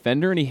Swanson's a good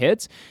defender, and he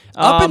hits.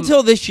 Up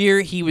until this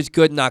year, he was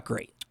good, not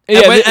great.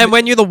 And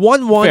when you're the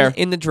 1-1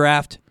 in the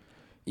draft...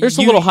 There's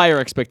a little higher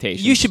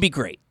expectations. You should be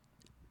great.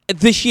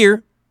 This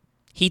year,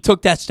 he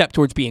took that step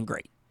towards being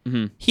great.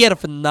 Mm-hmm. He had a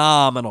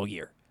phenomenal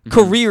year.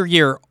 Career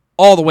year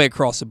all the way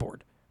across the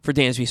board for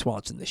Dansby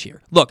Swanson this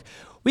year. Look,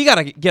 we got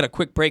to get a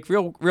quick break.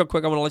 Real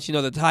quick, I want to let you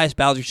know that the Tyus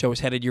Bowser Show is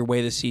headed your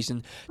way this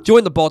season.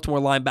 Join the Baltimore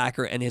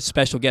linebacker and his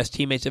special guest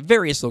teammates at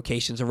various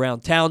locations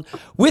around town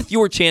with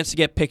your chance to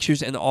get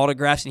pictures and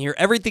autographs and hear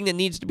everything that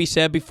needs to be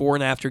said before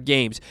and after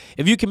games.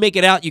 If you can make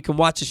it out, you can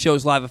watch the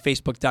shows live at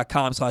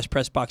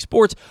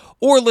facebook.com/PressBoxSports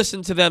or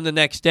listen to them the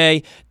next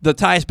day. The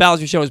Tyus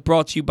Bowser Show is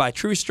brought to you by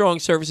True Strong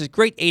Services,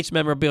 Great 8's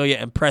Memorabilia,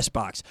 and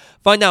PressBox.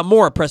 Find out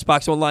more at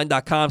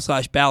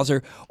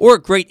PressBoxOnline.com/Bowser or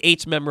at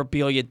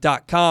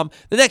Great8'sMemorabilia.com.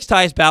 The next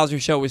Tyus Bowser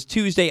Show is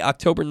Tuesday,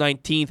 October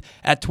 19th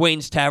at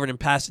Twain's Tavern in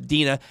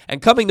Pasadena.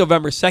 And coming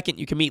November 2nd,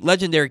 you can meet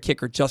legendary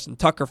kicker Justin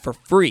Tucker for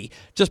free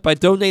just by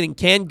donating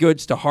canned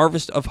goods to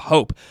Harvest of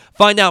Hope.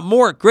 Find out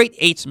more at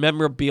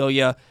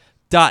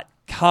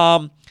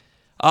Great8'sMemorabilia.com.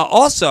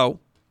 Also,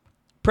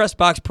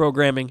 Pressbox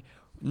Programming,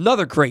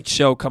 another great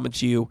show coming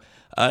to you.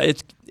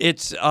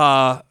 It's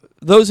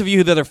those of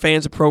you that are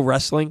fans of pro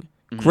wrestling,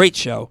 great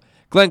show.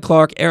 Glenn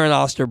Clark, Aaron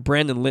Oster,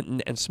 Brandon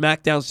Linton, and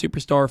SmackDown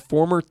superstar,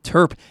 former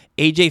Terp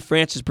AJ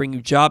Francis bring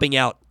you jobbing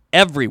out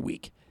every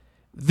week.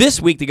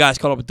 This week, the guys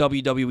called up with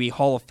WWE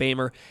Hall of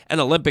Famer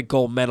and Olympic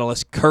gold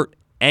medalist Kurt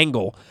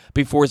angle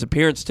before his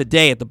appearance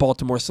today at the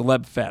Baltimore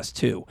Celeb Fest,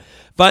 too.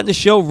 Find the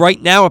show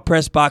right now at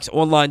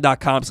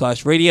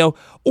PressBoxOnline.com/radio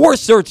or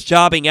search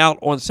Jobbing Out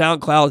on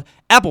SoundCloud,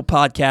 Apple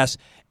Podcasts,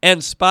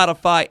 and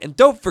Spotify. And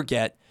don't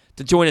forget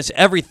to join us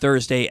every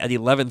Thursday at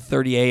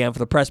 11:30 a.m. for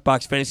the Press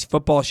Box Fantasy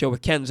Football Show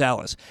with Ken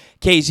Zales.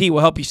 KZ will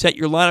help you set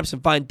your lineups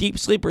and find deep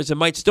sleepers that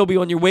might still be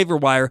on your waiver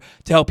wire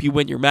to help you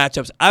win your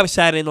matchups. I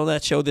sat in on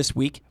that show this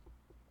week,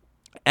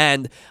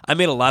 and I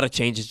made a lot of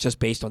changes just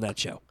based on that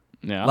show.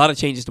 Yeah. A lot of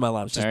changes to my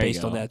lineups just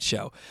based on that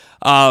show.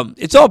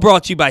 It's all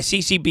brought to you by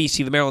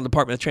CCBC, the Maryland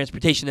Department of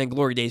Transportation, and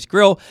Glory Days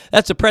Grill.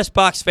 That's the Press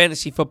Box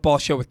Fantasy Football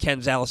Show with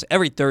Ken Zales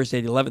every Thursday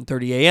at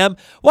 11:30 a.m.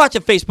 Watch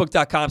at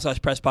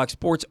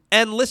Facebook.com/PressBoxSports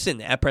and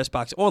listen at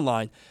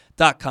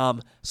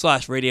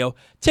PressBoxOnline.com/radio.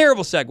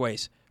 Terrible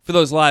segues for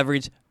those live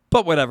reads,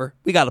 but whatever.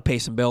 We got to pay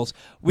some bills.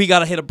 We got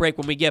to hit a break.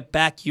 When we get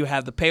back, you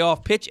have the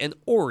payoff pitch and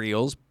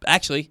Orioles.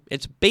 Actually,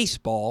 it's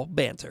baseball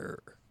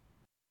banter.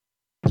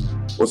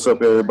 What's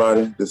up,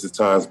 everybody? This is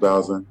Tyus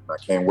Bowser. I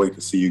can't wait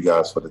to see you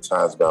guys for the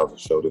Tyus Bowser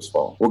Show this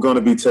fall. We're going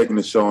to be taking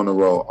the show on the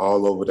road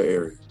all over the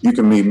area. You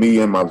can meet me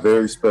and my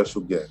very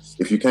special guests.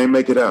 If you can't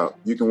make it out,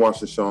 you can watch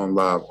the show on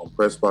live on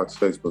PressBox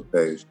Facebook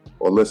page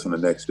or listen the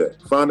next day.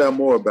 Find out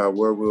more about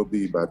where we'll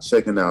be by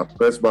checking out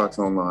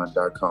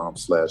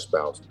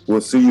PressBoxOnline.com/Bowser.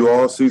 We'll see you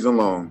all season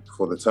long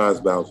for the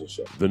Tyus Bowser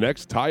Show. The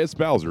next Tyus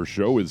Bowser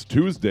Show is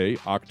Tuesday,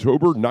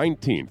 October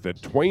 19th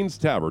at Twain's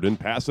Tavern in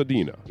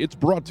Pasadena. It's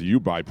brought to you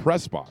by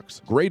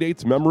PressBox, Grade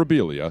 8's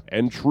Memorabilia,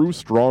 and True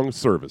Strong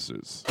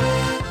Services.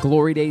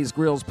 Glory Days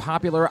Grill's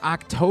popular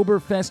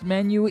Oktoberfest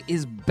menu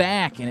is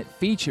back, and it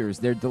features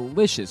their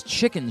delicious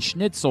chicken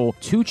schnitzel,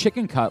 2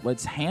 chicken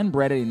cutlets,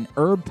 hand-breaded in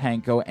herb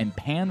panko and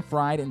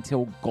pan-fried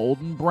until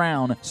golden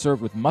brown,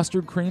 served with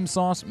mustard cream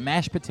sauce,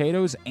 mashed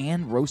potatoes,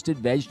 and roasted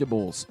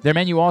vegetables. Their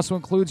menu also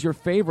includes your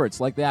favorites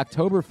like the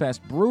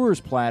Oktoberfest Brewer's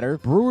Platter,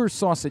 Brewer's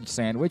Sausage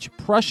Sandwich,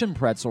 Prussian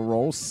Pretzel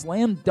Rolls,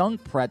 Slam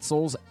Dunk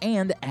Pretzels,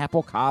 and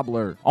Apple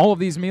Cobbler. All of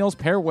these meals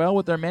pair well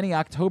with their many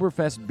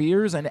Oktoberfest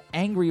beers and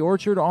Angry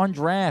Orchard on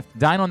draft.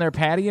 Dine on their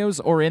patios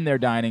or in their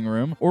dining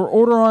room, or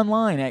order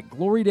online at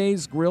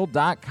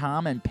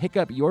glorydaysgrill.com and pick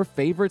up your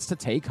favorites to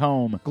take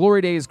home.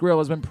 Glory Days Grill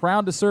has been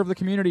proud to serve the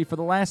community for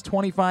the last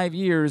 25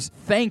 years.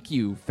 Thank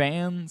you,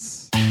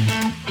 fans.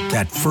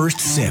 That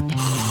first sip.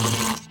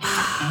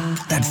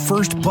 That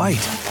first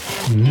bite.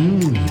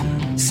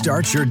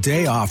 Start your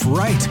day off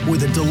right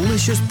with a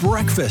delicious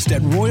breakfast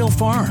at Royal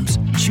Farms.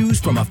 Choose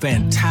from a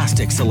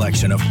fantastic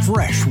selection of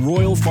fresh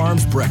Royal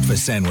Farms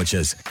breakfast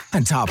sandwiches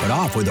and top it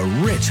off with a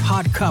rich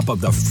hot cup of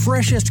the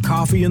freshest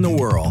coffee in the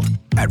world.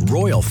 At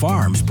Royal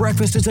Farms,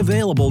 breakfast is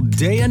available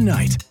day and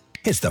night.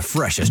 It's the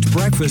freshest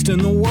breakfast in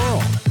the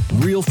world.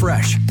 Real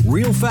fresh,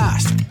 real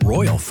fast.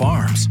 Royal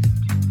Farms.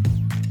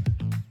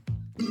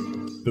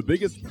 The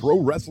biggest pro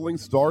wrestling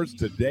stars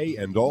today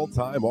and all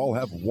time all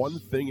have one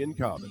thing in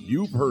common.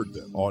 You've heard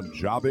them on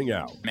Jobbing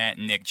Out. Matt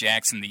and Nick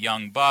Jackson, the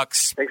Young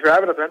Bucks. Thanks for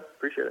having us, man.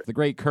 Appreciate it. The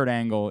great Kurt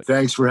Angle.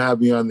 Thanks for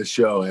having me on the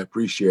show. I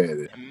appreciate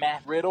it.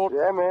 Matt Riddle.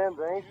 Yeah, man.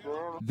 Thanks,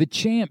 man. The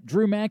champ,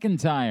 Drew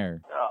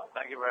McIntyre. Oh,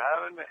 thank you for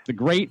having me. The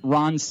great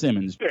Ron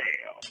Simmons. Damn.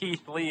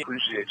 Keith Lee.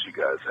 Appreciate you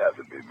guys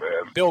having me,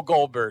 man. Bill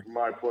Goldberg.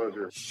 My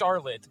pleasure.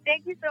 Charlotte.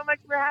 Thank you so much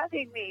for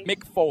having me.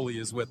 Mick Foley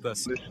is with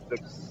us. This is the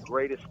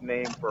greatest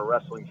name for a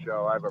wrestling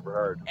show I've ever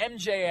heard.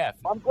 MJF.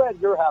 I'm glad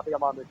you're happy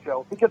I'm on this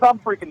show because I'm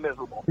freaking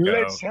miserable.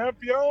 Le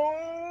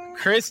champion.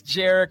 Chris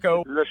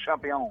Jericho. Le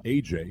champion.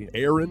 AJ,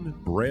 Aaron,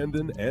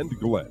 Brandon, and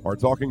Glenn are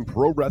talking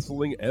pro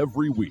wrestling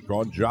every week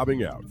on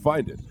Jobbing Out.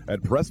 Find it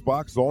at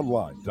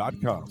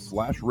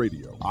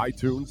PressBoxOnline.com/radio,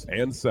 iTunes,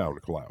 and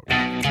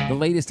SoundCloud. The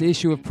latest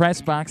issue of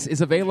Press Box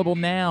is available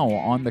now.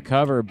 On the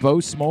cover, Bo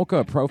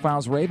Smolka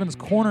profiles Ravens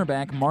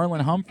cornerback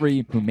Marlon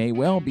Humphrey, who may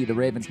well be the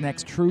Ravens'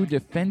 next true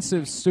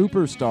defensive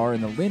superstar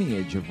in the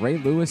lineage of Ray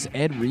Lewis,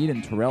 Ed Reed,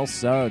 and Terrell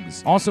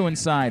Suggs. Also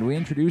inside, we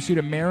introduce you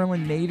to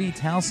Maryland, Navy,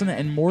 Towson,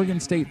 and Morgan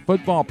State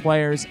football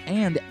players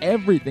and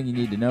everything you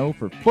need to know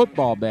for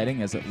football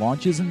betting as it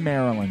launches in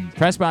Maryland.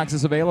 Press Box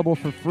is available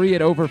for free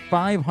at over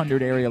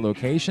 500 area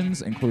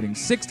locations, including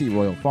 60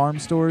 Royal Farm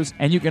stores,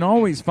 and you can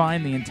always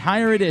find the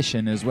entire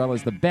edition as well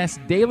as the best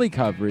daily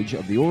coverage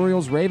of the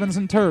Orioles, Ravens,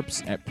 and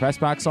Terps at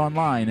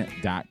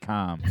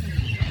PressBoxOnline.com.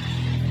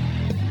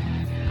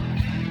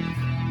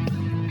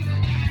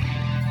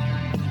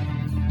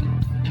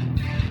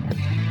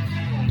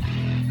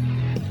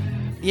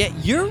 Yeah,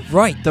 you're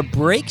right. The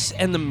breaks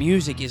and the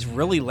music is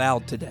really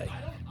loud today.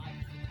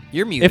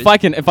 You're muted. If I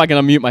can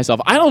unmute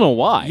myself, I don't know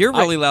why. You're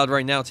really loud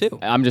right now too.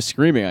 I'm just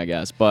screaming, I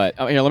guess. But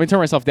here, let me turn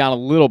myself down a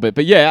little bit.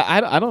 But yeah,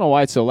 I don't know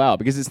why it's so loud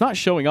because it's not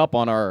showing up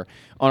on our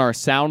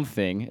sound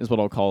thing, is what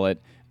I'll call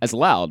it, as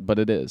loud, but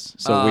it is.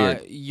 So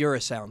weird. You're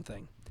a sound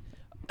thing.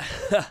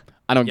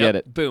 I don't get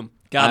it. Boom.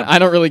 Got it. I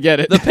don't really get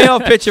it. The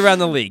payoff pitch around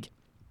the league.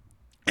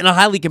 In a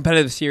highly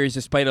competitive series,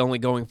 despite only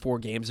going 4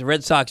 games, the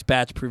Red Sox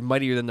bats proved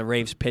mightier than the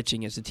Braves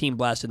pitching as the team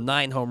blasted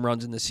 9 home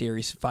runs in the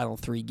series' final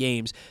 3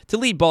 games to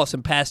lead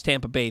Boston past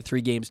Tampa Bay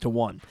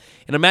 3-1.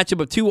 In a matchup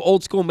of 2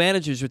 old-school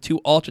managers with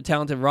 2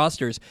 ultra-talented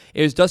rosters,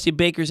 it was Dusty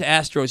Baker's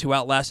Astros who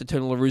outlasted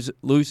Tony La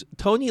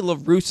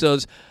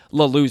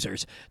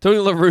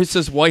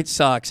Russa's White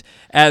Sox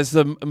as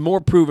the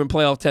more proven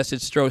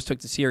playoff-tested Stros took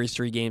the series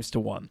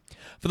 3-1.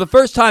 For the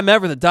first time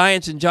ever, the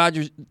Giants and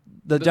Dodgers...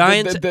 The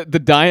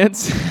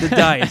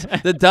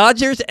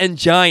Dodgers and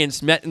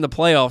Giants met in the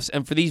playoffs,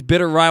 and for these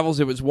bitter rivals,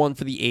 it was one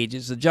for the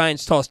ages. The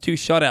Giants tossed 2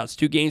 shutouts.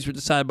 2 games were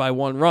decided by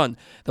 1 run.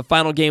 The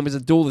final game was a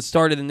duel that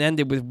started and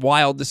ended with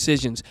wild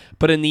decisions.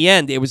 But in the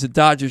end, it was the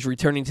Dodgers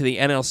returning to the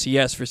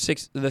NLCS for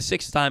the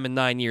 6th time in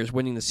 9 years,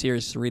 winning the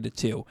series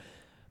 3-2.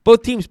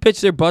 Both teams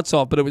pitched their butts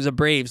off, but it was the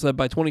Braves, led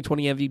by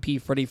 2020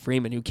 MVP Freddie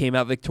Freeman, who came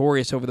out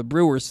victorious over the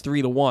Brewers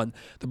 3-1.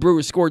 The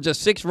Brewers scored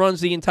just 6 runs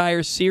the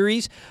entire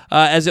series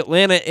as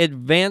Atlanta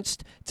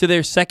advanced to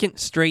their 2nd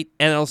straight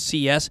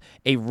NLCS,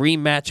 a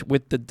rematch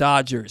with the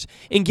Dodgers.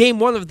 In Game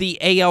 1 of the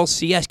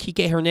ALCS,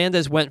 Kike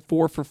Hernandez went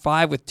 4 for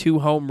 5 with 2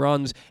 home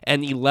runs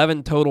and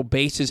 11 total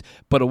bases,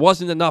 but it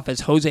wasn't enough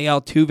as Jose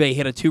Altuve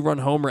hit a 2-run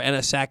homer and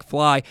a sac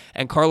fly,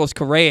 and Carlos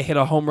Correa hit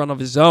a home run of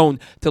his own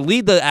to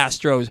lead the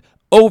Astros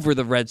over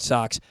the Red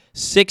Sox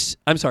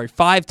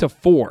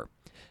 5-4.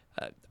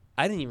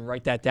 I didn't even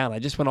write that down. I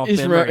just went off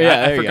memory.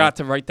 I forgot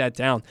to write that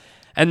down.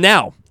 And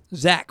now,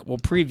 Zach will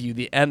preview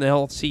the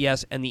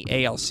NLCS and the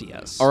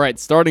ALCS. All right,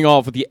 starting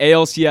off with the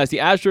ALCS, the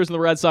Astros and the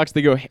Red Sox,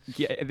 they go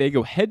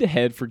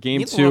head-to-head for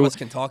Game 2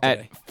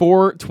 at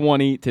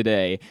 4:20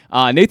 today.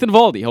 Nathan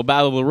Eovaldi, he'll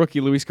battle the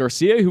rookie Luis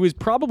Garcia, who is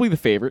probably the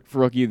favorite for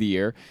Rookie of the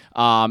Year,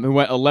 who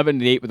went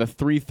 11-8 with a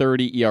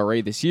 3.30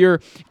 ERA this year.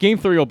 Game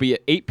 3 will be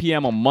at 8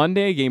 p.m. on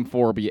Monday. Game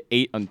 4 will be at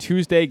 8 on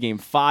Tuesday. Game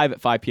 5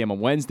 at 5 p.m. on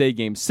Wednesday.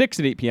 Game 6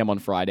 at 8 p.m. on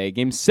Friday.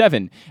 Game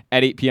 7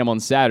 at 8 p.m.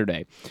 on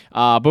Saturday.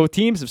 Both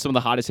teams have some of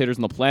the hottest hitters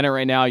on the planet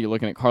right now. You're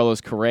looking at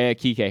Carlos Correa,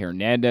 Kike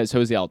Hernandez,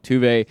 Jose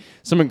Altuve,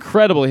 some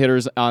incredible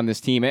hitters on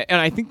this team. And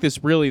I think this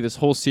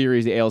whole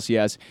series, the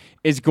ALCS,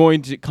 is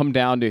going to come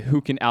down to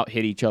who can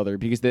out-hit each other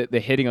because the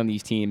hitting on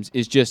these teams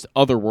is just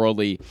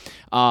otherworldly.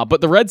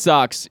 But the Red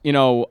Sox,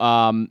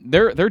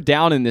 they're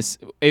down in this.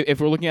 If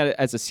we're looking at it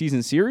as a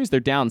season series, they're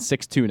down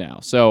 6-2 now.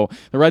 So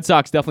the Red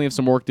Sox definitely have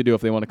some work to do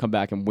if they want to come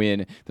back and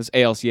win this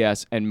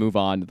ALCS and move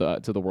on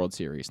to the World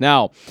Series.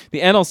 Now,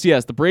 the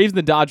NLCS, the Braves and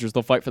the Dodgers,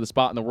 they'll fight for the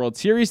spot in the World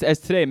Series. As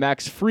today,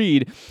 Max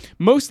Fried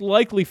most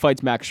likely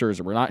fights Max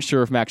Scherzer. We're not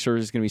sure if Max Scherzer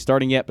is going to be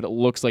starting yet, but it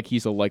looks like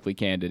he's a likely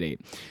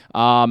candidate.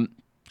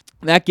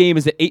 That game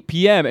is at 8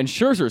 p.m., and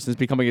Scherzer, since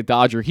becoming a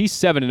Dodger, he's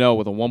 7-0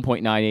 with a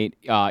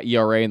 1.98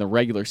 ERA in the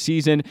regular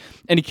season,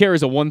 and he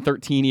carries a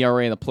 1.13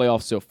 ERA in the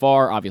playoffs so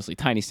far. Obviously,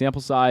 tiny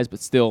sample size, but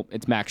still,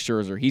 it's Max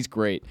Scherzer. He's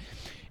great.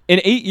 In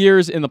 8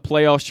 years in the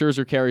playoffs,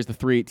 Scherzer carries the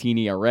 3.18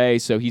 ERA,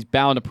 so he's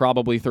bound to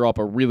probably throw up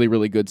a really,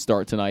 really good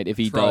start tonight if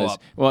he does.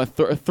 Well,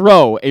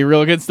 throw a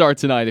real good start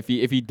tonight if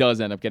he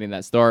does end up getting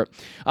that start.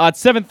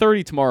 It's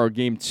 7:30 tomorrow,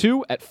 Game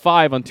 2 at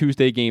 5 on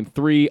Tuesday, Game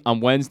 3 on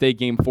Wednesday,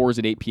 Game 4 is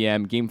at 8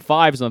 p.m., Game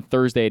 5 is on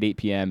Thursday at 8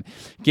 p.m.,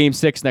 Game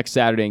 6 next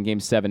Saturday, and Game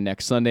 7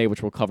 next Sunday,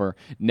 which we'll cover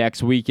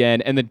next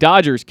weekend. And the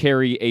Dodgers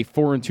carry a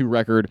 4-2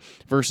 record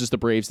versus the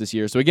Braves this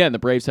year. So again, the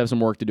Braves have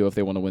some work to do if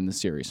they want to win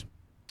this series.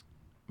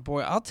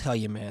 Boy, I'll tell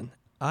you, man.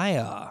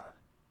 I'm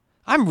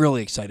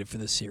really excited for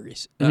this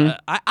series.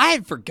 I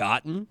had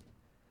forgotten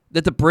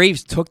that the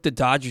Braves took the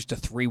Dodgers to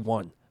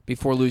 3-1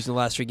 before losing the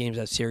last 3 games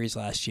of that series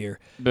last year.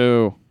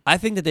 Boo. I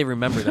think that they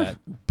remember that.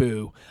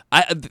 Boo.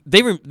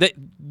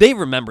 They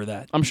remember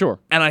that. I'm sure.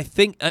 And I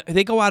think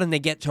they go out and they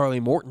get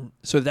Charlie Morton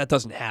so that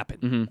doesn't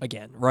happen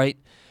again, right?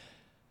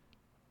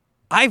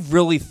 I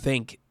really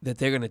think that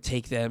they're going to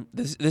take them.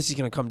 This is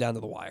going to come down to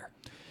the wire.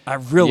 I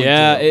really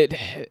do.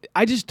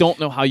 I just don't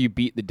know how you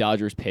beat the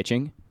Dodgers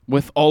pitching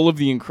with all of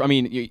the.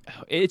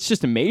 It's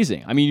just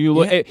amazing. I mean, you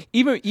look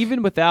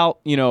even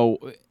without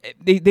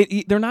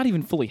they're not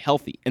even fully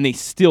healthy, and they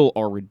still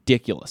are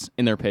ridiculous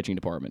in their pitching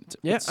department.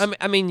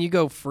 I mean, you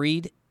go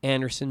Fried,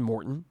 Anderson,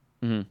 Morton,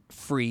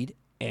 Fried,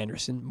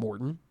 Anderson,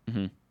 Morton,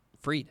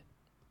 Fried.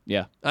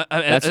 Yeah,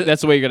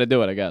 that's the way you got to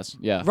do it, I guess.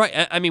 Yeah,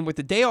 right. I mean, with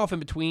the day off in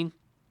between,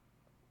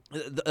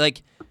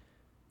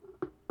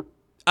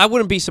 I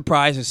wouldn't be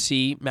surprised to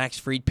see Max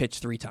Fried pitch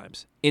 3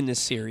 times in this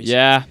series.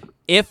 Yeah.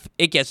 If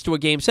it gets to a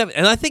Game 7.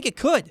 And I think it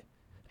could.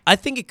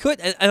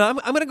 And I'm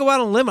going to go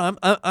out on a limb.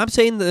 I'm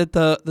saying that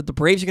the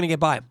Braves are going to get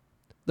by him.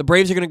 The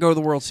Braves are going to go to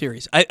the World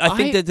Series. I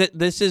think that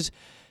this is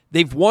 –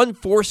 they've won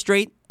 4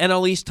 straight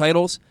NL East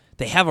titles.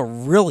 They have a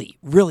really,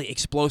 really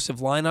explosive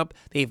lineup.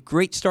 They have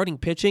great starting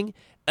pitching,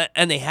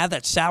 and they have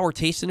that sour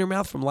taste in their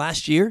mouth from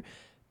last year.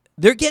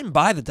 They're getting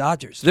by the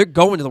Dodgers. They're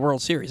going to the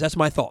World Series. That's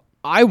my thought.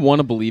 I want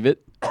to believe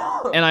it,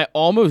 and I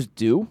almost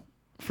do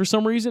for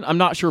some reason. I'm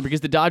not sure because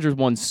the Dodgers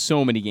won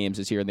so many games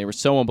this year, and they were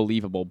so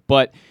unbelievable.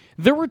 But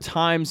there were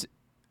times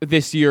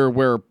this year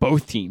where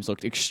both teams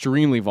looked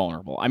extremely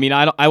vulnerable. I mean,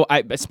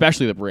 I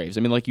especially the Braves.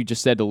 I mean, like you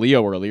just said to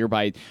Leo earlier,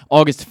 by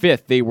August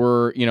 5th, they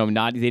were, they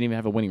didn't even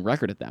have a winning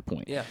record at that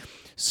point. Yeah.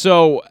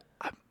 So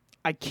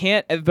I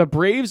can't. The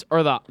Braves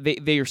are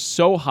they are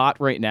so hot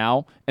right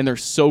now, and they're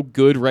so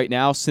good right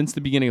now since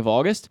the beginning of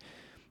August.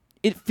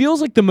 It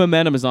feels like the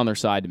momentum is on their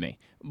side to me.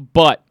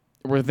 But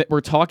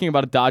we're talking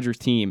about a Dodgers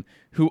team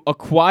who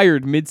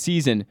acquired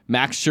midseason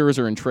Max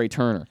Scherzer and Trey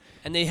Turner.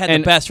 And they had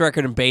the best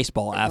record in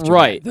baseball after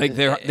right. that. Like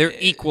they're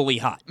equally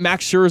hot.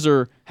 Max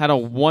Scherzer had a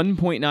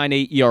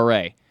 1.98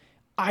 ERA.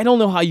 I don't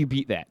know how you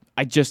beat that.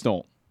 I just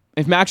don't.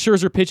 If Max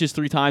Scherzer pitches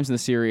 3 times in the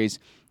series,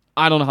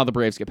 I don't know how the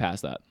Braves get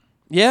past that.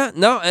 Yeah,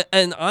 no,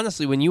 and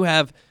honestly, when you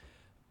have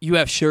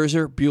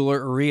Scherzer, Buehler,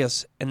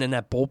 Urias, and then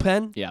that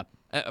bullpen,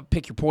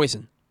 pick your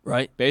poison,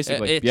 right?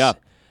 Basically,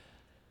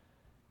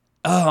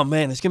 Oh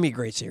man, it's gonna be a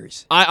great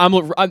series.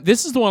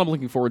 This is the one I'm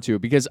looking forward to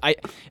because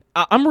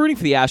I'm rooting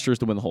for the Astros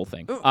to win the whole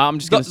thing. I'm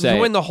just gonna say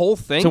to win the whole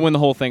thing. To win the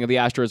whole thing, the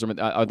Astros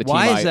are the team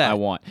I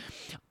want.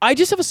 I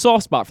just have a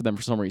soft spot for them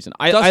for some reason.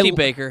 Dusty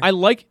Baker. I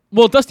like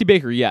Dusty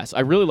Baker. Yes,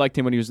 I really liked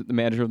him when he was the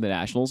manager of the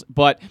Nationals.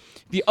 But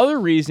the other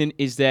reason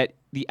is that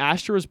the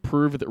Astros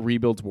proved that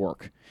rebuilds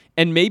work.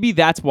 And maybe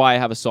that's why I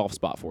have a soft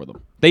spot for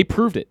them. They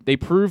proved it. They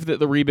proved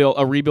that a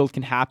rebuild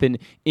can happen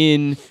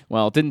it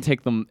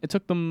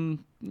took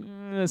them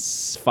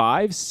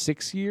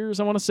 5-6 years,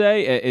 I want to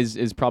say,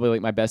 is probably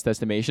like my best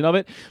estimation of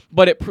it.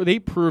 But they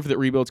proved that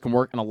rebuilds can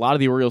work, and a lot of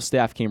the Orioles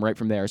staff came right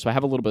from there. So I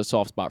have a little bit of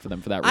soft spot for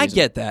them for that reason.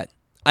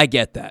 I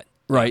get that.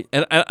 Right.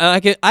 And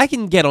I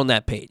can get on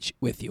that page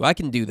with you. I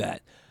can do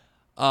that.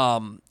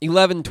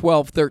 11,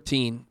 12,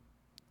 13,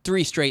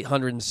 3 straight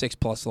 100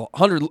 plus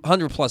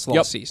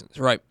loss seasons,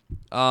 right?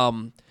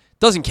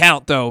 Doesn't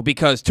count though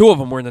because 2 of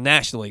them were in the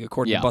National League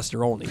according to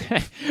Buster Olney.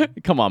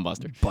 Come on,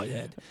 Buster.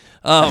 Butthead.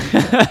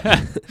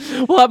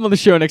 We'll have him on the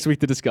show next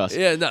week to discuss.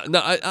 Yeah, no.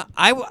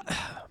 I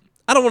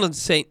don't want to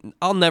say.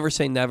 I'll never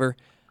say never.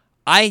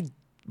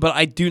 But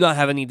I do not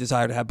have any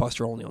desire to have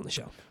Buster Olney on the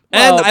show,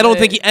 and I don't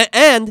think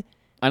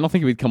I don't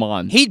think he would come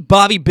on. He'd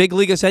Bobby Big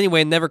League us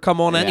anyway and never come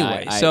on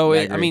anyway.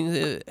 I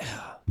mean.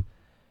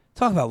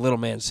 Talk about little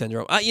man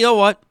syndrome. You know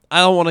what? I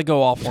don't want to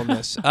go off on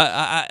this.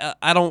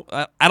 I don't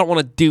want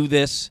to do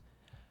this.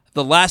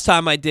 The last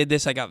time I did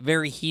this, I got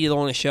very heated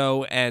on a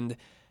show and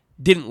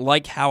didn't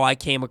like how I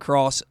came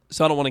across,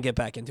 so I don't want to get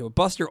back into it.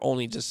 Buster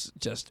only just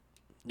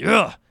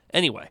ugh.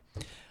 Anyway,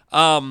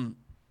 my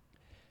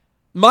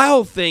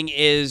whole thing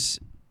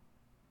is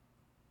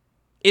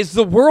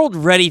the world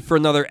ready for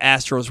another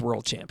Astros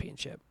World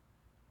Championship?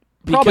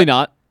 Probably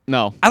not.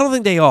 No. I don't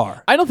think they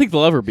are. I don't think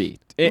they'll ever be.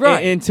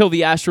 Until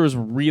the Astros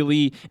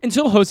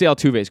until Jose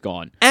Altuve's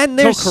gone. And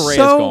they're until Correa's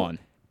gone.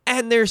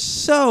 And they're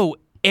so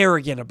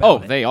arrogant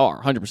about it. Oh, they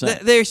are,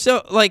 100%. They're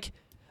so, and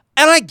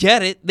I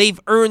get it. They've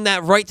earned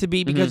that right to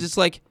be because it's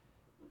like,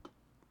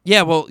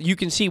 yeah, well, you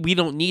can see we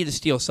don't need to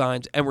steal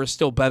signs and we're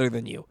still better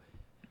than you.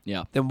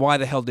 Yeah. Then why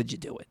the hell did you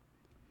do it?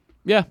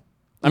 Yeah.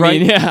 I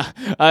mean, yeah.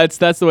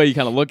 That's the way you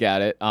kind of look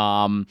at it.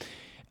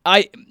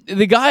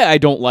 The guy I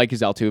don't like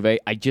is Altuve.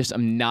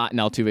 I'm not an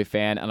Altuve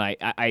fan, and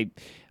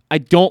I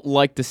don't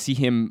like to see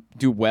him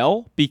do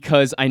well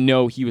because I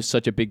know he was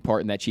such a big part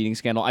in that cheating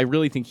scandal. I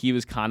really think he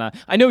was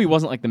I know he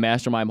wasn't like the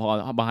mastermind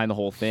behind the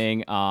whole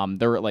thing.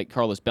 There were like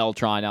Carlos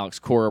Beltran, Alex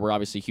Cora were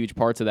obviously huge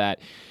parts of that.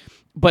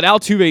 But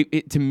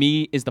Altuve, to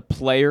me, is the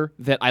player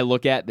that I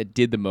look at that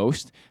did the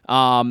most.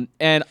 And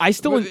I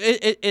still...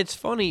 It's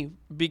funny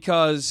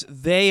because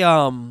the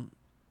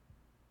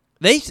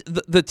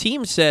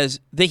team says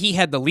that he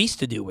had the least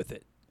to do with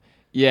it.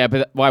 Yeah,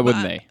 but why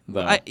wouldn't they?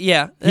 Though?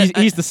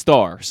 He's the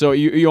star, so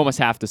you almost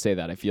have to say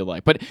that. I feel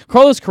like, but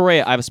Carlos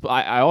Correa,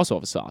 I also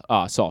have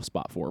a soft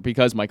spot for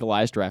because Michael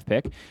Elias draft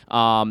pick,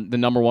 the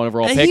number 1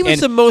 overall pick. He was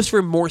the most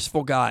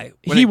remorseful guy.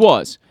 He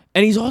was,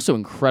 and he's also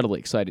incredibly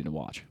exciting to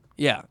watch.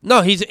 Yeah,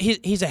 no,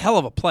 he's a hell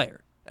of a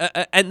player,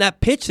 and that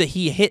pitch that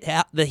he hit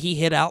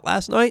out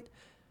last night,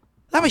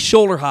 that was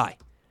shoulder high.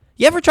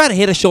 You ever try to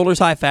hit a shoulders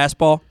high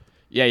fastball?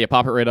 Yeah, you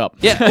pop it right up.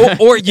 Yeah,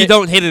 or you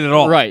don't hit it at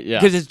all. Right, yeah.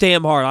 Because it's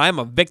damn hard. I'm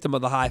a victim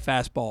of the high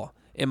fastball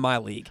in my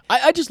league.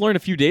 I just learned a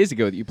few days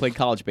ago that you played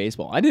college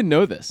baseball. I didn't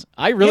know this.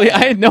 I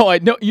had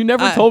no. You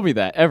never told me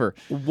that, ever.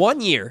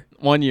 1 year.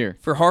 1 year.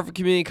 For Harvard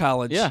Community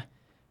College. Yeah.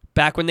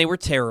 Back when they were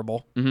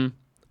terrible. Mm-hmm.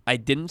 I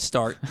didn't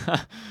start.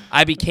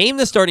 I became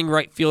the starting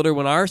right fielder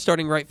when our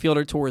starting right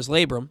fielder tore his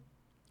labrum.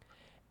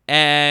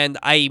 And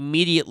I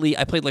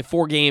played like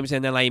 4 games,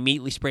 and then I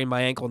immediately sprained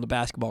my ankle on the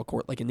basketball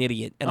court like an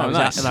idiot. And I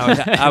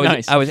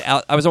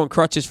was on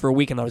crutches for a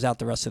week, and I was out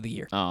the rest of the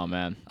year. Oh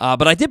man!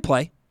 But I did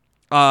play.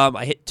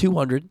 I hit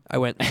 200. I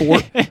went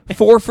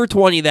 4 for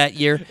 20 that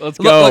year. Let's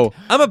go. Look,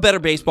 I'm a better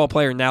baseball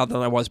player now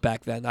than I was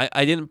back then.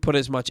 I didn't put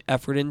as much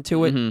effort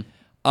into it.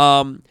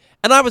 Mm-hmm.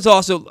 And I was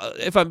also,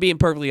 if I'm being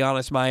perfectly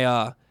honest,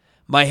 my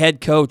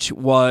head coach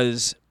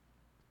was.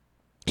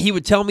 He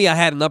would tell me I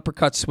had an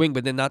uppercut swing,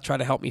 but then not try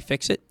to help me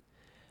fix it.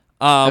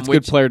 That's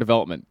good player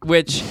development.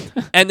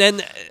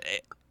 And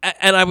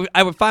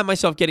I would find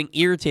myself getting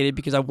irritated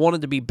because I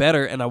wanted to be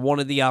better and I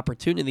wanted the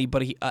opportunity,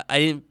 but I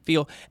didn't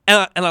feel.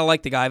 And I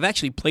like the guy. I've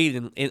actually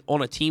played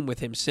on a team with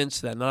him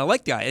since then, and I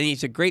like the guy. And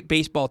he's a great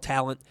baseball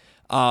talent.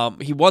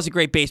 He was a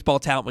great baseball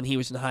talent when he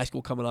was in high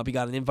school coming up. He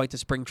got an invite to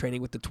spring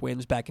training with the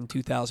Twins back in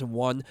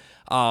 2001.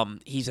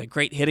 He's a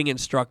great hitting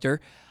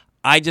instructor.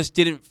 I just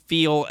didn't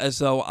feel as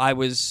though I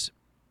was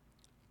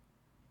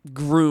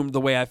groomed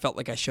the way I felt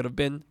like I should have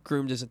been.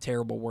 Groomed is a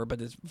terrible word,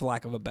 but it's for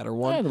lack of a better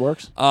one. Yeah, it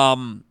works.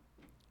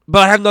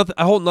 But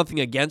I hold nothing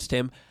against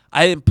him.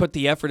 I didn't put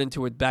the effort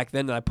into it back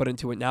then that I put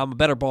into it now. I'm a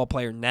better ball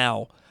player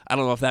now. I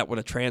don't know if that would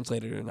have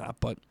translated or not,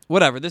 but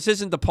whatever. This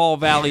isn't the Paul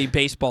Valley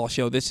baseball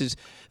show. This is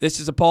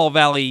a Paul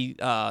Valley,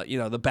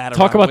 the batter.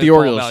 Talk about the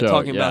Orioles show.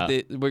 Talking about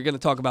we're going to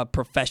talk about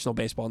professional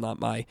baseball, not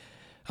my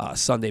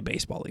Sunday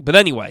baseball league. But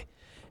anyway,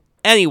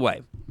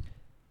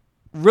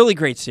 really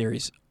great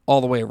series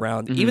all the way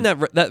around. Mm-hmm. Even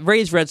that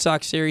Rays Red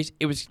Sox series,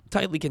 it was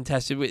tightly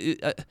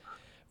contested.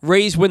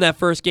 Rays win that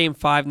first game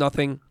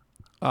 5-0.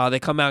 They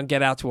come out and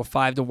get out to a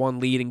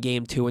 5-1 lead in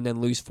game 2, and then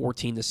lose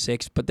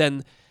 14-6. But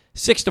then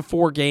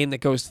 6-4 game that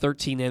goes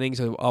 13 innings,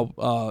 a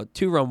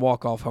 2-run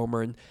walk-off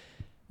homer, and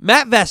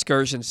Matt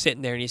Vesker's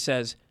sitting there and he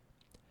says,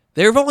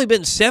 There have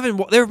been 7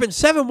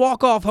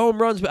 walk-off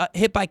home runs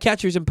hit by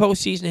catchers in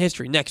postseason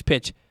history. Next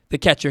pitch, the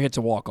catcher hits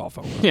a walk-off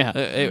home run.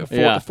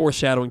 Yeah,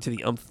 foreshadowing to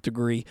the nth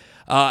degree.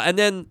 And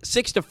then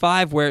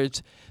 6-5, where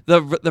it's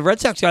the Red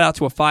Sox got out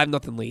to a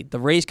 5-0 lead. The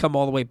Rays come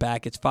all the way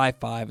back. It's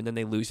 5-5, and then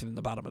they lose it in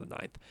the bottom of the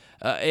ninth.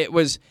 It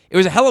was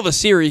a hell of a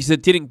series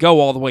that didn't go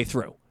all the way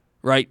through,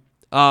 right?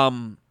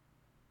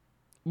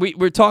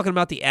 We're talking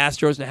about the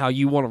Astros and how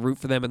you want to root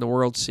for them in the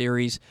World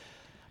Series.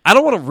 I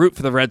don't want to root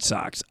for the Red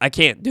Sox. I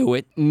can't do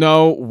it.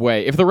 No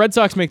way. If the Red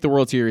Sox make the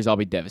World Series, I'll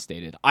be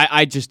devastated.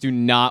 I just do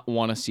not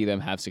want to see them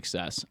have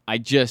success. I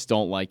just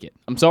don't like it.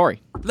 I'm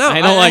sorry. No,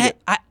 I don't like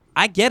it.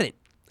 I get it.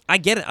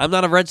 I'm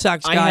not a Red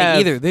Sox guy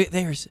either.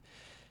 There's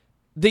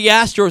the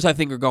Astros, I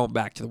think, are going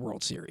back to the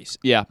World Series.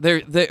 Yeah.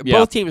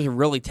 Both teams are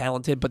really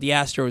talented, but the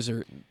Astros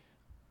are...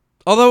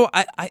 Although,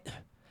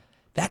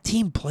 that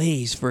team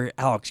plays for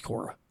Alex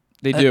Cora.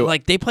 They do.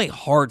 They play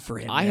hard for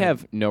him. I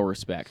have no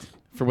respect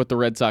for what the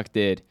Red Sox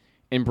did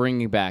in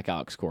bringing back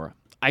Alex Cora.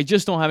 I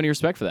just don't have any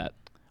respect for that.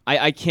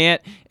 I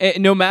can't.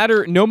 No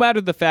matter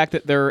the fact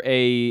that they're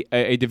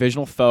a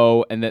divisional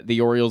foe and that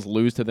the Orioles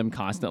lose to them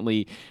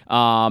constantly.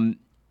 I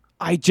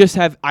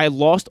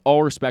lost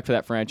all respect for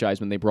that franchise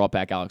when they brought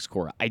back Alex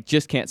Cora. I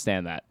just can't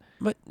stand that.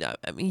 But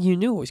I mean, you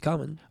knew it was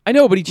coming. I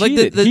know, but he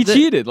cheated. He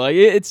cheated.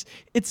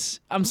 It's.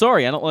 I'm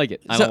sorry, I don't like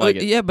it. I don't like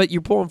it. Yeah, but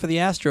you're pulling for the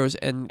Astros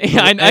and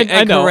I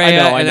know,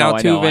 Correa I know,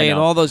 and Altuve and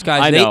all those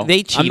guys.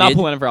 They cheated. I'm not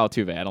pulling for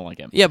Altuve. I don't like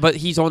him. Yeah, but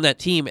he's on that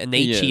team and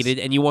they cheated,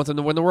 and you want them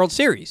to win the World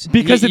Series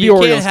because of the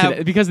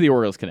Orioles. Because of the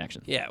Orioles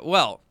connection. Yeah.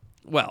 Well.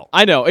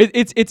 I know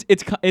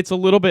it's a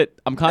little bit.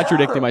 I'm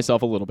contradicting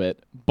myself a little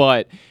bit,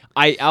 but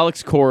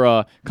Alex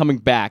Cora coming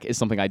back is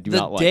something I do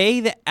not like. The day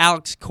that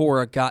Alex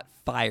Cora got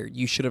fired,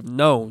 you should have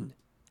known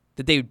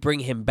that they would bring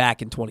him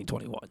back in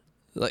 2021.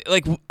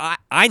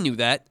 I knew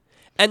that,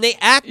 and they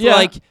act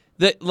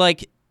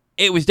like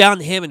it was down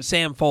to him and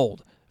Sam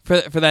Fold for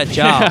that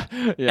job,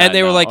 and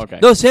they were like, okay.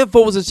 No, Sam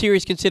Fold was a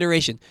serious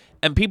consideration,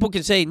 and people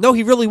can say, no,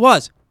 he really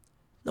was.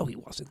 No, he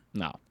wasn't.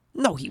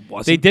 No, he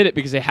wasn't. They did it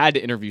because they had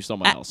to interview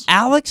someone else.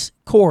 Alex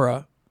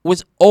Cora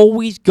was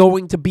always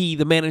going to be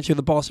the manager of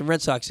the Boston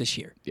Red Sox this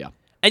year. Yeah.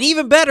 And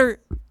even better,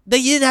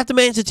 they didn't have to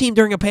manage the team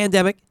during a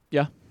pandemic.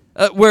 Yeah.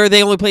 Where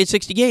they only played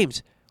 60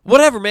 games.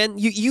 Whatever, man.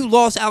 You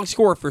lost Alex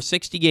Cora for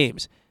 60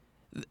 games.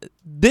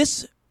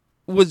 This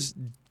was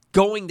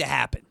going to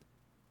happen.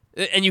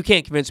 And you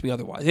can't convince me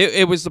otherwise.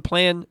 It was the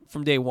plan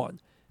from day one.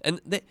 And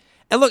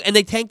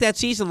they tanked that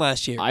season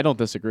last year. I don't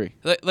disagree.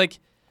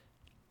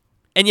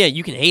 And yeah,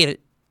 you can hate it,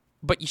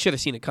 but you should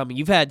have seen it coming.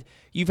 You've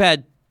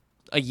had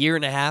a year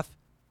and a half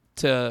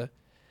to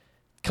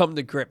come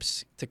to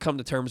grips, to come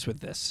to terms with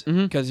this,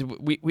 because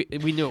we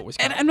knew it was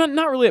coming. And I'm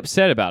not really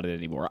upset about it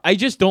anymore. I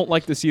just don't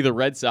like to see the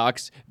Red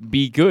Sox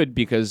be good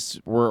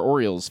because we're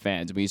Orioles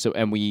fans. We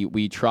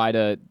try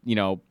to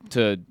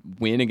to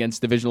win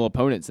against divisional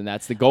opponents, and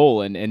that's the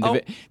goal.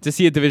 And to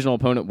see a divisional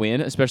opponent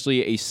win,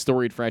 especially a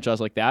storied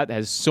franchise like that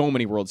has so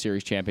many World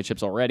Series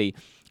championships already.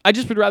 I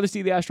just would rather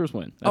see the Astros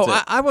win. That's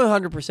it. I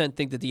 100%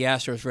 think that the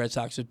Astros Red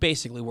Sox is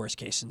basically worst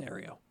case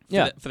scenario.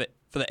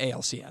 For the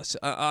ALCS.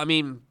 I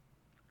mean,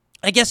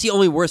 I guess the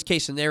only worst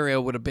case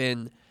scenario would have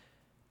been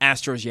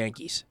Astros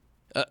Yankees.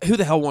 Who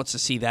the hell wants to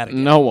see that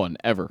again? No one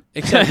ever.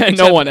 Except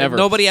no one ever.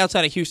 Nobody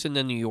outside of Houston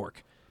and New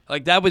York.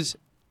 That was.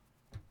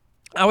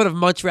 I would have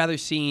much rather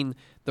seen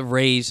the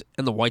Rays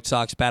and the White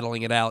Sox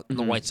battling it out, and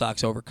the White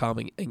Sox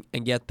overcoming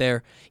and get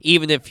there.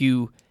 Even if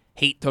you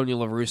hate Tony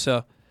La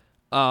Russa,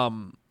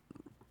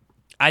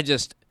 I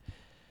just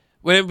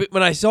when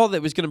I saw that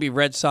it was going to be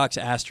Red Sox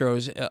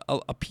Astros,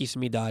 a piece of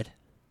me died.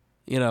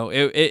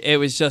 It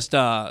was just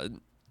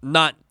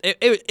not.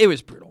 It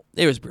was brutal.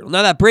 It was brutal.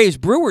 Now that Braves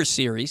Brewers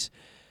series,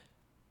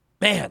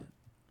 man,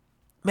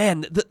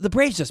 the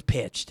Braves just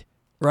pitched,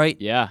 right?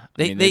 Yeah,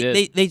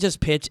 they just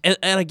pitched, and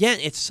again,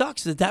 it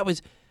sucks that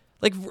was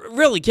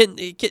really.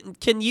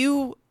 Can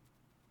you?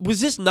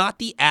 Was this not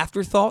the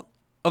afterthought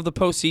of the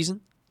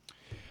postseason?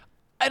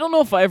 I don't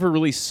know if I ever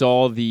really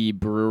saw the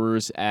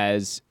Brewers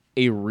as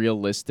a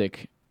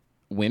realistic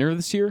winner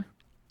this year,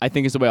 I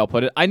think is the way I'll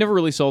put it. I never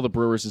really saw the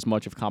Brewers as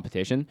much of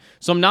competition,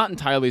 so I'm not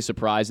entirely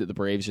surprised that the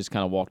Braves just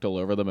kind of walked all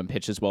over them and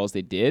pitched as well as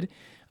they did.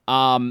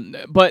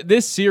 But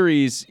this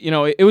series,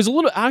 it was a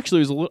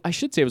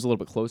little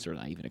bit closer than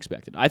I even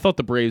expected. I thought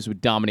the Braves would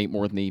dominate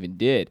more than they even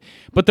did.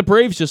 But the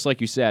Braves, just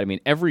like you said, I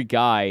mean, every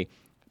guy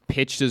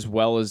pitched as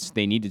well as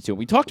they needed to.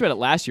 We talked about it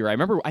last year.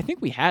 I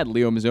think we had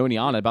Leo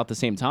Mazzone on at about the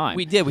same time.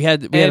 We did. We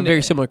had a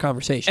very similar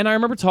conversation. And I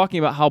remember talking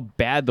about how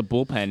bad the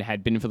bullpen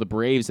had been for the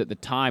Braves at the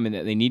time and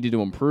that they needed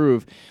to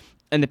improve.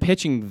 And the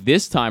pitching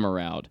this time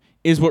around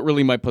is what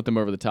really might put them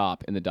over the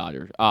top in the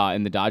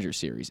Dodgers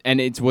series.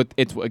 And it's what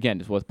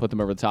put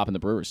them over the top in the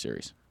Brewers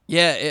series.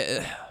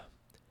 Yeah.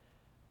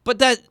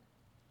 But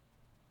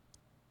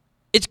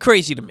it's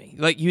crazy to me.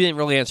 Like, you didn't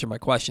really answer my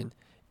question.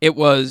 It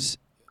was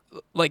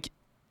like,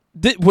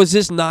 was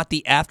this not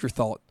the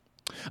afterthought?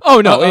 Oh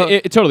no,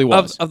 it totally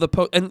was.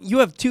 And you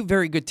have two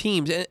very good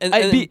teams,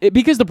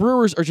 because the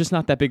Brewers are just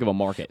not that big of a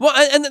market. Well,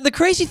 and the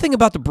crazy thing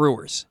about the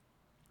Brewers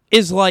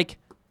is, like,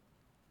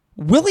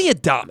 Willy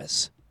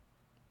Adames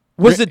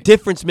was the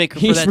difference maker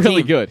for that team. He's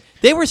really good.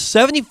 They were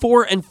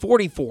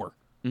 74-44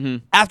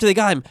 after they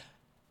got him.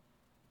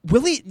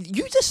 Willie,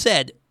 you just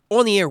said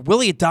on the air,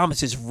 Willy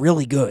Adames is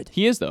really good.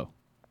 He is, though.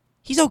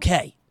 He's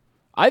okay.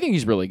 I think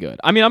he's really good.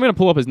 I mean, I'm going to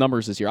pull up his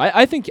numbers this year.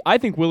 I think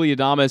Willy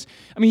Adames.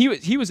 I mean,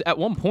 he was at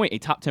one point a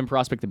top 10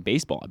 prospect in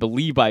baseball, I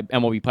believe, by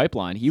MLB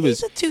Pipeline.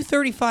 He's a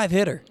 235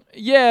 hitter.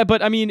 Yeah,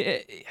 but I mean,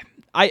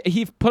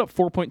 he put up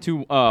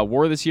 4.2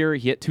 WAR this year.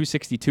 He hit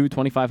 262,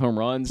 25 home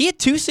runs. He hit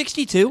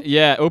 262.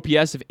 Yeah,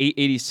 OPS of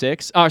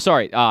 886.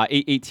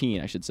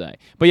 818, I should say.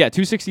 But yeah,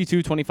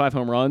 262, 25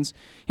 home runs.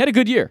 He had a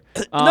good year.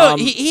 No,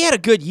 he had a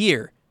good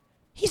year.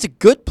 He's a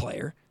good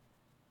player.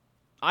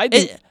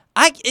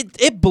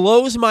 It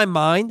blows my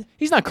mind.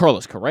 He's not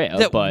Carlos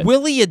Correa, but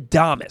Willy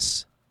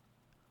Adames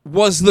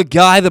was the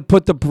guy that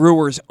put the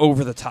Brewers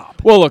over the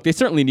top. Well, look, they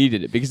certainly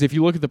needed it, because if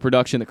you look at the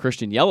production that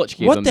Christian Yelich gave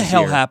them what the this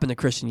hell year, happened to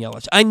Christian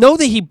Yelich? I know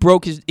that he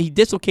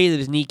dislocated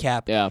his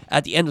kneecap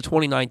at the end of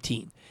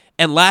 2019,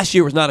 and last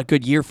year was not a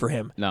good year for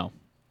him. No.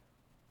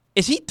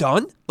 Is he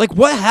done? Like,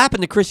 what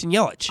happened to Christian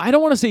Yelich? I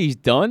don't want to say he's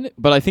done,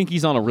 but I think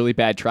he's on a really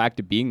bad track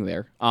to being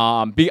there.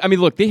 I mean,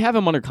 look, they have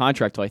him under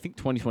contract till I think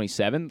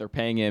 2027. They're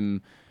paying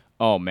him.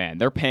 Oh man,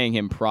 they're paying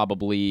him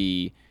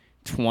probably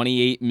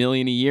 $28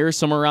 million a year,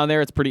 somewhere around there.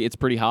 It's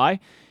pretty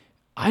high.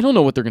 I don't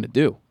know what they're going to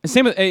do. And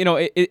same,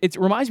 it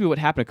reminds me of what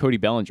happened to Cody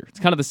Bellinger. It's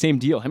kind of the same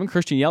deal. Him and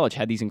Christian Yelich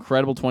had these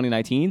incredible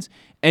 2019s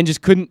and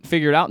just couldn't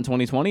figure it out in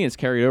 2020. And it's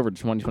carried over to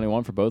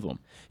 2021 for both of them.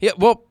 Yeah,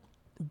 well,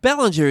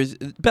 Bellinger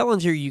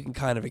you can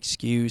kind of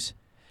excuse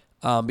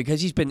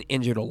because he's been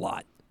injured a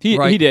lot. He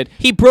did.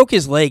 He broke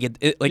his leg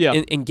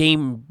in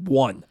game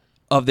 1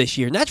 of this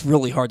year, and that's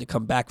really hard to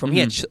come back from. He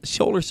had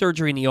shoulder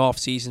surgery in the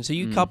offseason, so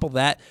you couple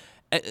that.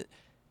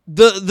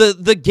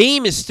 The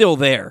game is still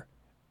there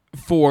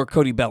for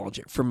Cody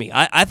Bellinger, for me.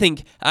 I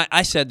think,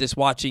 I said this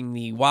watching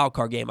the wild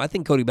card game, I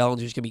think Cody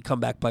Bellinger is going to be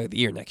comeback player of the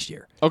year next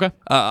year. Okay.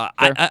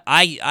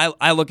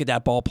 I look at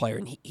that ball player,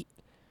 and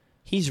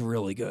he's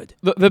really good.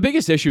 The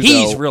biggest issue,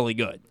 he's really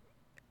good.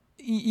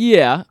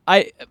 Yeah,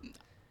 I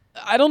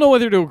don't know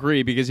whether to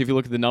agree, because if you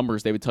look at the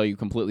numbers, they would tell you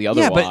completely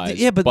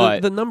otherwise.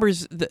 But the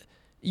numbers...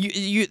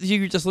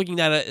 You're just looking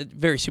at it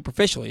very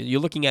superficially. You're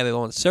looking at it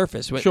on the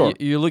surface. Sure.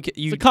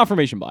 It's a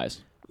confirmation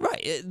bias.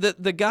 Right.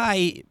 The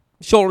guy,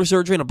 shoulder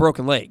surgery and a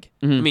broken leg.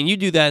 I mean, you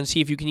do that and see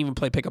if you can even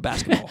play pickup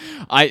basketball.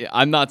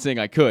 I'm not saying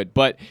I could,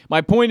 but my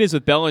point is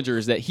with Bellinger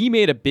is that he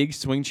made a big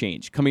swing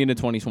change coming into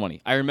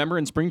 2020. I remember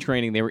in spring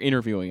training they were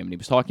interviewing him and he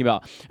was talking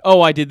about,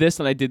 I did this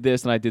and I did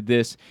this and I did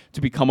this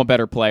to become a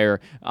better player.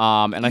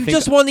 And I think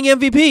just won the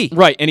MVP,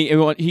 right? And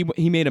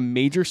he made a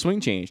major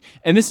swing change,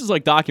 and this is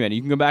like documented.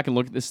 You can go back and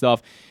look at this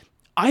stuff.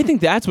 I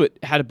think that's what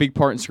had a big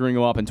part in screwing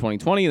him up in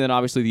 2020, and then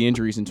obviously the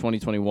injuries in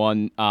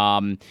 2021.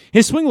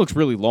 His swing looks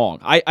really long.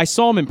 I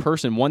saw him in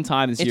person one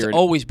time this year. It's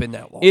always been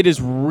that long. It is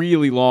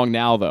really long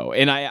now, though.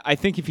 And I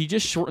think if he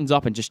just shortens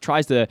up and just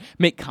tries to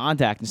make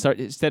contact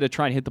instead of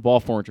trying to hit the ball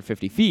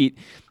 450 feet,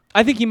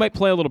 I think he might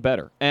play a little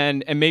better,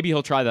 and maybe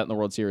he'll try that in the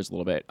World Series a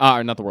little bit.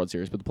 Not the World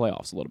Series, but the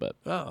playoffs a little bit.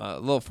 Oh, a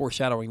little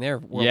foreshadowing there.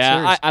 World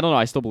Series. I don't know.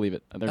 I still believe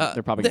it.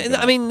 They're probably.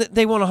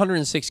 They won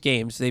 106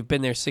 games. They've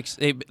been there 6.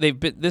 They've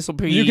been. This will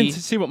be. You can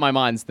see what my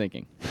mind's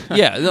thinking.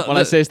 Yeah, when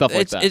I say stuff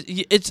like that,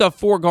 it's a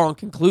foregone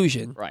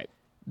conclusion, right?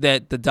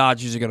 That the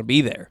Dodgers are going to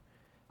be there,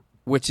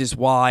 which is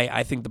why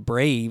I think the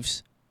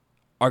Braves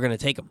are going to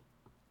take them.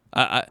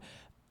 I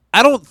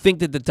don't think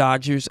that the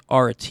Dodgers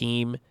are a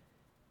team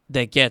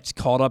that gets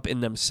caught up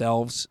in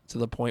themselves to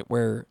the point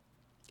where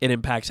it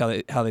impacts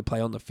how they play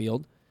on the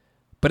field.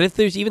 But if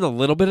there's even a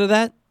little bit of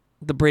that,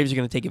 the Braves are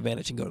going to take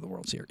advantage and go to the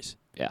World Series.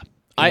 Yeah.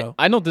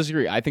 I don't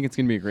disagree. I think it's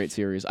going to be a great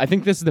series. I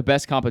think this is the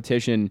best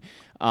competition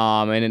in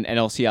an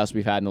NLCS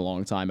we've had in a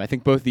long time. I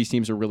think both these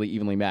teams are really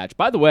evenly matched.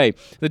 By the way,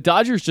 the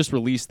Dodgers just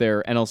released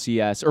their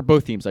NLCS, or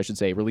both teams, I should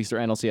say, released their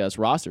NLCS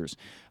rosters.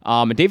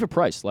 And David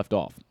Price left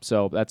off.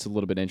 So that's a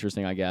little bit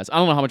interesting, I guess. I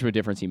don't know how much of a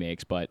difference he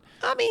makes, but...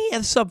 I mean, he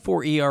had a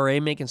sub-4 ERA,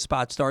 making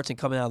spot starts and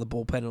coming out of the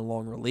bullpen in a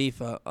long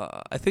relief.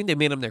 I think they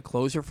made him their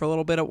closer for a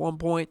little bit at one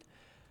point.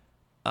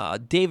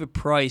 David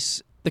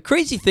Price, the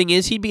crazy thing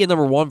is he'd be a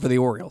number 1 for the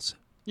Orioles.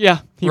 Yeah,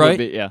 he right? would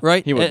be. Yeah,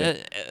 right. He would be.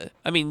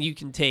 I mean, you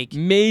can take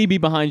maybe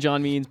behind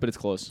John Means, but it's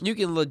close. You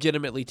can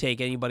legitimately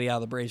take anybody out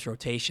of the Braves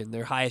rotation.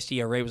 Their highest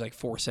ERA was like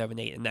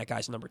 4.78, and that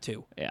guy's number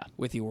 2. Yeah,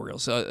 with the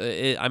Orioles.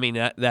 So I mean,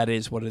 that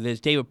is what it is.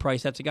 David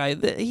Price, that's a guy.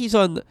 He's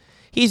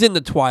in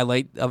the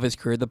twilight of his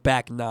career, the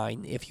back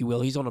 9, if you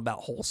will. He's on about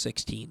hole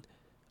 16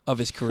 of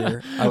his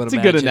carear. I would That's imagine.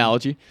 a good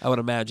analogy. I would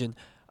imagine.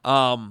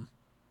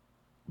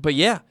 But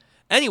yeah.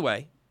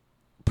 Anyway,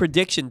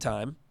 prediction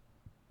time.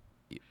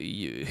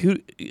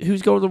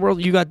 Who's going to the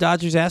World? You got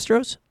Dodgers,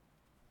 Astros?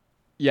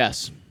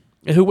 Yes.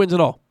 And who wins it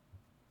all?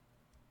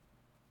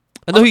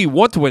 I know who you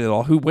want to win it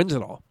all. Who wins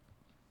it all?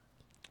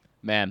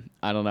 Man,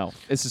 I don't know.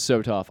 This is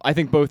so tough. I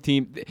think both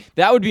teams...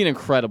 That would be an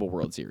incredible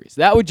World Series.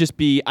 That would just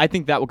be... I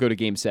think that will go to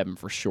Game 7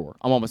 for sure.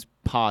 I'm almost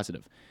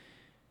positive.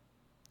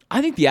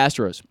 I think the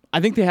Astros. I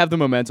think they have the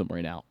momentum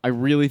right now. I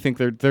really think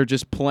they're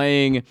just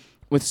playing...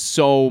 with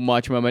so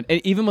much momentum.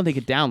 And even when they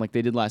get down like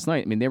they did last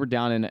night, I mean, they were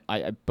down in,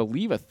 I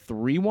believe, a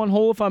 3-1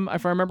 hole, if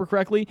I remember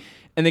correctly,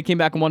 and they came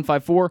back and won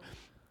 5-4.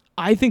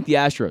 I think the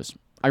Astros,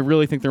 I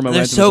really think their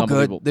momentum is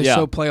unbelievable. Good. They're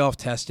so playoff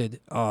tested.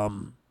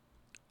 I'm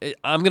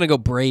going to go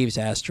Braves,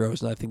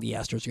 Astros, and I think the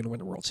Astros are going to win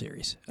the World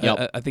Series.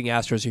 Yep. I think the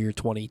Astros are your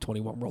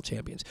 2021 World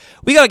Champions.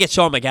 We got to get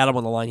Sean McAdam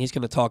on the line. He's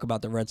going to talk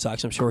about the Red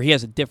Sox. I'm sure he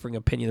has a differing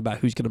opinion about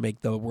who's going to make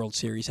the World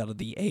Series out of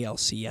the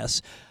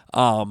ALCS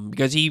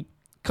because he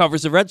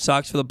covers the Red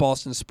Sox for the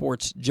Boston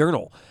Sports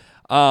Journal.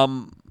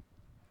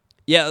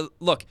 Yeah,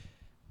 look,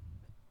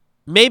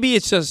 maybe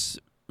it's just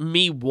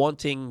me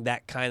wanting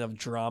that kind of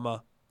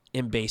drama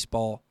in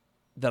baseball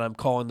that I'm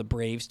calling the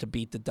Braves to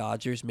beat the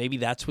Dodgers. Maybe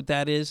that's what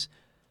that is.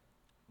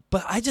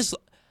 But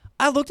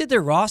I looked at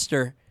their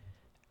roster,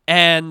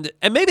 and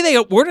maybe they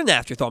weren't an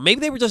afterthought.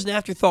 Maybe they were just an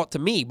afterthought to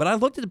me. But I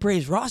looked at the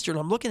Braves roster, and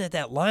I'm looking at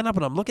that lineup,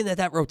 and I'm looking at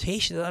that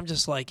rotation, and I'm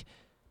just like,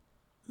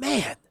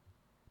 man,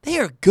 they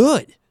are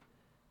good.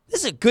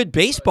 This is a good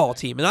baseball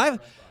team, and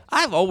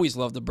I've always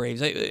loved the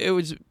Braves. It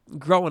was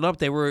growing up.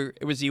 It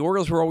was the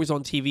Orioles were always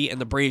on TV, and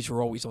the Braves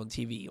were always on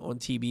TV on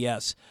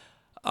TBS.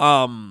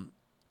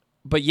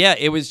 But yeah,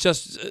 it was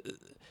just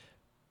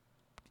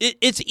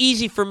it's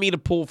easy for me to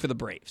pull for the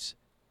Braves.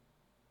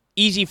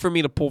 Easy for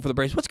me to pull for the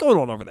Braves. What's going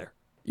on over there?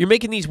 You're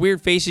making these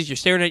weird faces. You're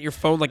staring at your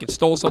phone like it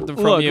stole something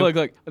from you.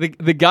 Look.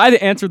 The guy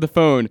that answered the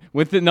phone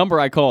with the number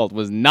I called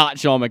was not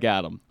Sean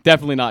McAdam.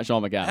 Definitely not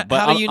Sean McAdam. But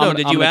how do you know?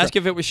 Did you ask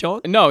if it was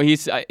Sean? No,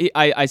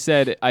 I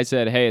said,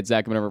 hey, it's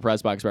Zach whenever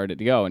press box ready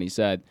to go, and he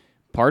said,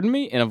 pardon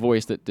me, in a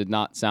voice that did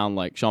not sound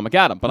like Sean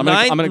McAdam. But I'm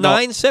gonna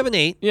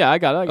 978. Yeah, I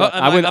got it.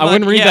 I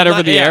wouldn't read that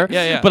over the air.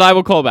 Yeah. But I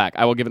will call back.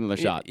 I will give it another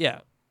shot. Yeah.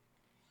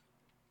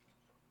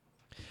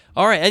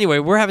 All right. Anyway,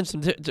 we're having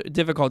some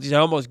difficulties. I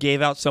almost gave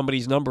out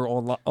somebody's number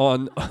on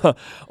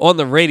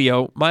the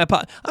radio. I'm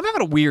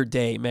having a weird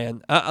day,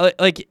 man. I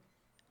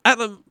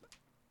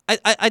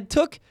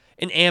took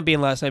an Ambien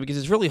last night because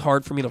it's really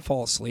hard for me to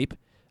fall asleep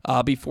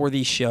before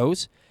these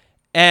shows,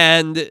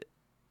 and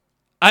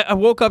I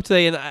woke up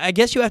today, and I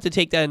guess you have to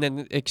take that and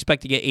then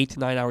expect to get 8 to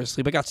 9 hours of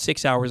sleep. I got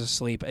 6 hours of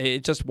sleep.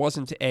 It just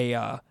wasn't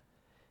a.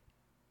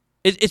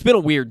 It's been a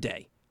weird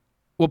day.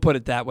 We'll put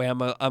it that way.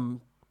 I'm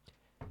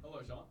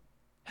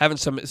having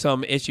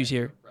some issues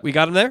here. We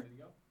got him there?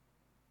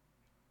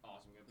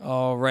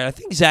 All right. I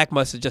think Zach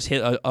must have just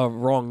hit a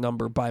wrong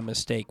number by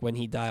mistake when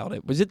he dialed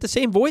it. Was it the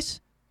same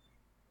voice?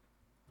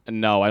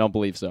 No, I don't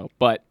believe so.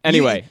 But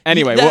anyway,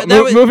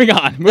 moving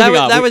on. We do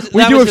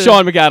have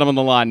Sean McAdam on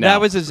the line now.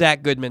 That was a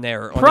Zach Goodman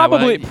error.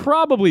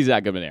 Probably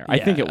Zach Goodman error. I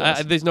think it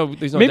was. There's no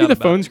maybe doubt the about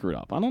phone it. screwed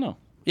up. I don't know.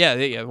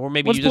 Yeah, or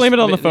maybe let's you blame it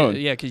on the phone.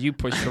 Yeah, because you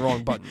pushed the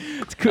wrong button.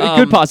 It's a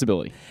good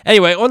possibility.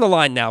 Anyway, on the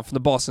line now from the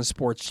Boston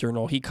Sports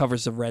Journal, he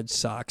covers the Red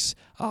Sox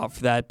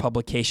for that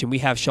publication. We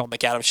have Sean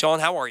McAdam. Sean,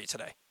 how are you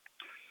today?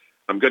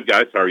 I'm good,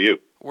 guys. How are you?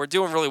 We're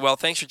doing really well.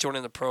 Thanks for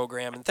joining the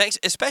program, and thanks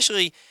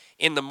especially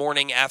in the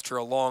morning after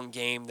a long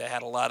game that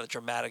had a lot of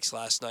dramatics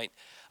last night.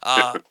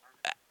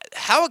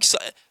 How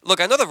exciting!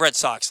 Look, I know the Red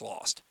Sox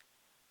lost,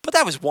 but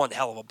that was one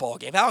hell of a ball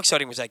game. How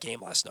exciting was that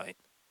game last night?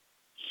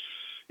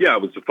 Yeah,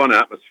 it was a fun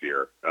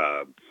atmosphere.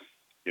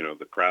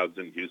 The crowds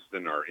in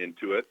Houston are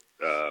into it,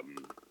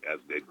 as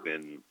they've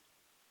been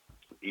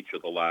each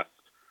of the last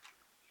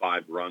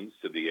 5 runs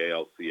to the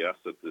ALCS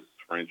that this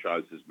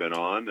franchise has been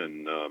on.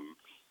 And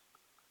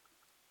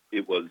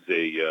it was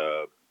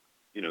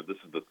this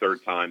is the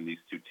third time these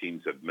two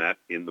teams have met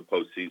in the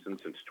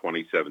postseason since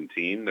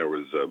 2017. There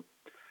was a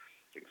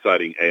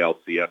exciting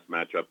ALCS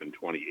matchup in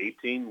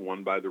 2018,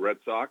 won by the Red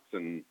Sox.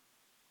 And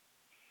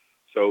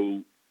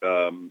so,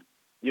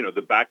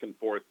 the back and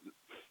forth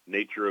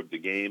nature of the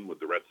game with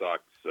the Red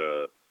Sox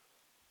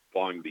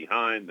falling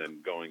behind, then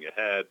going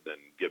ahead, then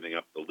giving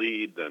up the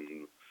lead.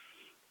 Then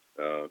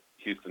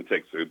Houston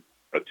takes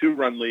a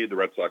 2-run lead. The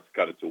Red Sox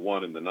cut it to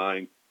 1 in the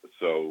 9th.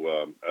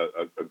 So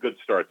a good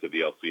start to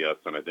the LCS,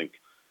 and I think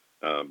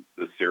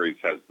this series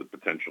has the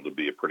potential to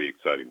be a pretty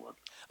exciting one.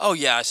 Oh,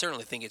 yeah, I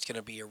certainly think it's going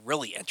to be a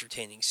really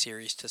entertaining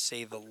series, to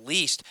say the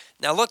least.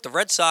 Now, look, the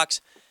Red Sox,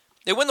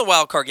 they win the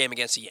wild card game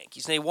against the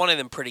Yankees, and they won it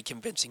in pretty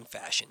convincing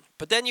fashion.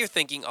 But then you're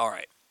thinking, all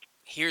right,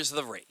 here's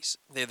the Rays.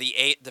 They're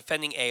the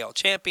defending AL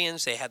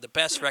champions. They had the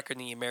best record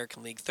in the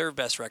American League, third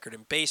best record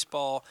in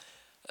baseball.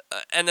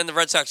 And then the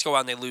Red Sox go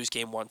out and they lose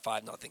game 1,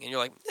 5-0. And you're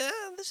like,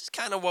 this is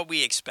kind of what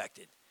we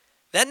expected.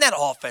 Then that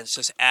offense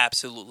just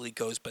absolutely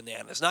goes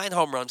bananas. 9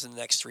 home runs in the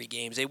next 3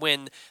 games. They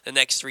win the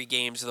next 3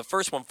 games. The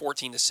first one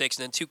 14-6,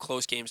 and then 2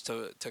 close games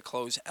to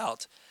close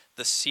out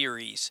the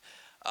series.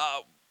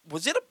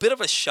 Was it a bit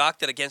of a shock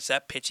that against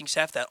that pitching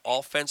staff, that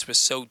offense was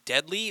so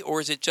deadly, or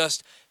is it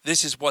just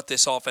this is what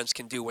this offense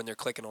can do when they're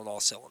clicking on all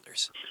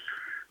cylinders?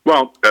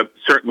 Well,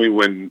 certainly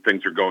when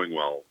things are going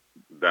well,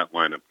 that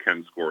lineup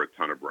can score a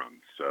ton of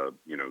runs.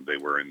 They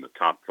were in the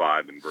top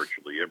 5 in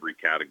virtually every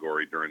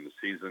category during the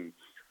season,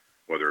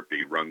 whether it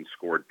be runs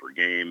scored per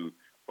game,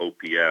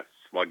 OPS,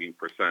 slugging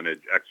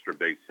percentage, extra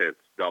base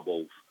hits,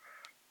 doubles.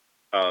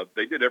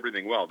 They did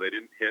everything well. They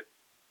didn't hit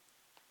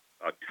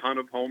a ton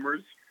of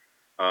homers,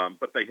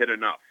 but they hit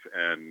enough,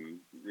 and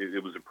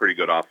it was a pretty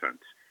good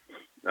offense.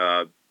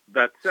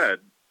 That said,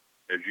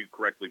 as you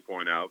correctly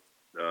point out,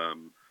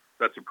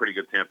 that's a pretty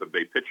good Tampa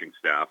Bay pitching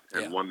staff,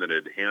 and one that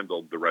had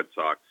handled the Red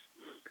Sox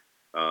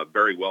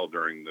very well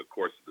during the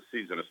course of the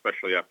season,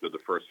 especially after the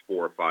first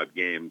 4 or 5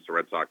 games. The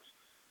Red Sox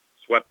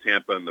swept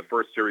Tampa in the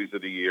first series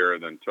of the year,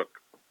 then took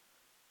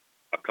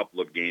a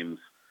couple of games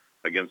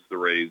against the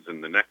Rays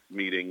in the next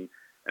meeting,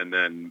 and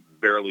then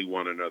barely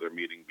won another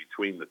meeting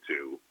between the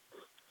two.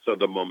 So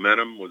the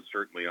momentum was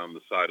certainly on the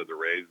side of the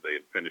Rays. They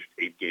had finished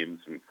 8 games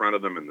in front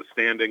of them in the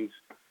standings.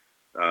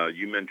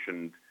 You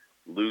mentioned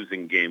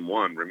losing game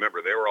 1.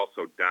 Remember, they were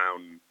also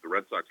down, the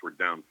Red Sox were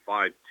down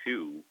 5-2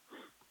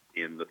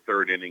 in the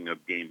 3rd inning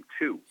of game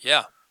 2.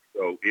 Yeah.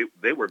 So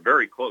they were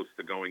very close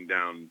to going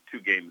down 2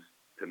 games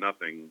to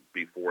nothing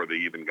before they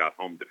even got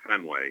home to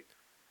Fenway.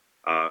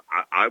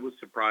 I was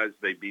surprised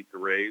they beat the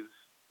Rays.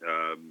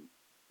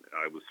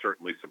 I was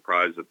certainly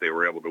surprised that they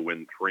were able to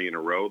win 3 in a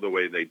row the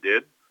way they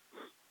did.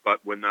 But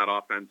when that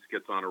offense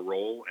gets on a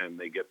roll and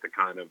they get the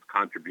kind of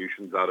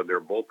contributions out of their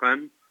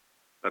bullpen,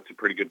 that's a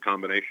pretty good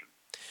combination.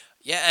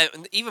 Yeah,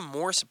 and even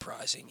more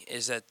surprising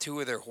is that 2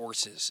 of their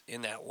horses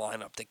in that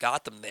lineup that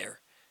got them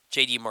there,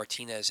 J.D.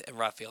 Martinez and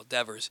Rafael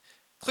Devers,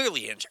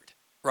 clearly injured,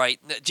 right?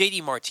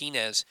 J.D.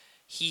 Martinez,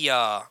 he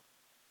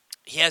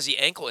has the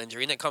ankle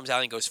injury, and then comes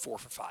out and goes 4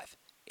 for 5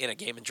 in a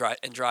game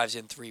and drives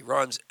in 3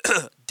 runs.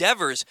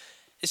 Devers,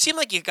 it seemed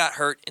like he got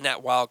hurt in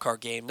that wild card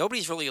game.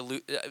 Nobody's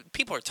really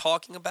people are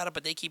talking about it,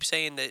 but they keep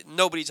saying that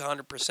nobody's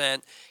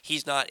 100%.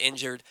 He's not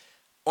injured.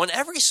 On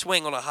every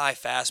swing on a high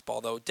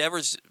fastball, though,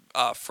 Devers'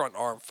 front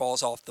arm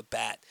falls off the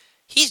bat.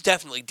 He's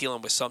definitely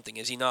dealing with something,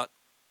 is he not?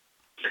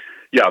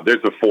 Yeah,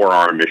 there's a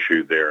forearm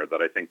issue there that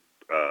I think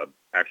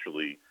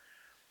actually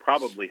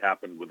probably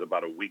happened with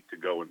about a week to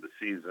go in the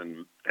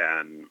season,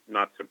 and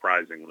not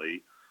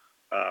surprisingly,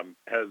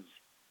 has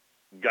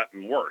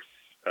gotten worse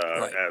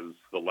as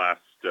the last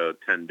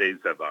 10 days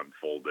have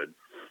unfolded.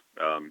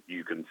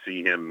 You can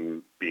see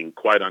him being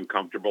quite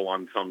uncomfortable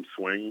on some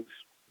swings.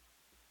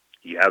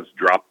 He has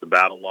dropped the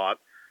bat a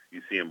lot.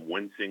 You see him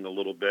wincing a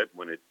little bit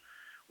when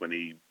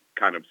he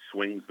kind of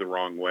swings the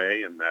wrong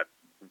way, and that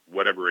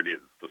whatever it is,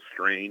 the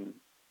strain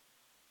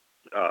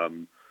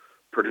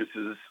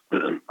produces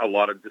a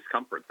lot of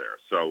discomfort there.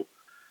 So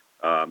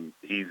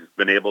he's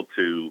been able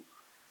to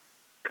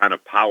kind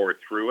of power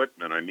through it,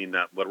 and I mean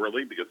that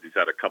literally, because he's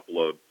had a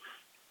couple of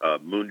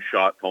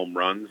moonshot home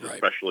runs,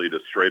 especially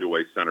to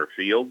straightaway center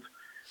field.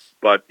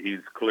 But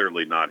he's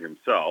clearly not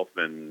himself,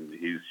 and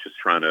he's just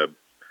trying to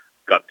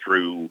gut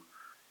through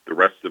the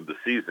rest of the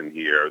season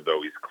here,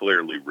 though he's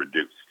clearly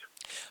reduced.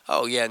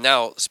 Oh, yeah.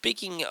 Now,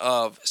 speaking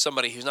of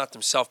somebody who's not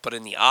themselves but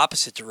in the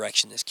opposite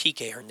direction, is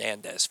Kike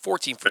Hernandez.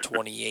 14 for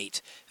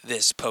 28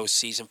 this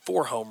postseason.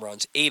 4 home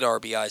runs, 8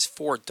 RBIs,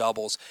 4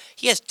 doubles.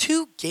 He has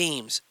 2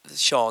 games,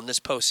 Sean,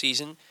 this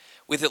postseason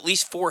with at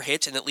least 4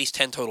 hits and at least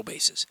 10 total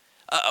bases.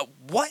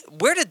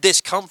 Where did this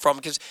come from?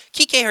 Because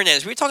Kike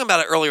Hernandez, we were talking about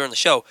it earlier in the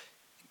show,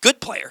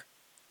 good player.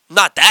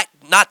 Not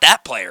that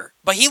player,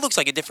 but he looks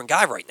like a different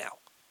guy right now.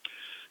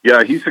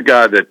 Yeah, he's a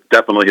guy that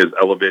definitely has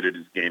elevated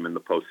his game in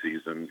the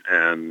postseason.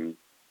 And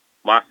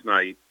last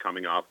night,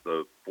 coming off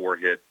the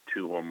 4-hit,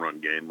 2-home run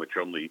game, which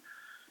only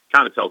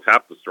kind of tells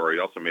half the story, he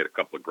also made a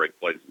couple of great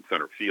plays in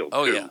center field,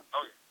 too.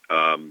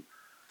 Yeah.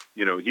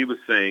 He was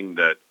saying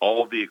that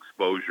all the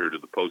exposure to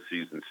the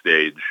postseason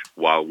stage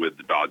while with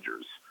the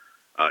Dodgers,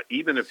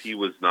 even if he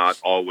was not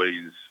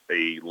always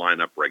a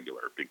lineup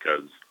regular,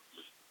 because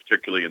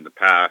particularly in the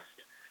past,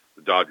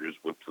 the Dodgers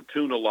would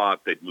platoon a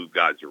lot. They'd move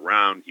guys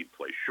around. He'd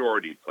play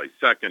short. He'd play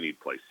second. He'd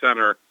play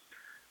center.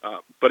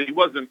 But he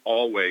wasn't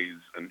always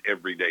an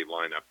everyday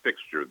lineup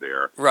fixture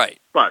there. Right.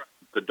 But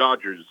the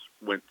Dodgers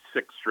went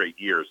 6 straight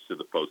years to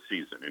the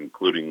postseason,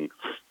 including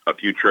a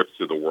few trips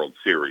to the World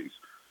Series.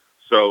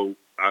 So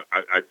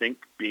I think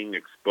being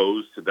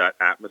exposed to that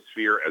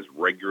atmosphere as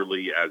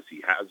regularly as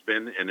he has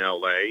been in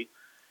L.A.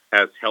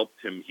 has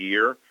helped him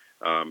here.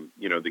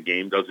 The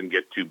game doesn't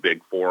get too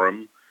big for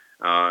him.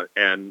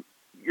 And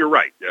you're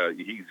right.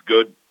 He's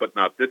good, but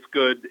not this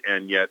good.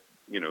 And yet,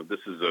 this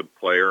is a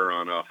player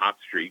on a hot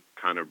streak,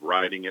 kind of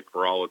riding it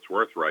for all it's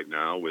worth right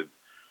now with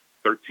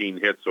 13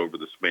 hits over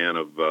the span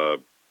of,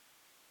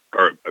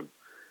 I'm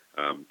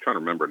trying to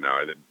remember now,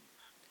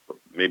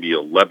 maybe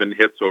 11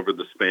 hits over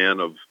the span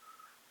of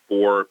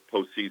 4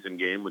 postseason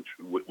games,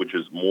 which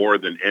is more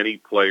than any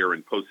player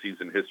in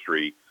postseason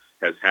history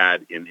has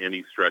had in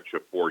any stretch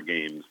of 4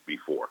 games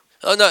before.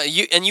 Oh no,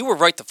 you were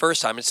right the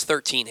first time. It's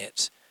 13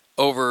 hits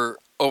over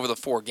the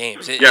 4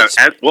 games. As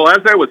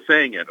I was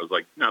saying it, I was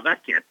like, no,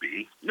 that can't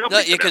be.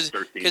 Nobody could have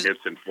 13 hits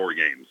in 4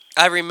 games.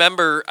 I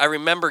remember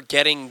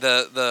getting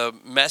the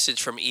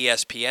message from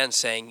ESPN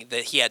saying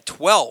that he had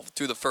 12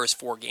 through the first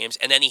 4 games,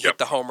 and then he hit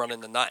the home run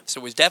in the 9th. So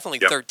it was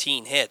definitely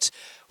 13 hits.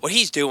 What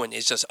he's doing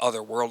is just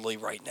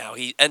otherworldly right now.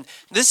 And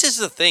this is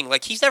the thing.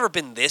 Like, he's never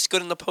been this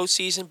good in the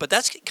postseason, but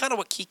that's kind of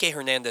what Kike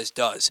Hernandez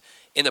does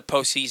in the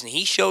postseason.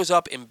 He shows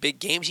up in big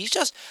games.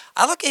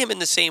 I look at him in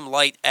the same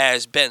light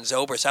as Ben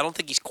Zobrist. I don't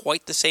think he's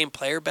quite the same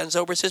player Ben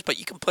Zobrist is, but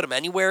you can put him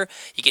anywhere.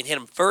 You can hit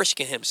him first,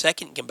 you can hit him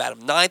second, you can bat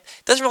him 9th.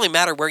 It doesn't really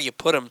matter where you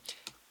put him.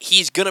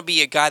 He's going to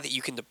be a guy that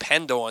you can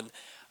depend on.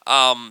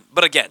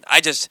 But again, I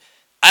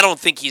don't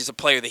think he's the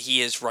player that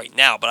he is right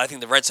now, but I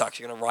think the Red Sox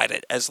are going to ride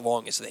it as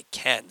long as they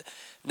can.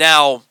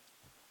 Now,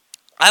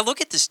 I look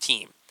at this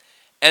team,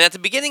 and at the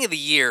beginning of the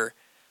year,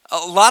 a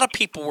lot of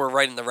people were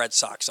writing the Red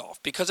Sox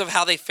off because of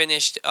how they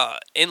finished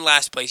in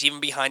last place, even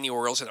behind the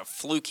Orioles in a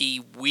fluky,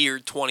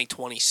 weird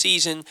 2020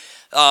 season.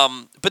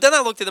 But then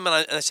I looked at them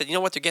and I said, you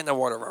know what? They're getting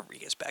Eduardo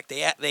Rodriguez back.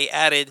 They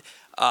added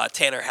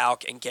Tanner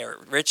Houck and Garrett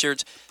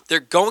Richards. They're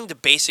going to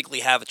basically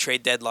have a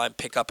trade deadline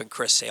pickup in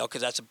Chris Sale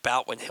because that's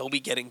about when he'll be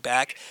getting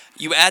back.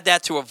 You add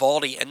that to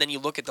Eovaldi, and then you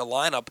look at the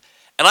lineup,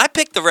 and I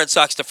picked the Red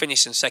Sox to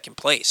finish in second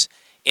place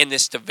in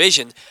this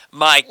division.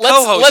 My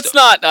co-host... Let's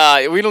not...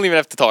 we don't even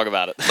have to talk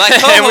about it. My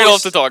co-host, we don't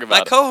have to talk about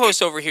it. My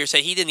co-host over here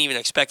said he didn't even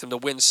expect them to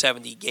win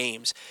 70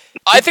 games.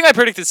 I think I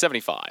predicted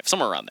 75,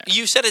 somewhere around there.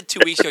 You said it 2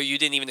 weeks ago you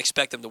didn't even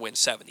expect them to win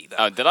 70, though.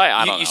 Oh, did I?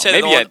 I don't know. You said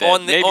Maybe it I did.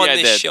 on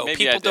Maybe this show.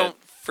 Maybe People don't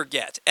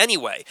forget.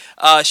 Anyway,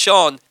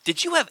 Sean,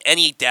 did you have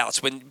any doubts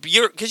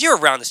because you're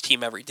around this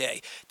team every day,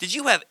 did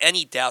you have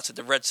any doubts that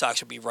the Red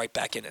Sox would be right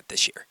back in it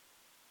this year?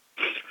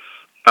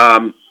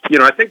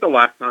 I think the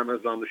last time I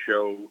was on the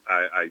show,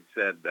 I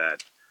said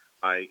that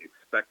I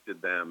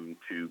expected them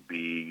to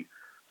be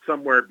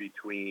somewhere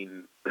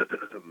between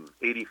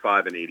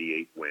 85 and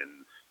 88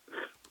 wins,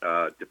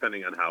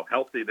 depending on how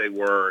healthy they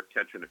were,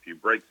 catching a few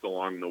breaks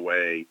along the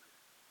way.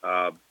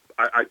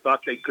 I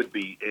thought they could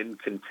be in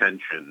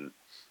contention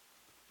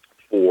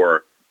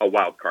for a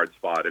wild card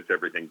spot if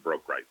everything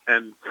broke right.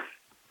 And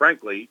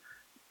frankly,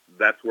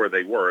 that's where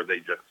they were. They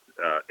just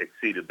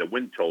exceeded the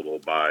win total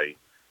by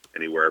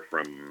anywhere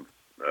from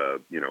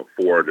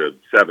 4 to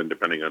 7,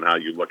 depending on how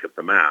you look at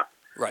the math.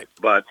 Right.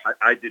 But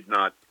I did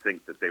not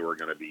think that they were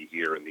going to be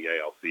here in the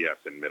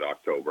ALCS in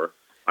mid-October.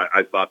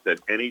 I thought that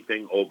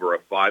anything over a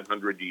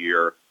 500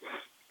 year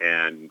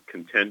and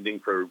contending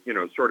for,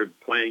 sort of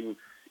playing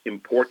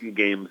important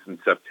games in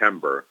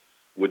September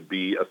would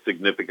be a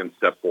significant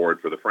step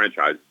forward for the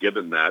franchise,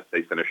 given that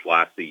they finished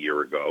last a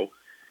year ago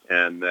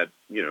and that,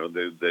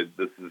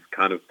 this is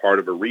kind of part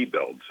of a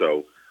rebuild.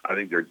 So I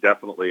think they're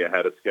definitely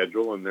ahead of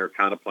schedule, and they're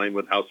kind of playing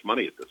with house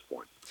money at this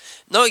point.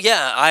 No,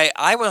 yeah,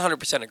 I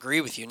 100%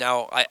 agree with you.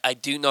 Now, I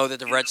do know that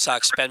the Red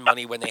Sox spend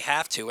money when they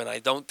have to, and I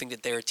don't think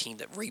that they're a team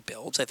that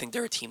rebuilds. I think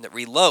they're a team that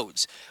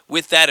reloads.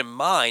 With that in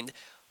mind,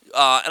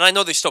 and I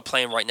know they're still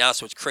playing right now,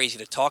 so it's crazy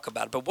to talk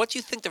about it, but what do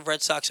you think the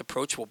Red Sox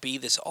approach will be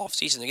this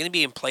offseason? They're going to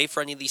be in play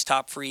for any of these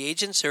top free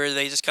agents, or are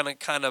they just going to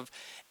kind of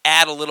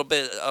add a little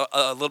bit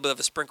of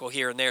a sprinkle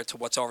here and there to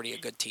what's already a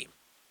good team?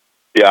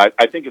 Yeah,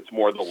 I think it's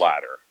more the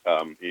latter.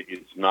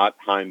 It's not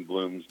Chaim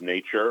Bloom's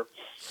nature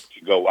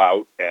to go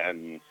out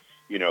and,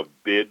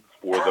 bid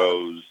for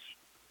those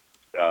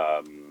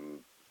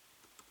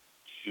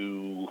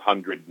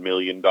 $200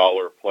 million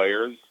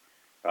players.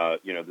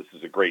 This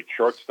is a great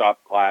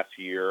shortstop class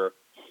here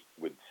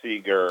with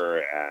Seager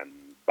and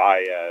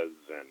Baez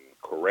and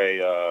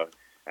Correa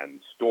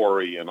and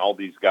Story and all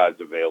these guys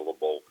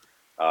available.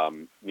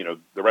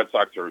 The Red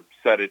Sox are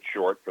set it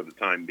short for the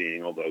time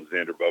being, although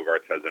Xander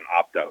Bogaerts has an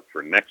opt-out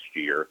for next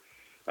year.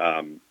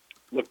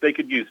 Look, they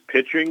could use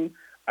pitching.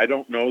 I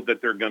don't know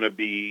that they're going to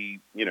be,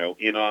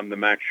 in on the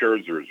Max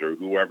Scherzers or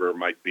whoever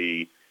might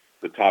be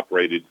the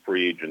top-rated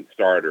free agent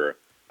starter.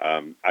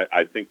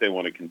 I think they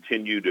want to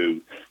continue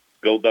to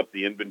build up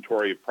the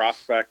inventory of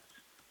prospects.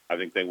 I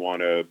think they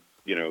want to,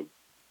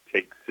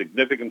 take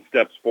significant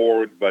steps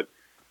forward. But,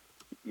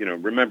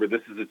 remember,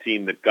 this is a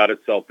team that got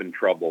itself in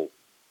trouble,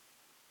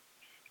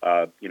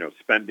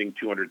 spending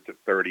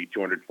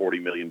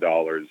 $240 million,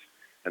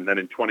 and then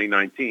in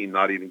 2019,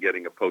 not even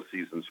getting a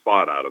postseason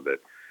spot out of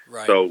it.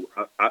 Right. So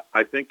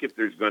I think if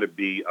there's going to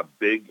be a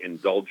big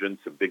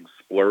indulgence, a big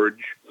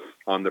splurge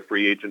on the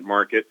free agent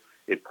market,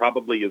 it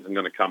probably isn't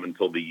going to come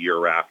until the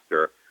year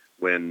after,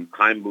 when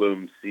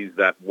Heimblum sees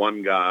that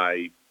one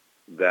guy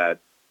that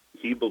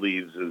he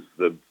believes is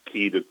the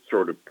key to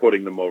sort of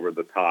putting them over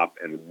the top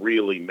and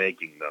really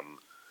making them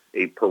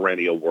a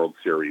perennial World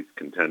Series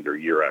contender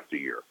year after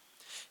year.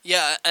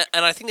 Yeah,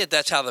 and I think that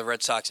that's how the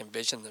Red Sox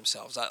envision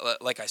themselves.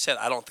 Like I said,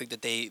 I don't think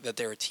that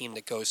they're a team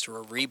that goes through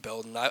a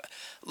rebuild. And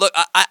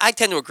I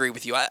tend to agree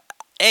with you.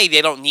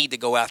 They don't need to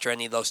go after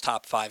any of those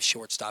top 5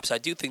 shortstops. I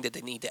do think that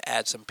they need to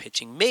add some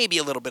pitching, maybe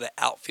a little bit of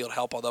outfield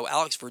help, although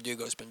Alex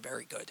Verdugo's been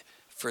very good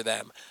for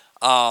them.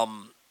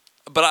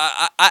 But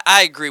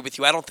I agree with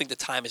you. I don't think the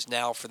time is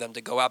now for them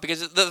to go out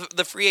because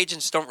the free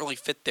agents don't really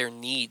fit their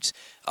needs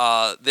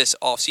this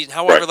offseason.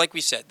 However, like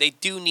we said, they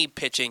do need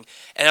pitching,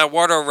 and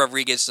Eduardo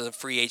Rodriguez is a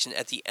free agent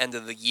at the end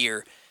of the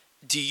year.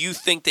 Do you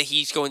think that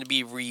he's going to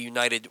be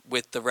reunited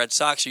with the Red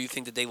Sox, or do you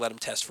think that they let him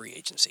test free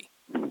agency?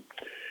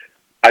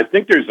 I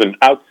think there's an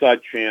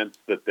outside chance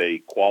that they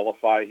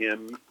qualify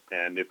him,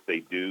 and if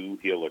they do,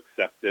 he'll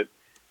accept it.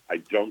 I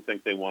don't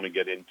think they want to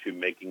get into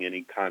making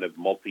any kind of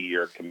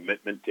multi-year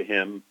commitment to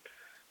him.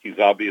 He's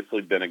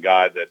obviously been a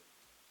guy that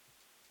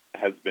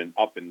has been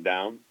up and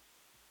down.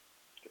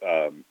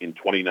 In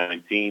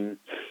 2019,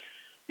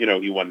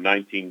 he won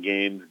 19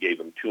 games, gave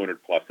him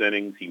 200-plus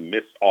innings. He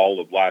missed all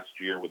of last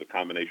year with a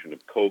combination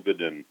of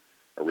COVID and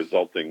a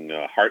resulting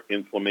heart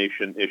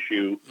inflammation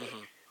issue. Mm-hmm.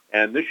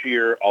 And this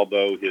year,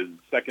 although his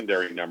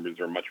secondary numbers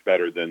are much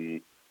better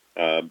than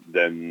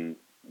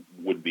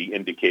would be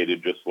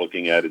indicated just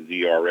looking at his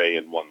ERA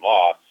and one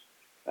loss,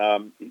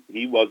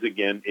 he was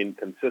again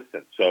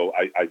inconsistent. So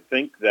I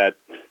think that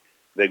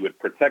they would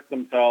protect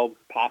themselves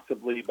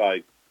possibly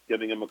by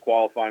giving him a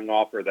qualifying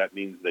offer. That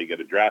means they get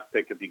a draft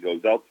pick if he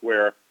goes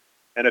elsewhere.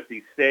 And if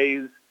he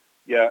stays,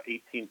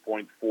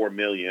 $18.4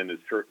 million is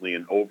certainly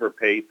an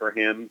overpay for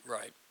him.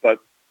 Right. But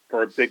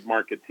for a big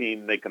market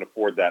team, they can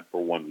afford that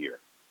for 1 year.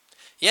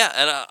 Yeah,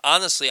 and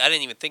honestly, I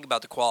didn't even think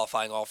about the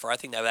qualifying offer. I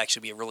think that would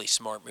actually be a really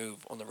smart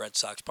move on the Red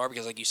Sox part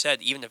because, like you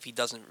said, even if he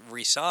doesn't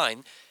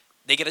re-sign,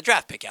 they get a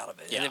draft pick out of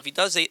it. Yeah. And if he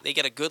does, they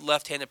get a good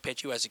left-handed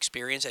pitcher who has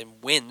experience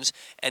and wins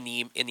in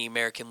the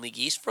American League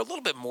East for a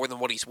little bit more than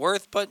what he's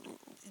worth, but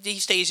he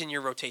stays in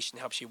your rotation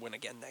and helps you win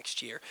again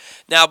next year.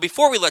 Now,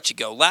 before we let you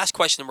go, last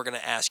question we're going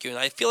to ask you, and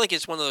I feel like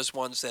it's one of those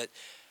ones that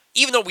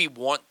even though we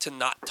want to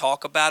not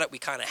talk about it, we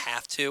kind of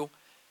have to.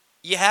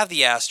 You have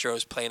the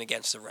Astros playing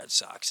against the Red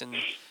Sox, and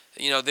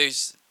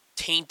there's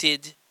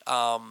tainted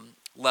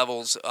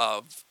levels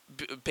of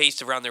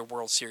based around their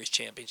World Series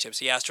championships.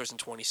 The Astros in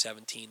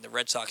 2017, the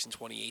Red Sox in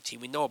 2018.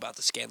 We know about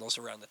the scandals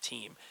around the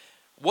team.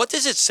 What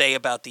does it say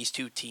about these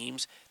two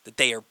teams that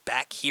they are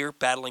back here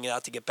battling it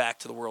out to get back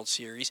to the World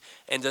Series?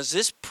 And does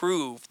this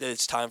prove that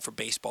it's time for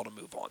baseball to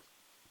move on?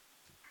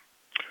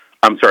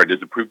 I'm sorry,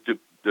 does it prove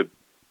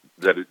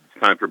that it's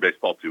time for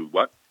baseball to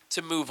what?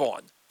 To move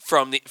on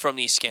from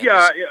these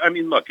scandals. Yeah, I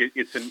mean, look,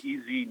 it's an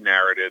easy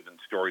narrative and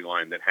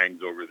storyline that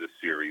hangs over this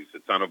series.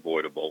 It's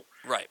unavoidable.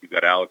 Right. You've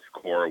got Alex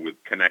Cora with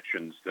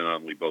connections to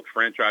not only both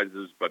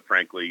franchises, but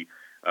frankly,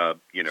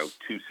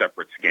 two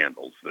separate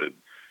scandals.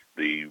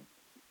 The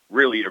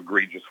really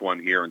egregious one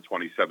here in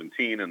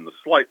 2017 and the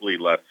slightly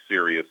less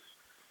serious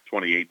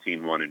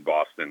 2018 one in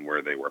Boston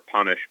where they were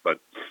punished, but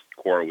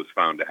Cora was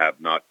found to have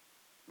not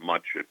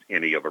much, if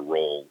any, of a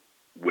role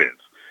with.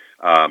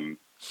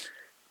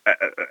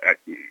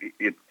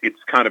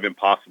 It's kind of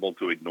impossible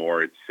to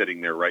ignore. It's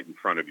sitting there right in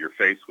front of your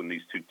face when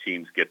these two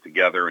teams get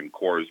together and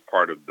Cora is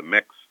part of the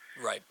mix.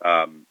 Right.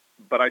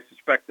 But I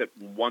suspect that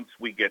once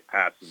we get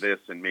past this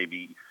and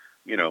maybe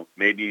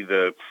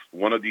the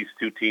one of these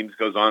two teams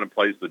goes on and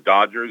plays the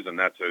Dodgers, and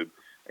that's a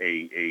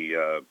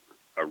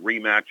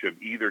rematch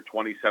of either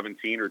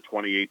 2017 or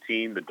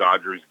 2018, the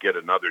Dodgers get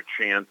another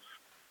chance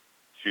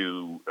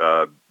to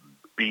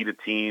beat a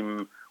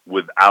team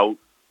without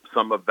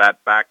some of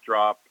that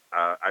backdrop.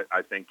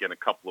 I think in a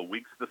couple of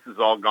weeks this is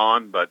all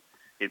gone, but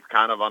it's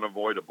kind of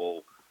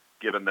unavoidable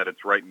given that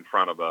it's right in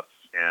front of us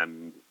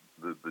and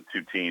the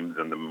two teams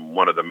and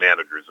one of the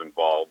managers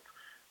involved.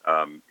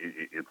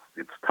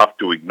 It's tough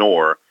to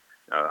ignore.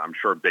 I'm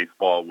sure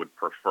baseball would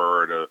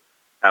prefer to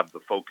have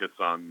the focus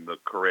on the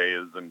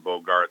Correas and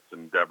Bogarts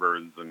and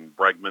Devers and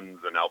Bregmans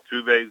and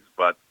Altuves,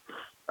 but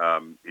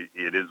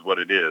it is what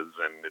it is,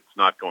 and it's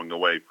not going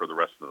away for the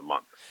rest of the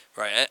month.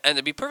 Right, and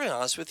to be perfectly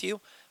honest with you,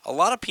 a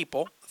lot of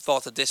people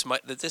thought that this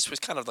was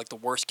kind of like the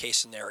worst case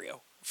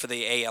scenario for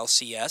the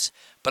ALCS.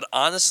 But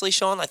honestly,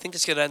 Sean, I think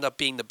it's going to end up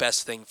being the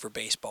best thing for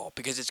baseball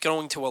because it's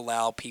going to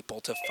allow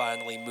people to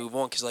finally move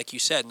on. Because like you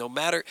said, no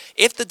matter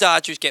if the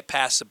Dodgers get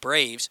past the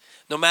Braves,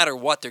 no matter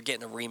what, they're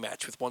getting a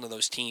rematch with one of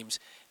those teams.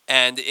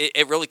 And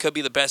it really could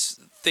be the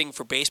best thing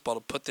for baseball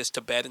to put this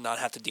to bed and not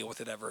have to deal with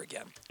it ever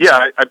again.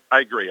 Yeah, I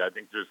agree. I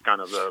think there's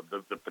kind of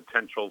the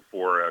potential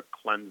for a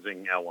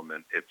cleansing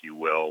element, if you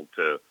will,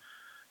 to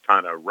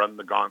kind of run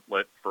the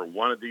gauntlet for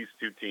one of these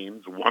two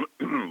teams.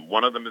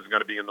 One of them is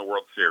going to be in the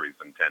World Series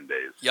in 10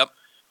 days. Yep.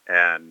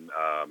 And,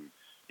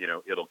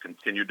 it'll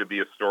continue to be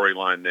a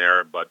storyline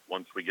there. But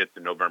once we get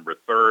to November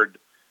 3rd,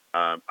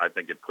 I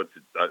think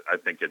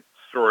it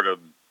sort of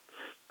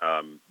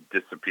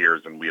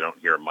disappears, and we don't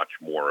hear much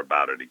more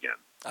about it again.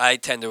 I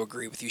tend to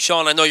agree with you.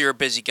 Sean, I know you're a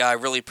busy guy. I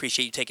really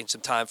appreciate you taking some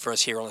time for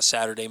us here on a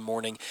Saturday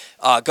morning.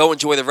 Go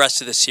enjoy the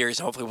rest of this series,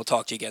 and hopefully we'll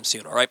talk to you again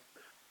soon, all right?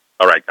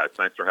 All right, guys.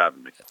 Thanks for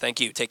having me.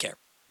 Thank you. Take care.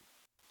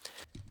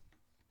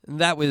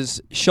 That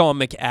was Sean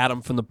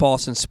McAdam from the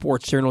Boston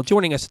Sports Journal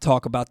joining us to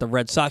talk about the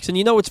Red Sox. And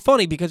it's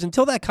funny because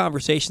until that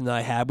conversation that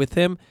I had with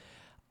him,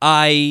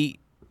 I'm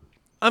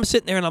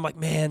sitting there and I'm like,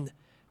 man,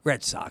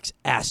 Red Sox,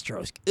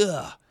 Astros,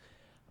 ugh.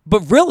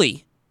 But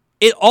really,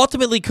 it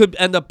ultimately could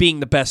end up being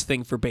the best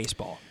thing for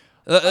baseball.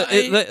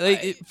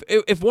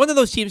 If one of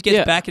those teams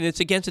gets back and it's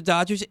against the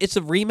Dodgers, it's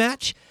a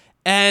rematch,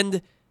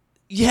 and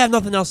you have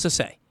nothing else to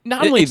say.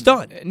 It's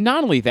done.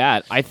 Not only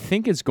that, I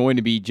think it's going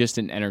to be just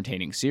an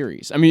entertaining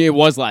series. I mean, it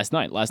was last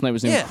night. Last night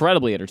was an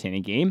incredibly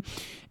entertaining game.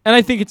 And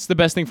I think it's the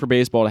best thing for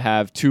baseball to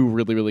have two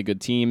really, really good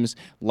teams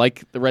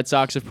like the Red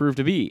Sox have proved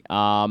to be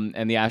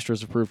and the Astros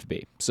have proved to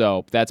be.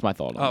 So that's my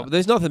thought on that.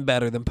 There's nothing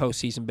better than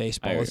postseason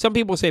baseball. Some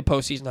people say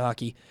postseason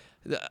hockey,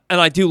 and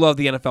I do love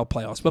the NFL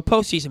playoffs, but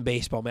postseason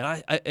baseball,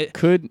 man, I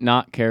could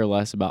not care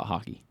less about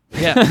hockey.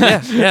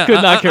 Yeah.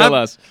 Could not care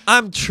less.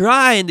 I'm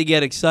trying to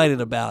get excited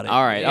about it.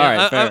 All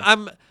right, fair.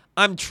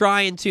 I'm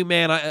trying to,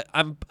 man.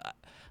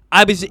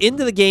 I was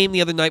into the game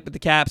the other night with the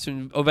Caps,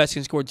 and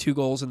Ovechkin scored 2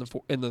 goals in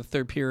the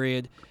third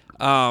period.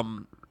 I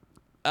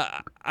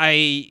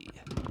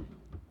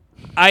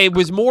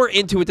was more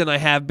into it than I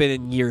have been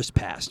in years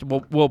past.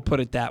 We'll put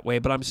it that way.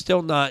 But I'm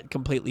still not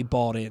completely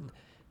bought in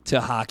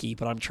to hockey.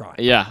 But I'm trying.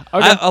 Yeah,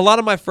 okay. A lot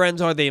of my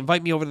friends are. They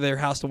invite me over to their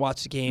house to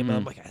watch the game, and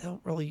I'm like, I don't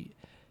really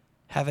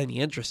have any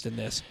interest in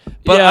this.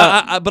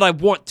 But but I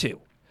want to.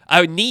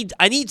 I need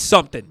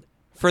something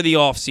for the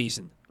off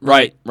season.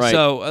 Right.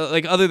 So,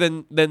 other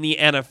than the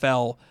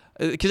NFL,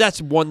 because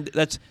that's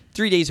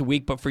 3 days a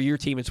week, but for your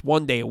team, it's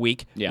 1 day a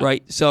week,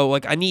 right? So,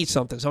 I need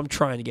something, so I'm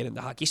trying to get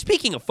into hockey.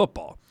 Speaking of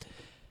football,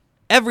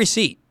 every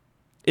seat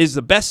is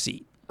the best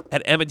seat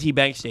at M&T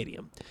Bank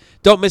Stadium.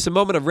 Don't miss a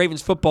moment of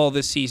Ravens football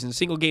this season.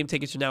 Single game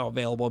tickets are now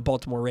available at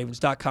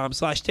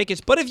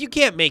BaltimoreRavens.com/tickets. But if you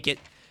can't make it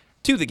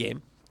to the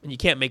game, and you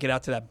can't make it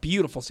out to that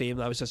beautiful stadium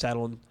that I was just at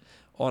on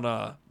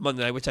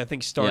Monday night, which I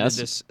think started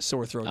this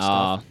sore throat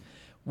stuff.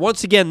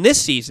 Once again,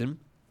 this season,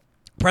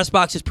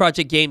 PressBox's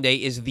Project Game Day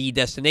is the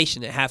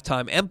destination at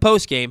halftime and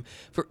postgame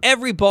for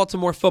every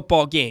Baltimore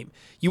football game.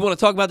 You want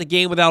to talk about the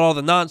game without all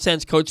the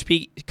nonsense, coach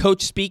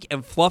speak,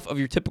 and fluff of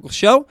your typical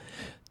show?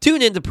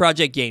 Tune in to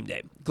Project Game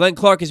Day. Glenn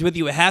Clark is with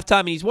you at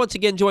halftime, and he's once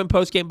again joined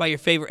postgame by your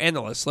favorite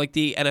analysts like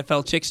the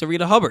NFL chick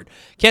Sarita Hubbard,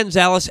 Ken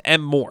Zales,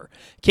 and more.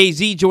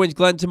 KZ joins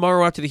Glenn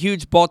tomorrow after the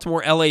huge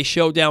Baltimore-LA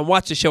showdown.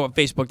 Watch the show at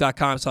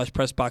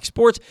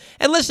Facebook.com/PressBoxSports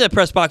and listen at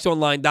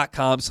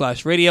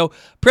PressBoxOnline.com/radio.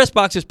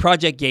 PressBox's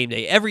Project Game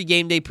Day. Every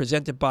game day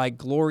presented by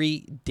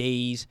Glory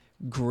Days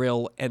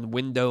Grill and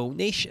Window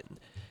Nation.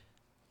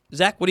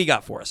 Zach, what do you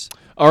got for us?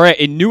 All right,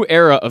 a new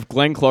era of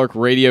Glenn Clark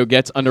Radio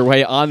gets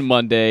underway on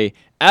Monday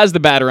as the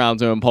Bat-Around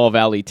Zone, Paul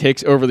Valley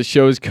takes over the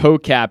show's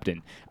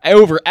co-captain.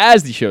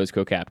 As the show's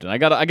co-captain. I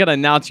gotta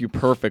announce you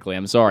perfectly.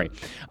 I'm sorry.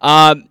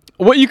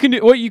 What you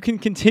can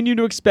continue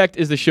to expect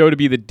is the show to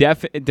be the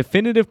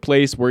definitive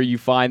place where you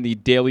find the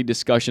daily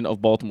discussion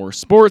of Baltimore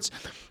sports.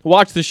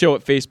 Watch the show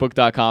at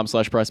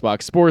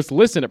Facebook.com/PressBoxSports.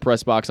 Listen at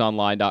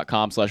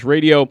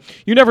PressBoxOnline.com/radio.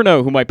 You never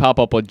know who might pop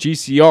up on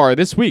GCR.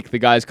 This week, the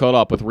guys caught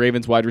up with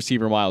Ravens wide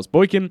receiver Miles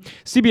Boykin,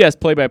 CBS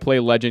play-by-play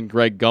legend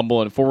Greg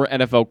Gumbel, and former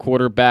NFL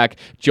quarterback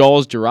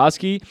Charles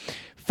Jurowski.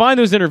 Find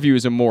those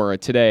interviews and more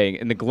today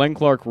in the Glenn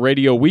Clark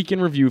Radio Week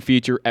in Review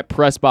feature at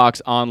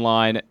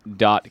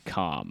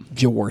PressBoxOnline.com.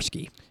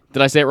 Jaworski.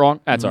 Did I say it wrong?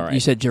 That's all right.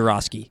 You said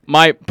Jurowski.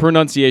 My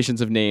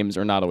pronunciations of names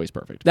are not always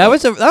perfect. That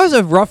was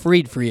a rough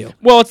read for you.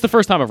 Well, it's the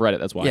first time I've read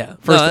it. That's why. Yeah.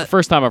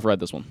 First time I've read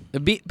this one.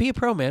 Be a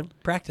pro, man.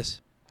 Practice.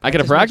 I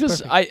gotta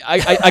practice. I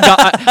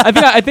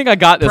think I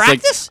got this.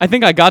 Practice? I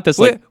think I got this.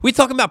 We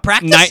talking about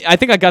practice? I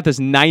think I got this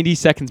 90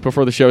 seconds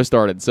before the show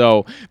started.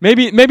 So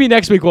maybe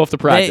next week we'll have to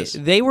practice.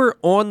 They were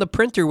on the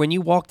printer when you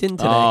walked in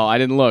today. Oh, I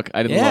didn't look.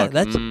 Yeah,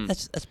 that's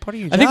part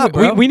of your job. I think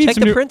bro. we need Check some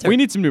the new printer. We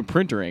need some new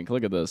printer ink.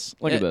 Look at this.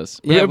 Look at this.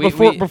 Yeah,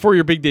 before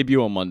your big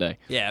debut on Monday.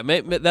 Yeah,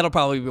 that'll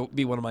probably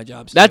be one of my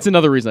jobs. That's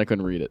another reason I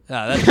couldn't read it.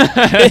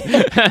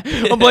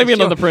 I'm blaming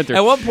it on the printer.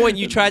 At one point,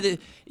 you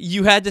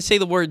had to say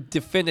the word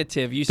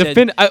definitive. You said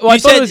I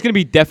thought it was going to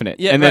be definite,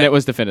 and then it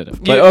was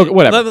definitive. But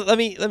whatever. Let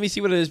me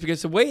see what it is,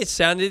 because the way it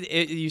sounded,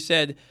 you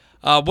said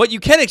what you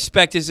can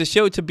expect is the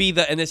show to be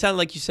and it sounded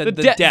like you said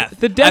the death.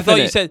 The death. I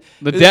thought you said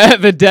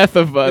the death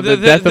of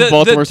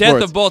Baltimore sports. The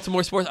death of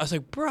Baltimore sports. I was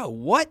like, bro,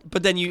 what?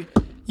 But then you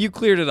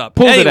cleared it up.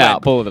 Pulled it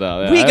out.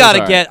 Yeah, we got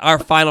to get our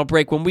final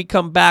break. When we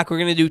come back, we're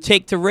going to do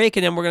Take to Rake,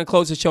 and then we're going to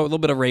close the show with a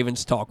little bit of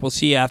Ravens talk. We'll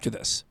see you after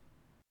this.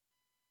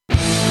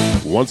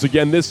 Once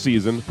again this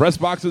season,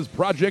 Pressbox's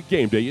Project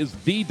Game Day is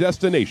the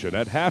destination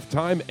at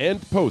halftime and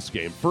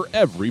postgame for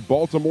every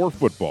Baltimore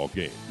football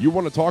game. You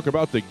want to talk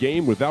about the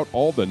game without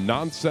all the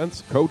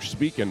nonsense, coach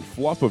speak, and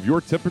fluff of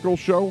your typical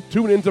show?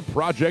 Tune into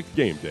Project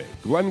Game Day.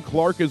 Glenn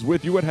Clark is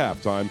with you at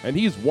halftime, and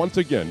he's once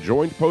again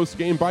joined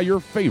postgame by your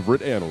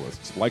favorite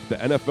analysts like the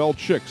NFL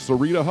chick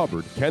Sarita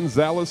Hubbard, Ken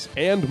Zales,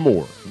 and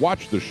more.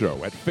 Watch the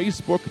show at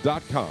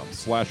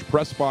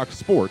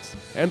facebook.com/PressboxSports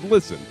and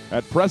listen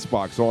at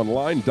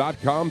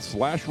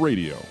PressboxOnline.com/radio.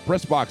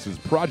 Pressbox's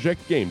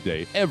Project Game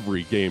Day,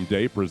 every game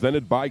day,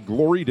 presented by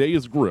Glory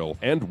Days Grill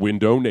and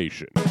Window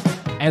Nation.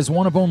 As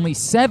one of only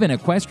 7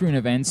 equestrian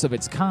events of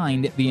its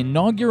kind, the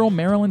inaugural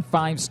Maryland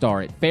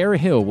 5-Star at Fair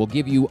Hill will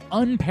give you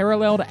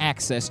unparalleled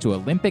access to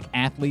Olympic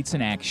athletes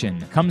in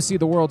action. Come see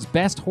the world's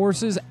best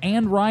horses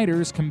and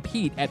riders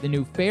compete at the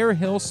new Fair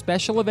Hill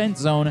Special Event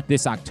Zone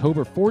this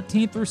October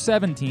 14th through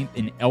 17th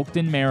in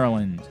Elkton,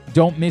 Maryland.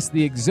 Don't miss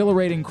the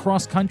exhilarating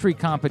cross-country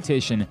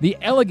competition, the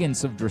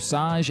elegance of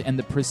dressage, and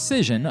the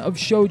precision of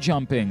show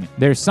jumping.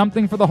 There's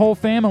something for the whole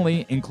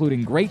family,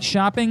 including great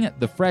shopping,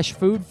 the Fresh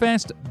Food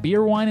Fest,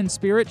 beer, wine, and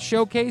spirit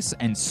showcase,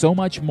 and so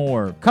much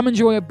more. Come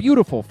enjoy a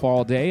beautiful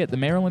fall day at the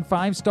Maryland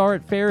 5-Star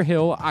at Fair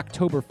Hill,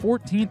 October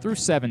 14th through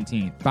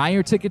 17th. Buy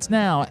your tickets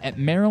now at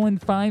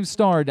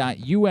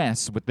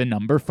maryland5star.us with the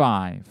number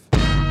 5.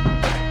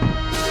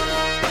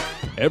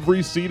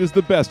 Every seat is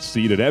the best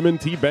seat at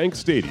M&T Bank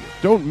Stadium.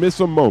 Don't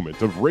miss a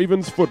moment of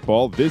Ravens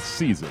football this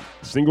season.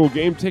 Single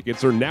game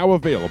tickets are now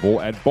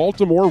available at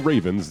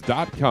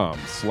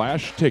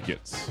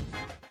BaltimoreRavens.com/tickets.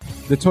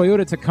 The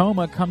Toyota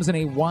Tacoma comes in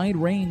a wide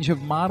range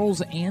of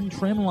models and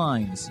trim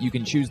lines. You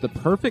can choose the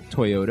perfect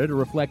Toyota to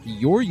reflect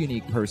your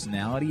unique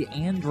personality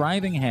and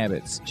driving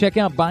habits. Check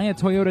out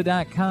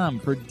buyatoyota.com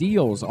for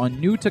deals on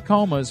new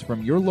Tacomas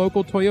from your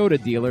local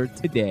Toyota dealer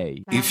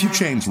today. If you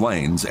change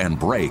lanes and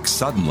brake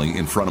suddenly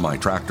in front of my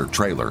tractor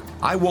trailer,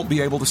 I won't be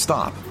able to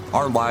stop.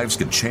 Our lives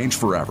could change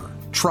forever.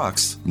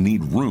 Trucks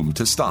need room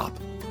to stop.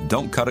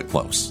 Don't cut it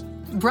close.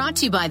 Brought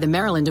to you by the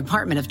Maryland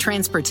Department of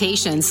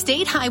Transportation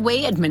State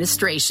Highway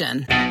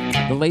Administration.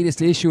 The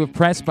latest issue of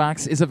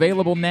Pressbox is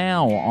available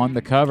now. On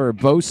the cover,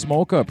 Bo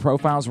Smolka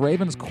profiles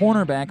Ravens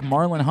cornerback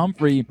Marlon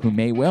Humphrey, who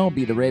may well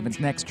be the Ravens'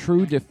 next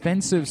true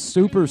defensive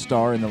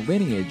superstar in the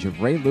lineage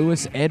of Ray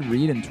Lewis, Ed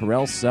Reed, and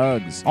Terrell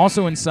Suggs.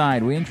 Also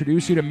inside, we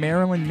introduce you to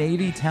Maryland,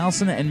 Navy,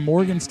 Towson, and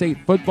Morgan State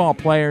football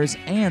players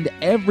and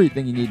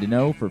everything you need to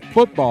know for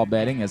football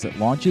betting as it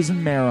launches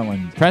in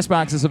Maryland.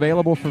 Pressbox is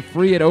available for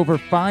free at over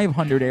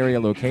 500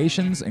 area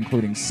locations,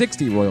 including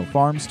 60 Royal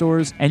Farm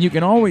stores, and you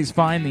can always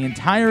find the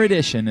entire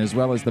edition as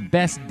well as the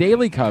best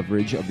daily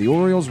coverage of the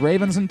Orioles,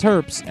 Ravens, and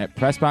Terps at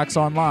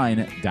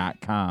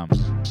PressboxOnline.com.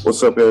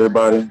 What's up,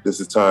 everybody? This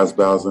is Tyus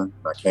Bowser.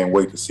 I can't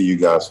wait to see you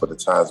guys for the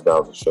Tyus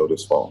Bowser Show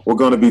this fall. We're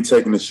going to be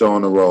taking the show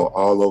on the road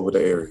all over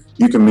the area.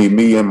 You can meet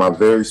me and my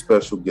very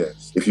special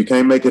guests. If you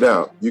can't make it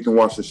out, you can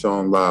watch the show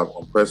on live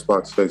on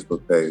Pressbox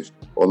Facebook page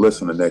or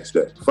listen the next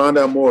day. Find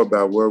out more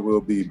about where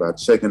we'll be by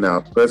checking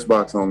out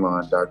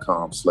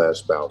PressboxOnline.com/Bowser.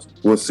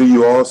 We'll see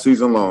you all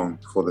season long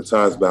for the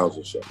Tyus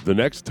Bowser Show. The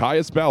next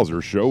Tyus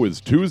Bowser Show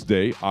is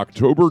Tuesday,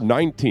 October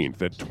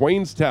 19th at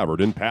Twain's Tavern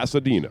in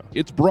Pasadena.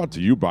 It's brought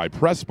to you by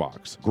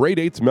Pressbox, Grade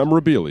 8's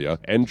Memorabilia,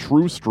 and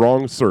True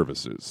Strong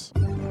Services.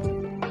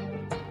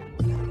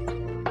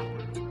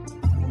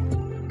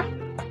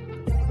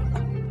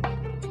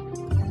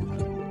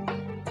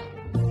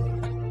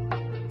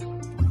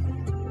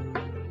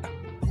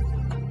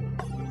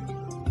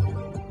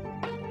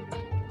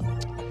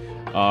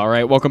 All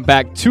right, welcome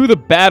back to the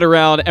Bat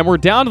Around, and we're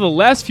down to the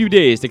last few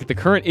days to get the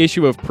current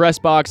issue of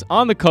Pressbox.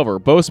 On the cover,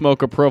 Bo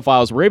Smolka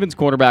profiles Ravens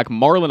cornerback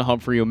Marlon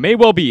Humphrey, who may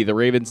well be the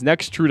Ravens'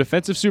 next true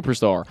defensive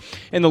superstar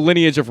in the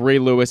lineage of Ray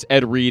Lewis,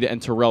 Ed Reed,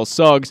 and Terrell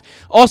Suggs.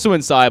 Also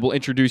inside, we'll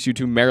introduce you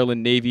to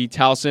Maryland, Navy,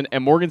 Towson,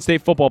 and Morgan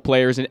State football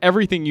players and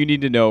everything you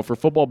need to know for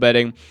football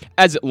betting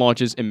as it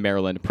launches in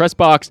Maryland.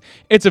 Pressbox,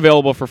 it's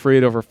available for free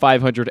at over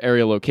 500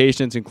 area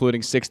locations,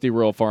 including 60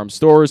 Royal Farm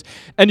stores,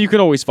 and you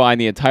can always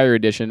find the entire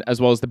edition as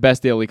well as the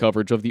best daily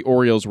coverage of the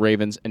Orioles,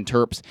 Ravens, and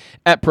Terps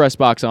at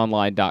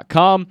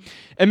PressboxOnline.com.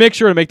 And make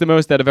sure to make the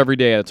most out of every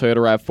day at a Toyota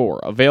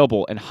RAV4.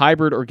 Available in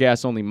hybrid or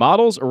gas-only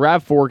models, a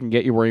RAV4 can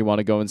get you where you want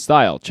to go in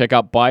style. Check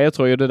out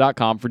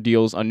buyatoyota.com for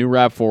deals on new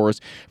RAV4s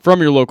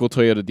from your local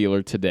Toyota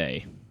dealer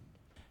today.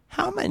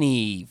 How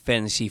many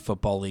fantasy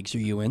football leagues are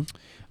you in?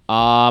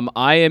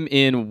 I am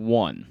in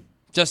one.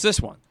 Just this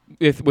one?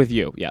 With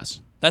you,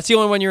 yes. That's the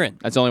only one you're in?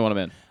 That's the only one I'm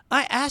in.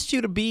 I asked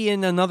you to be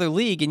in another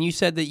league, and you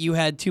said that you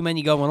had too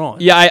many going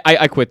on. Yeah,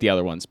 I quit the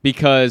other ones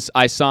because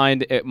I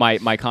signed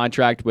my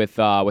contract with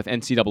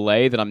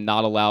NCAA that I'm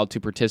not allowed to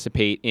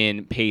participate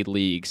in paid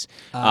leagues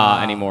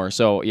anymore.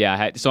 So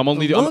yeah, I'm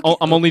only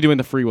doing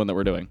the free one that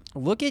we're doing.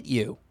 Look at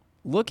you.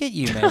 Look at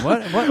you, man.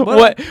 What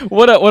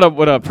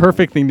What a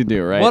perfect thing to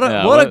do, right?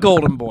 What a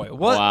golden boy.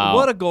 Wow.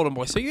 What a golden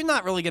boy. So you're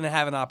not really going to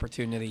have an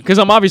opportunity. Because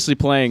I'm obviously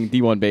playing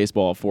D1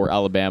 baseball for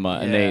Alabama,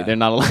 and they're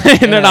not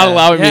not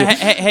allowing me.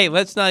 Hey,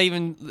 let's not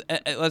even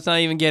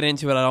get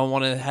into it. I don't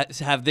want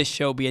to have this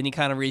show be any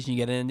kind of reason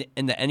you get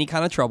into any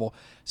kind of trouble.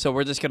 So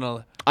we're just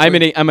gonna. I'm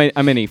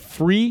in a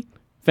free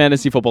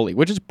fantasy football league,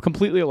 which is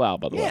completely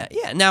allowed, by the way.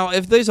 Yeah. Now,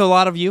 if there's a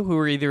lot of you who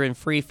are either in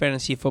free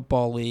fantasy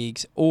football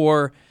leagues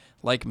or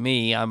like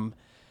me, I'm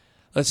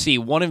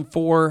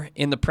 1-4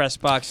 in the Press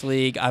Box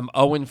League. I'm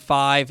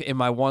 0-5 in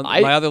my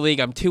other league.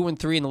 I'm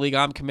 2-3 in the league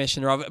I'm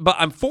commissioner of. But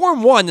I'm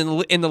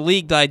 4-1 in the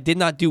league that I did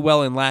not do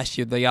well in last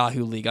year, the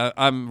Yahoo League.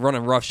 I'm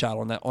running roughshod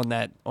on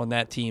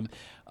that team,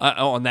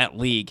 on that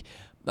league.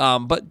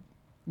 But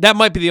that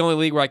might be the only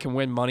league where I can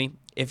win money.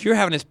 If you're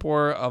having as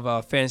poor of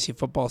a fantasy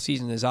football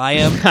season as I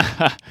am,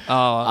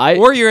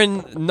 or you're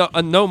in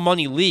a no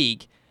money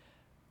league,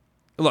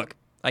 look,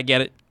 I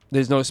get it.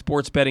 There's no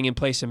sports betting in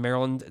place in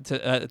Maryland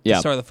to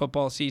start the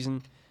football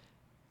season.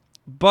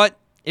 But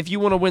if you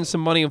want to win some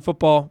money in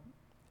football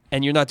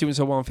and you're not doing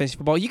so well in fantasy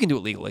football, you can do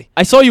it legally.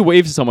 I saw you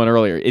wave to someone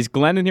earlier. Is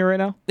Glenn in here right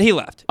now? He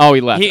left. Oh,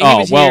 he left. He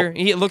was here.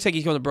 It looks like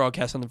he's going to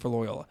broadcast something for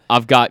Loyola.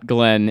 I've got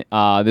Glenn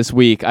this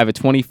week. I have a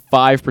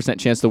 25%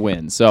 chance to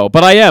win.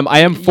 But I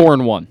am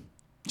 4-1.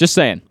 Just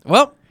saying.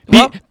 Well,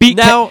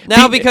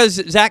 because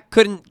Zach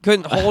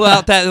couldn't hold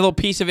out that little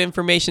piece of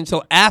information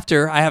until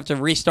after I have to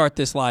restart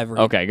this live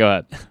room. Okay, go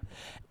ahead.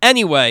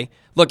 Anyway,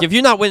 look, if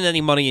you're not winning any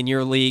money in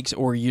your leagues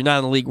or you're not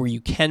in a league where you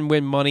can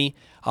win money,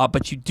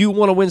 but you do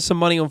want to win some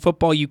money on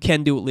football, you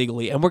can do it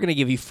legally. And we're going to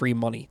give you free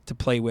money to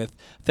play with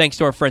thanks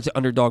to our friends at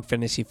Underdog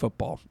Fantasy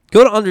Football.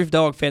 Go to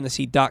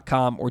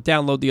UnderdogFantasy.com or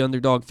download the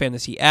Underdog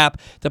Fantasy app,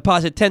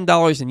 deposit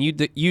 $10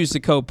 and use the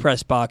code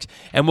PRESSBOX,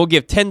 and we'll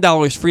give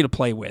 $10 free to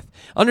play with.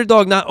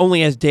 Underdog not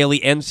only has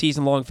daily and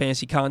season-long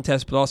fantasy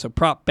contests, but also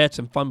prop bets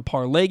and fun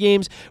parlay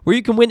games where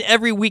you can win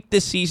every week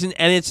this season,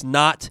 and it's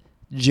not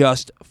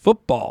just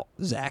football,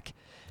 Zach.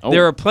 Oh.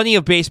 There are plenty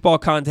of baseball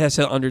contests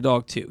at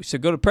Underdog, too. So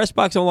go to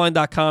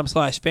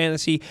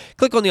PressBoxOnline.com/fantasy,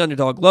 click on the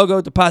Underdog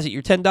logo, deposit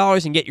your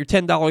 $10 and get your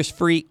 $10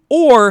 free,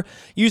 or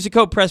use the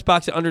code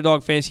PressBox at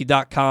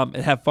UnderdogFantasy.com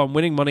and have fun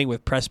winning money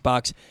with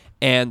PressBox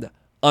and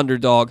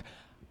Underdog.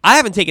 I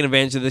haven't taken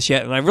advantage of this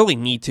yet, and I really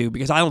need to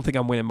because I don't think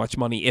I'm winning much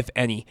money, if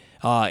any,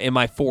 in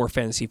my 4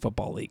 fantasy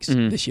football leagues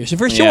this year. So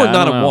for sure,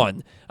 not a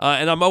 1.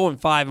 And I'm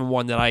 0-5 in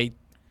one that I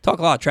talk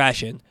a lot of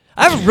trash in.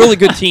 I have a really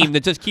good team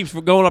that just keeps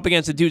going up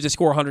against the dudes that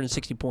score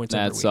 160 points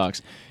every week. That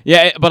sucks.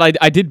 Yeah, but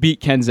I did beat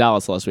Ken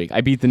Zales last week.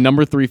 I beat the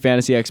number 3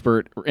 fantasy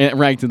expert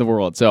ranked in the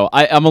world. So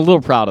I'm a little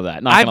proud of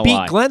that. I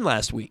beat Glenn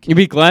last week. You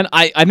beat Glenn?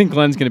 I think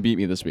Glenn's going to beat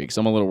me this week, so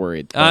I'm a little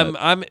worried.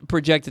 I'm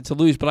projected to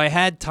lose, but I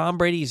had Tom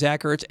Brady,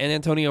 Zach Ertz, and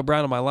Antonio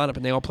Brown in my lineup,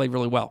 and they all played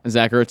really well.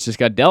 Zach Ertz just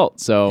got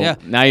dealt, so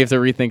now you have to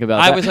rethink about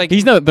that. Was like,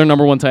 he's their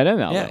number 1 tight end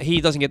now. Yeah,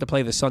 he doesn't get to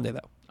play this Sunday,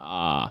 though.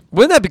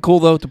 Wouldn't that be cool,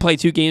 though, to play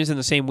 2 games in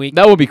the same week?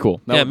 That would be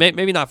cool.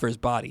 Maybe not for his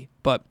body.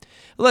 But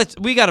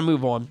we got to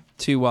move on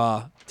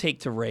to Take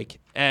to Rake.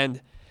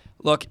 And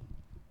look,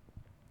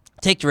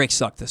 Take to Rake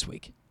sucked this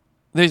week.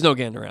 There's no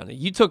getting around it.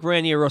 You took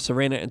Randy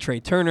Arozarena and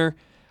Trey Turner.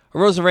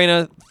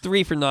 Arozarena,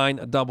 3 for 9,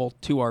 a double,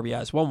 2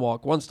 RBIs, 1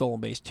 walk, 1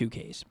 stolen base, 2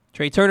 Ks.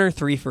 Trey Turner,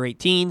 3 for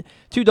 18,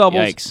 2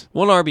 doubles, Yikes.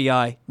 1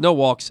 RBI, no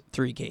walks,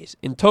 3 Ks.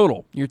 In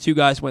total, your 2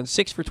 guys went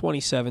 6 for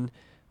 27,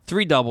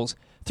 3 doubles,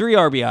 3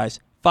 RBIs,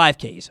 5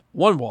 Ks,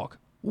 1 walk,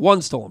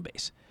 1 stolen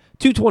base.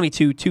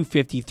 222,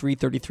 250,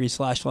 333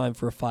 slash line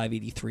for a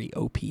 583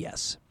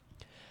 OPS.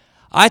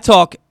 I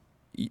took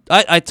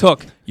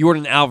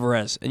Yordan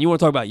Alvarez, and you want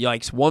to talk about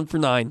yikes. 1 for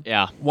 9,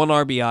 1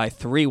 RBI,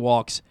 3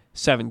 walks,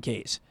 7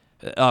 Ks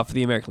for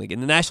the American League. In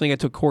the National League, I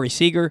took Corey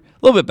Seager, a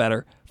little bit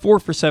better, 4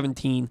 for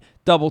 17,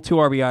 double, 2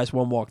 RBIs,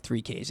 1 walk,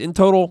 3 Ks. In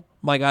total,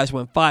 my guys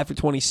went 5 for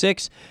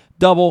 26,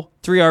 double,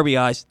 3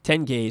 RBIs,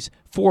 10 Ks,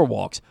 4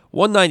 walks,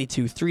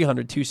 192,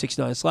 300,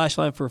 269 slash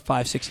line for a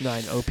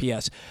 569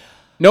 OPS.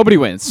 Nobody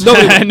wins.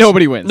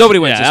 Nobody wins. Nobody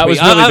wins. Yeah, that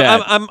was really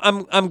bad.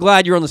 I'm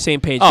glad you're on the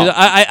same page.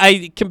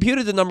 I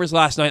computed the numbers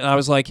last night, and I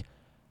was like,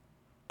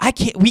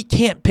 we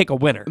can't pick a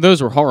winner. Those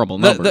were horrible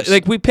numbers.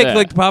 We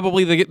picked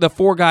probably the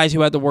 4 guys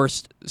who had the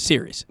worst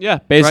series. Yeah,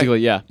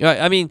 basically, right?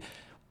 I mean,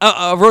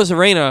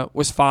 Arozarena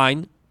was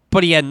fine,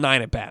 but he had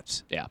 9 at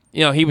bats. Yeah,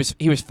 he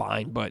was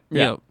fine, but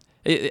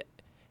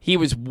he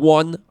was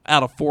 1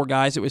 out of 4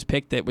 guys that was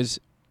picked that was.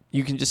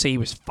 You can just say he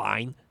was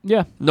fine.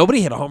 Yeah.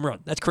 Nobody hit a home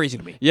run. That's crazy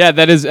to me. Yeah,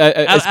 that is,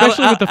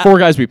 especially with the 4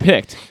 guys we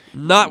picked.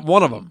 Not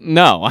one of them.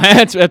 No,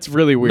 that's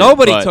really weird.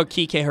 Nobody took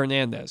Kike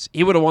Hernandez.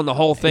 He would have won the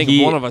whole thing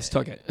if one of us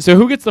took it. So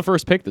who gets the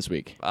first pick this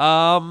week?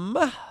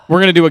 We're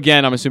going to do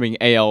again, I'm assuming,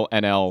 AL,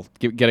 NL,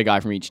 get a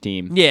guy from each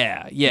team.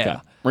 Yeah. Okay.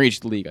 Or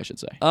each league, I should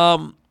say.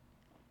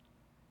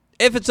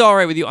 If it's all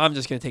right with you, I'm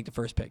just going to take the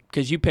first pick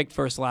because you picked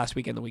first last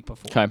week and the week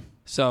before. Okay.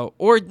 So,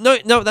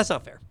 no, that's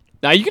not fair.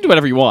 Now, you can do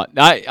whatever you want.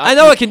 I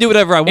know I can do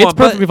whatever I want. It's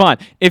perfectly fine.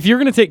 If you're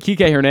going to take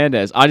Kike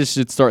Hernandez, I just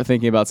should start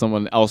thinking about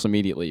someone else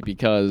immediately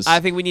because...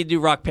 I think we need to do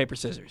rock, paper,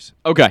 scissors.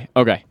 Okay.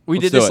 We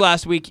did this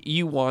last week.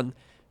 You won.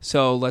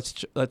 So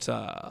let's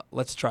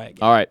try again.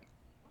 All right.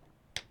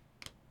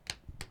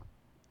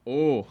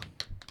 Oh.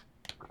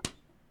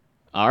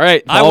 All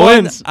right. Paul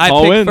wins. I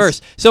Paul picked wins.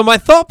 first. So my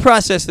thought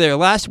process there.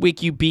 Last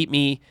week you beat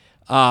me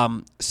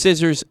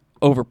scissors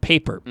over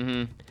paper,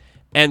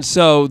 and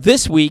so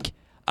this week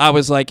I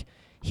was like,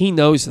 he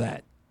knows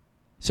that,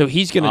 so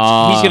he's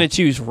gonna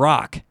choose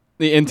rock.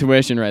 The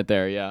intuition right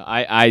there. Yeah.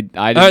 I didn't.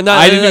 I didn't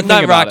not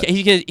think about rock.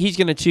 it. He's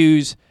gonna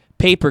choose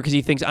paper because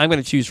he thinks I'm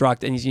going to choose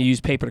rock, and he's going to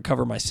use paper to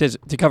cover my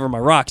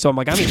rock. So I'm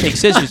like, I'm going to take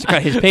scissors to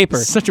cut his paper.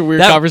 Such a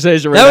weird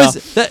conversation right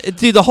now.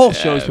 Dude, the whole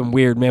show's been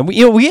weird, man.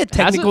 We had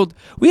technical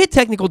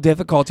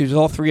difficulties with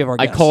all three of our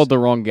guests. I called the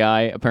wrong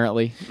guy,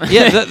 apparently.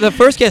 Yeah, the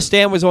first guest,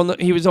 Stan, was on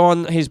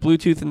his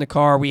Bluetooth in the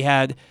car. We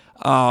had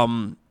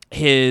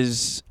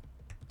his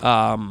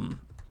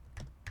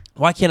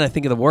why can't I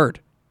think of the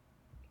word?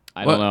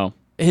 I don't know.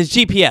 His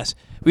GPS.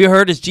 We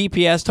heard his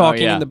GPS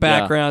talking yeah, in the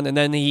background, and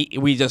then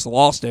we just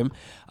lost him.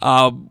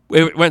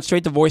 It went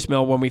straight to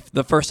voicemail when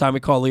the first time we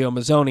called Leo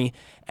Mazzone,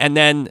 and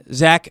then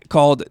Zach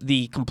called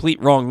the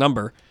complete wrong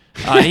number.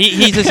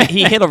 He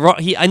hit a wrong.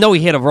 I know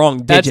he hit a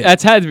wrong digit.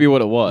 That's had to be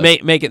what it was.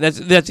 Make it.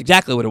 That's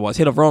exactly what it was.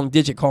 Hit a wrong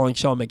digit calling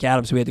Sean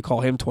McAdam, so we had to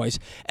call him twice.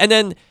 And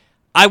then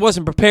I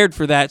wasn't prepared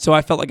for that, so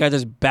I felt like I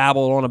just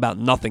babbled on about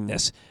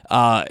nothingness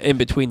in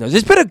between those.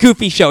 It's been a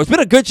goofy show. It's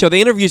been a good show.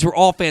 The interviews were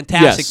all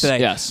fantastic today.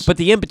 Yes. But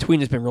the in-between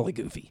has been really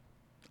goofy.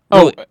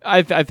 Really. Oh,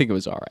 I think it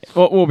was all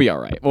right. We'll be all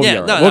right. We'll be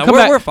all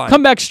right. We're fine.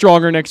 Come back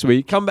stronger next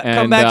week. Come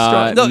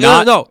back strong.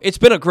 No. It's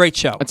been a great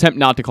show. Attempt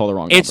not to call the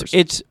wrong numbers.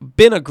 It's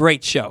been a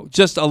great show.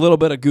 Just a little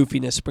bit of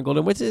goofiness sprinkled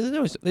in. Which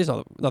there's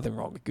nothing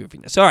wrong with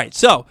goofiness. All right.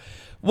 So,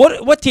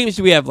 what teams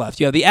do we have left?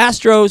 You have the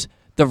Astros,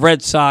 the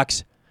Red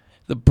Sox,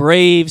 the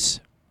Braves,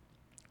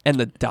 and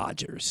the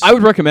Dodgers. I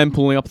would recommend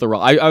pulling up the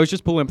I was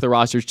just pulling up the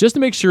rosters just to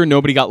make sure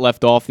nobody got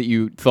left off that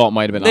you thought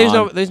might have been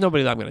on. There's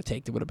nobody that I'm going to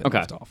take that would have been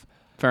left off.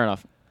 Fair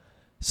enough.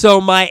 So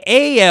my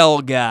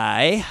AL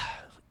guy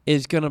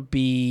is going to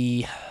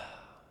be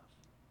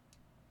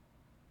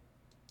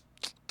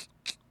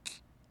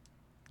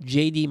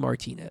JD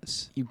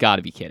Martinez. You got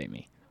to be kidding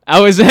me. I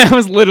was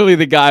literally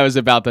the guy I was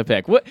about to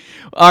pick. What?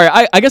 All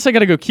right, I guess I got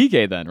to go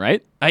Kike then,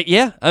 right? I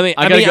gave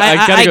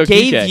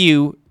Kike.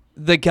 you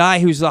the guy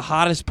who's the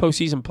hottest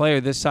postseason player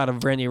this side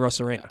of Randy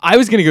Arozarena. I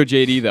was going to go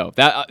JD, though.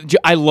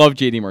 I love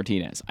JD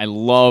Martinez. I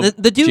love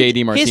the dude,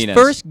 JD Martinez. His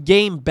first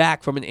game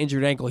back from an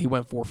injured ankle, he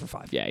went 4 for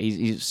 5. Yeah,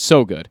 he's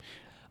so good.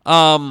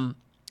 In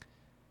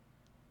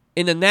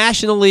the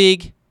National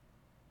League,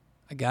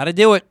 I got to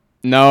do it.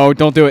 No,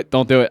 don't do it.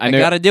 Don't do it. I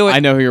got to do it. I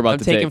know who you're about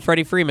to take. I'm taking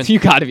Freddie Freeman. You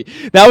got to be.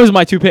 That was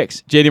my 2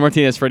 picks, JD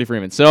Martinez, Freddie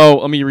Freeman. So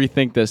let me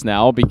rethink this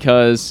now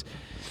because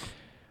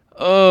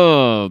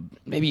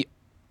maybe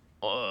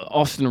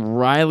Austin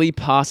Riley,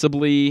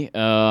 possibly.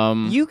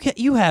 You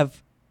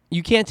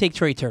can't take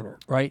Trey Turner,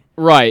 right?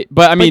 Right,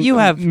 but I mean, you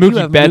have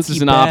Mookie Betts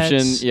is an Betts.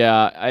 option.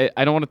 Yeah,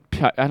 I don't want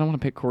to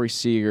pick Corey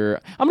Seager.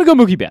 I'm gonna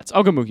go Mookie Betts.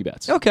 I'll go Mookie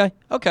Betts.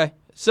 Okay.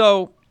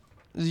 So,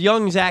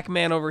 young Zach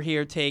man over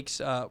here takes.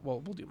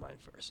 We'll do mine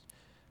first.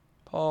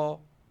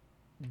 Paul,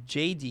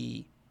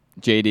 JD,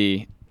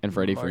 and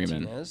Freddie Martinez.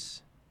 Freeman.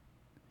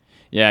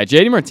 Yeah,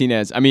 JD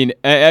Martinez. I mean,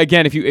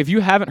 again, if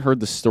you haven't heard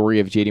the story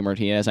of JD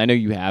Martinez, I know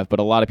you have, but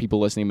a lot of people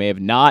listening may have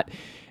not.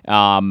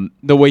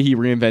 The way he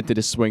reinvented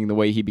his swing, the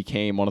way he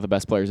became one of the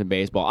best players in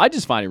baseball, I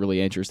just find it really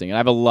interesting, and I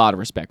have a lot of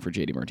respect for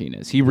JD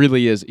Martinez. He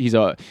really is. He's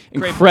a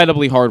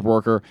incredibly hard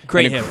worker,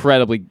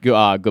 incredibly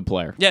good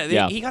player.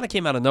 Yeah, he kind of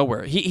came out of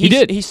nowhere. He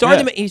did. He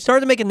started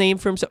to make a name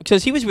for himself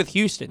because he was with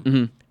Houston,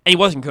 and he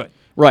wasn't good.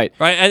 Right.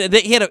 And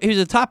he was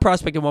a top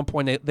prospect at one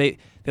point. They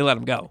let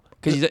him go.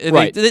 Because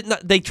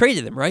they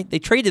traded him, right? They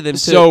traded him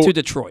to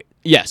Detroit.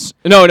 Yes.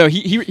 No.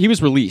 He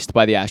was released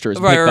by the Astros,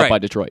 picked up by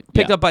Detroit.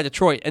 Picked up by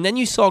Detroit. And then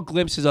you saw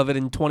glimpses of it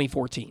in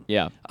 2014.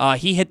 Yeah.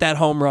 He hit that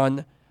home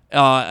run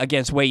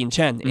against Wei and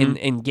Chen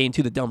in Game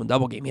 2, the Delman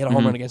double game. He had a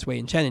home run against Wei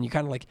and Chen, and you're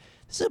kind of like,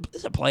 this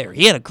is a player.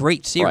 He had a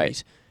great series.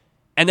 Right.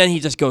 And then he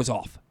just goes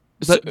off.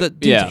 The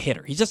dude's a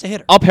hitter. He's just a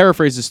hitter. I'll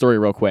paraphrase the story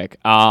real quick.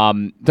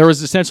 There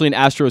was essentially an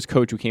Astros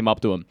coach who came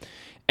up to him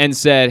and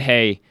said,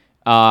 hey,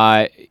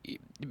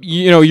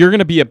 you're going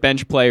to be a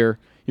bench player.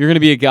 You're going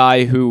to be a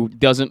guy who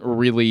doesn't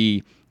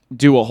really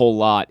do a whole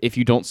lot if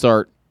you don't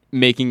start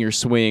making your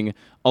swing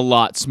a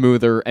lot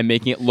smoother and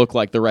making it look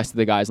like the rest of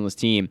the guys on this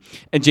team.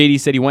 And JD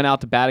said he went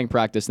out to batting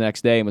practice the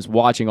next day and was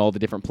watching all the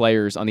different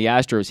players on the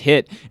Astros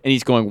hit, and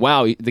he's going,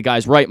 wow, the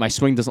guy's right. My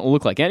swing doesn't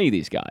look like any of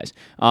these guys.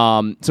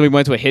 So he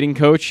went to a hitting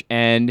coach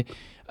and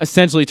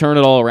essentially turned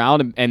it all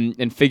around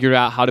and figured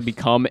out how to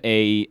become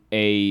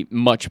a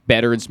much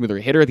better and smoother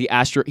hitter.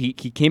 He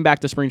came back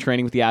to spring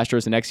training with the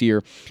Astros the next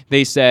year.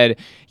 They said,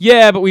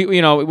 yeah, but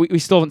we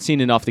still haven't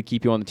seen enough to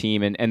keep you on the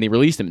team, and they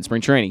released him in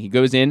spring training. He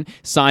goes in,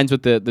 signs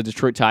with the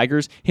Detroit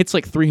Tigers, hits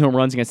like 3 home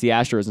runs against the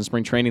Astros in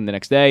spring training the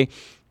next day.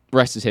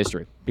 Rest is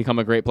history. Become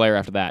a great player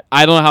after that.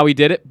 I don't know how he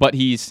did it, but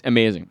he's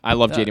amazing. I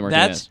love JD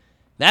Martinez.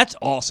 That's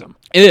awesome.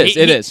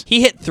 It is.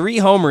 He hit 3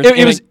 homers.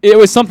 It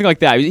was something like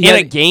that. He had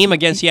a game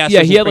against the Astros.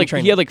 Yeah,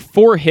 he had like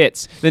 4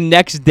 hits the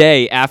next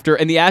day after,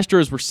 and the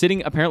Astros were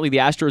sitting. Apparently, the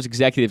Astros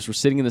executives were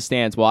sitting in the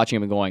stands watching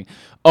him and going,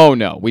 "Oh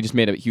no, we just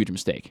made a huge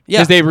mistake." Yeah,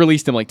 because they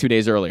released him like 2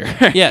 days earlier.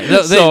 Yeah,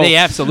 they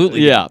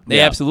absolutely. Yeah, they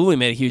absolutely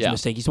made a huge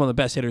mistake. He's one of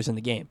the best hitters in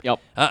the game. Yep.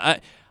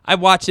 I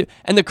watched it,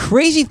 and the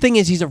crazy thing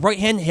is he's a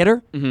right-handed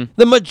hitter. Mm-hmm.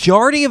 The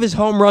majority of his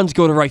home runs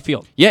go to right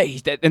field. Yeah,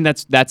 and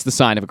that's the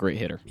sign of a great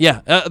hitter. Yeah,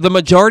 the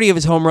majority of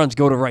his home runs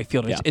go to right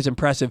field. It's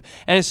impressive.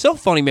 And it's so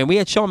funny, man. We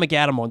had Sean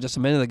McAdam on just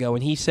a minute ago,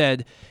 and he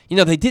said,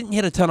 they didn't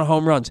hit a ton of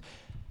home runs.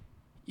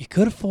 You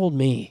could have fooled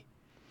me.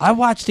 I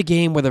watched a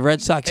game where the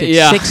Red Sox hit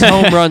 6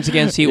 home runs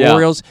against the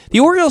Orioles. The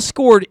Orioles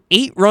scored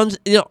 8 runs,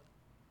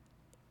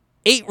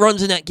 8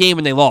 runs in that game,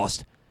 and they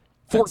lost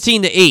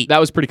 14-8. That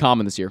was pretty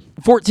common this year.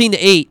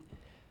 14-8.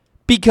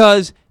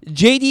 Because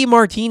J.D.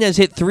 Martinez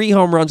hit 3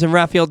 home runs and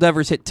Rafael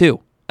Devers hit 2.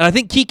 And I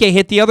think Kike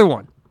hit the other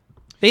one.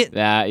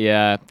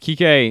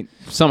 Kike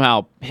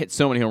somehow hit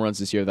so many home runs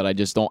this year that I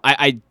just don't.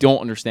 I don't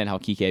understand how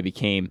Kike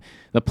became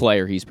the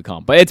player he's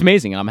become. But it's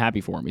amazing, and I'm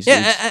happy for him.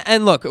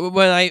 And look,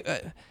 when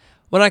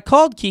I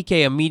called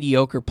Kike a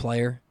mediocre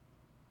player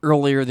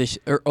earlier in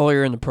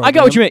the program, I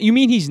got what you meant. You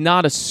mean he's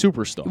not a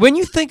superstar? When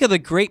you think of the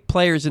great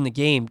players in the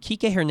game,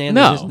 Kike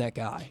Hernandez isn't that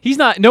guy. He's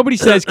not. Nobody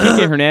says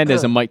Kike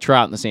Hernandez and Mike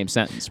Trout in the same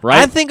sentence, right?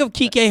 I think of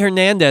Kike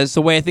Hernandez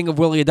the way I think of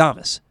Willie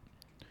Adames.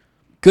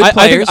 Good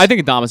players. I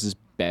think Adames is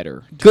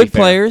better. Good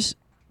players.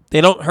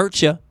 They don't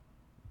hurt you,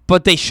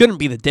 but they shouldn't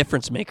be the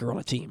difference maker on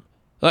a team.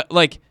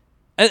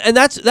 And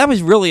that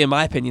was really, in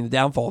my opinion, the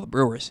downfall of the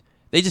Brewers.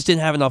 They just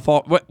didn't have enough.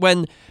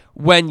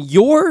 When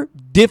your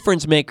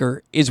difference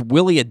maker is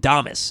Willie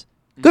Adames,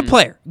 good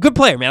player,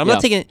 man. I'm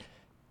not taking it.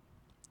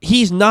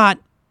 He's not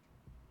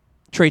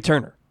Trey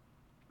Turner.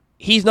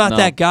 He's not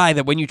that guy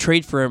that when you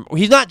trade for him,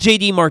 he's not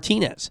J.D.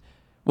 Martinez.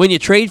 When you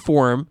trade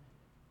for him,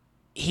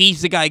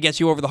 he's the guy who gets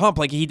you over the hump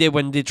like he did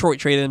when Detroit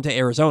traded him to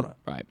Arizona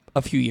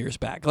a few years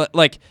back.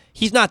 Like,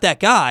 he's not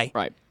that guy.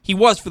 Right. He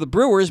was for the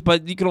Brewers,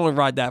 but you can only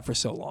ride that for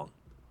so long.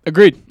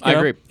 Agreed. I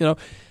agree.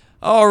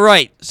 All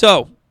right,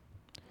 so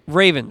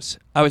Ravens.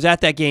 I was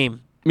at that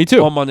game. Me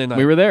too. On Monday night.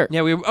 We were there.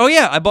 Yeah, we were. Oh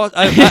yeah, I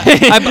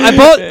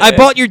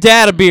bought your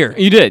dad a beer.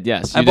 You did,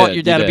 yes. I bought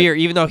your dad a beer,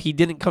 even though he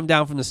didn't come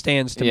down from the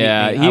stands to meet me.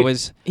 I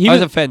was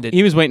offended.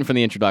 He was waiting for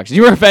the introduction.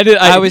 You were offended.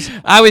 I'll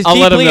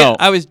let him know.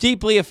 I was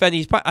deeply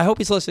offended. I hope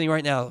he's listening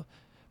right now.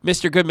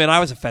 Mr. Goodman,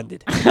 I was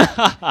offended.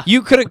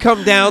 You couldn't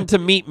come down to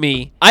meet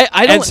me,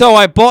 and so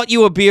I bought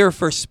you a beer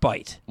for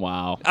spite.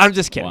 Wow. I'm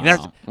just kidding.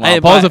 Wow.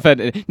 Paul's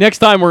offended. Next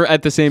time we're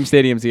at the same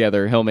stadium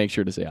together, he'll make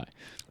sure to say hi.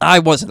 I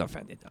wasn't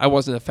offended. I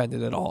wasn't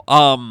offended at all.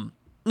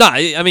 No,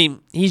 I mean,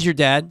 he's your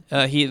dad.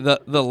 The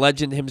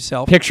legend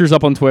himself. Pictures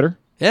up on Twitter.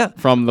 Yeah.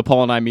 From the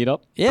Paul and I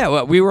meetup. Yeah,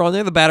 well, we were on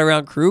there. The Bat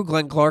Around crew.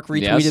 Glenn Clark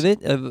retweeted it.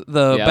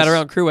 The Bat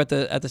Around crew at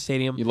the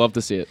stadium. You love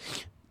to see it.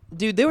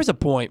 Dude, there was a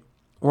point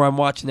where I'm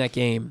watching that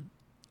game,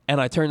 and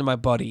I turned to my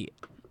buddy.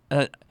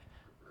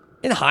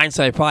 In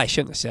hindsight, I probably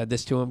shouldn't have said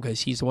this to him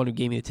because he's the one who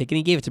gave me the ticket.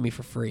 He gave it to me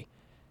for free.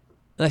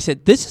 And I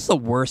said, this is the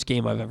worst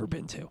game I've ever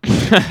been to.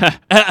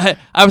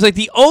 I was like,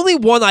 the only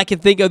one I can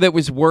think of that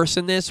was worse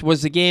than this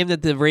was the game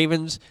that the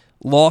Ravens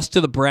lost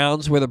to the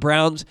Browns, where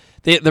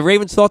the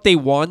Ravens thought they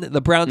won. The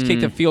Browns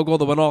kicked a field goal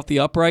that went off the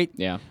upright.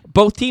 Yeah.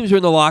 Both teams were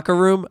in the locker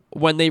room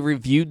when they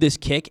reviewed this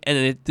kick,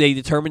 and they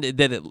determined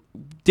that it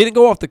didn't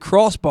go off the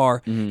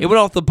crossbar. It went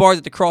off the bar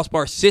that the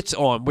crossbar sits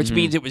on, which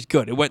means it was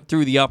good. It went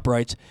through the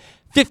uprights.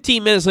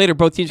 15 minutes later,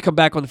 both teams come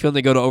back on the field, and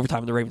they go to overtime,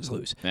 and the Ravens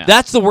lose. Yeah.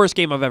 That's the worst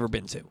game I've ever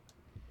been to.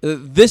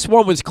 This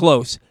one was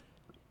close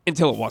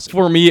until it wasn't.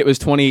 For me, it was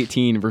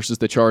 2018 versus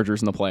the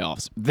Chargers in the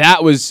playoffs. I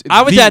was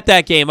at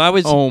that game.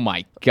 Oh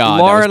my God.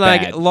 Laura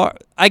and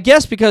I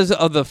guess because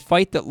of the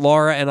fight that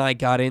Laura and I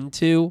got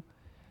into,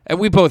 and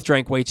we both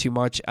drank way too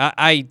much.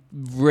 I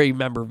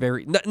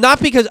remember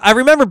not because I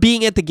remember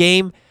being at the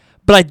game,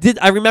 but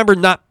I remember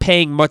not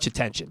paying much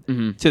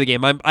attention to the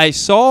game. I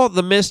saw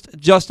the missed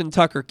Justin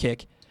Tucker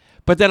kick,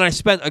 but then I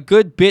spent a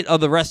good bit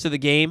of the rest of the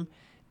game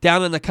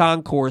down in the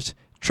concourse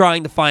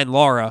trying to find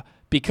Laura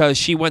because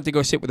she went to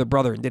go sit with her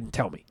brother and didn't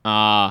tell me.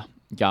 Got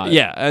it.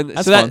 Yeah, and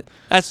that's so fun.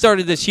 that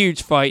started this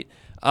huge fight.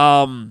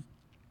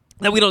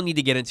 That we don't need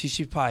to get into.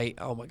 She's probably,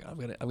 oh my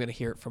God, I'm gonna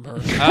hear it from her.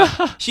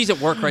 She's at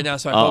work right now,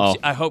 so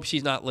I hope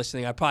she's not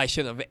listening. I probably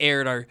shouldn't have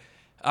aired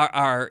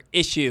our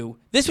issue.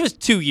 This was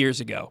 2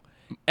 years ago,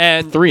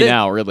 and 3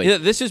 now, really.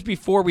 This was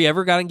before we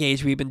ever got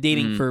engaged. We've been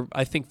dating for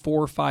I think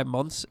 4 or 5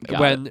 months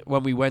when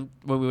we went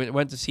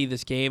to see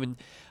this game, and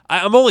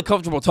I'm only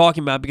comfortable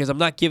talking about it because I'm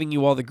not giving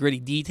you all the gritty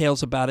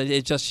details about it.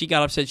 It's just she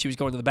got upset she was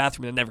going to the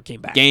bathroom and never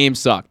came back. Game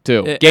sucked,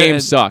 too.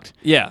 Game sucked.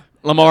 Yeah.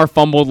 Lamar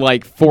fumbled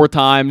like 4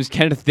 times.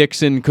 Kenneth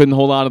Dixon couldn't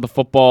hold on to the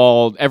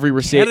football. Every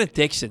receiver. Kenneth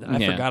Dixon.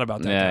 I forgot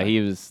about that guy. He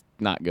was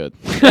not good.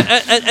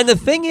 and the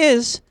thing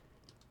is,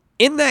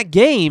 in that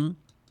game,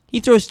 he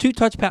throws 2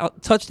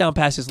 touchdown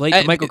passes late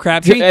to Michael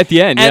Crabtree. At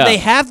the end, and they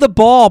have the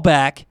ball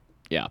back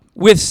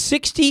with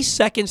 60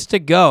 seconds to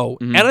go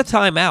and a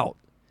timeout.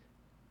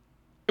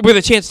 with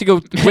a chance to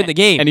go win the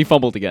game. And he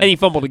fumbled again. Yeah. And he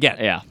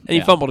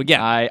fumbled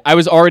again. I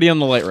was already on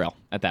the light rail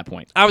at that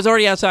point. I was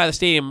already outside of the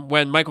stadium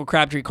when Michael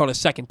Crabtree caught his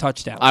second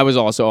touchdown. I was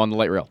also on the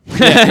light rail.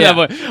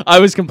 I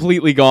was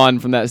completely gone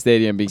from that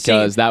stadium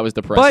because that was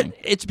depressing. But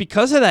it's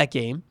because of that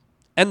game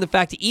and the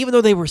fact that even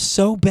though they were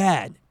so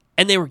bad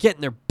and they were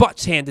getting their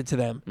butts handed to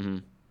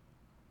them,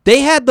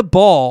 they had the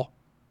ball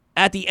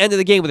at the end of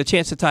the game with a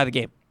chance to tie the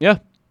game. Yeah.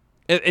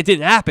 It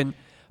didn't happen,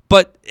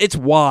 but it's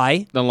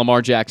why the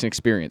Lamar Jackson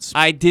experience.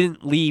 I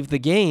didn't leave the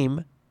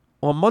game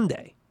on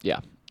Monday. Yeah.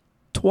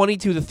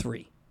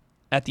 22-3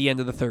 at the end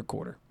of the third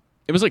quarter.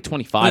 It was like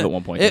 25 at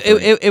one point.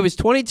 It was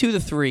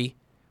 22-3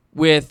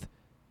 with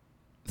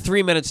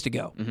 3 minutes to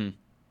go.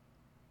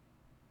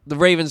 The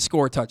Ravens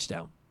score a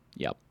touchdown.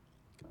 Yep.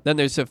 Then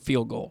there's a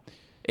field goal.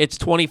 It's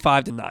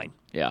 25-9.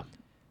 Yeah.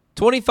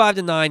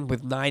 25-9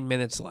 with 9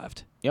 minutes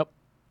left. Yep.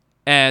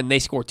 And they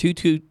score two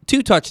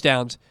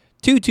touchdowns,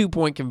 2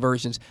 2-point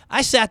conversions.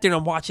 I sat there and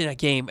I'm watching that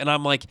game, and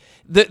I'm like,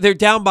 they're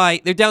down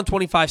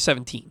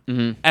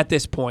 25-17 at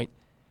this point,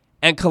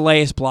 and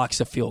Calais blocks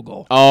a field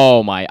goal.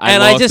 Oh my!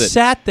 I just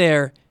sat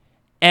there,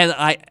 and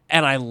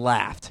I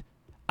laughed.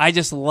 I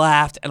just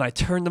laughed, and I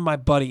turned to my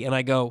buddy and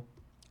I go,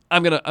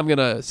 I'm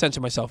gonna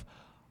censor myself.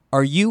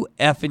 Are you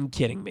effing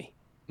kidding me?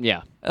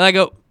 Yeah. And I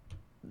go,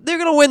 they're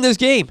gonna win this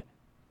game.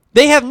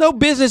 They have no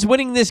business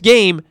winning this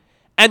game,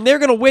 and they're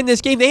gonna win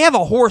this game. They have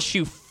a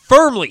horseshoe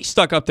firmly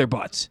stuck up their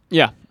butts.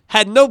 Yeah.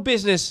 Had no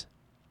business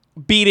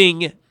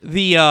beating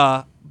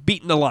the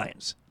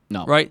Lions.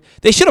 No. Right?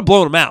 They should have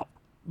blown them out.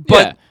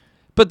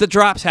 But the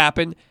drops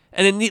happened,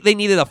 and they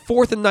needed a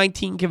 4th and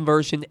 19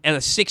 conversion and a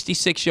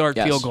 66-yard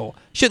field goal.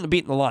 Shouldn't have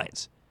beaten the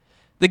Lions.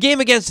 The game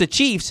against the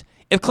Chiefs,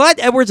 if Clyde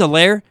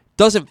Edwards-Helaire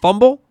doesn't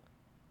fumble,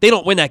 they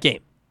don't win that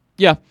game.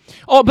 Yeah.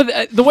 Oh,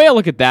 but the way I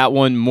look at that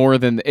one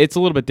it's a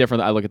little bit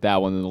different. I look at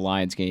that one than the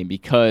Lions game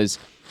because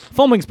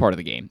fumbling's part of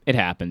the game. It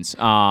happens.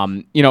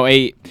 Having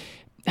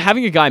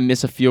a guy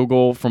miss a field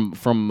goal from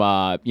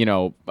 48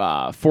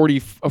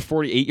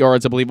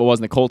 yards, I believe it was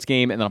in the Colts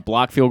game, and then a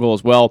block field goal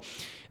as well.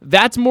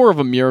 That's more of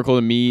a miracle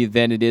to me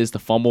than it is the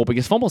fumble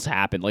because fumbles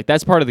happen. Like,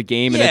 that's part of the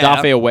game, and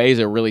Odafe Oweh is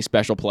a really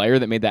special player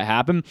that made that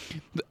happen.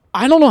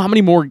 I don't know how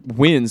many more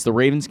wins the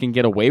Ravens can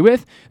get away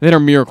with that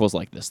are miracles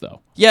like this, though.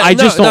 Yeah, I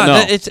just don't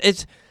know.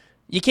 It's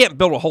you can't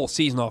build a whole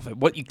season off it.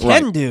 What you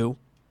can do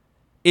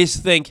is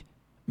think,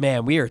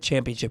 man, we are a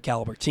championship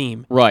caliber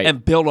team,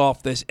 and build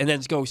off this, and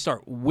then go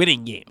start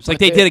winning games like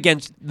they did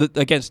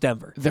against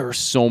Denver. There are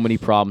so many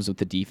problems with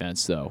the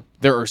defense, though.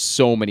 There are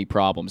so many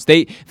problems.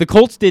 The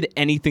Colts did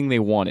anything they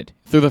wanted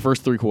through the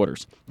first 3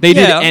 quarters. They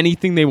did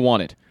anything they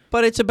wanted.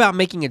 But it's about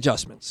making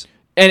adjustments.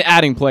 And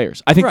adding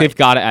players. I think they've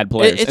got to add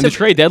players. And the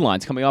trade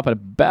deadline's coming up at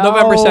about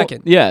November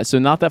 2nd. Yeah, so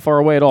not that far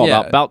away at all.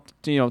 Yeah. About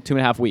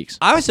 2.5 weeks.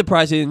 I was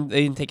surprised they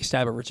didn't take a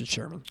stab at Richard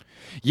Sherman.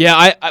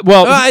 Yeah,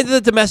 the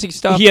domestic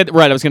stuff. I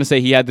was going to say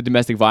he had the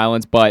domestic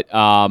violence, but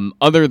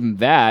other than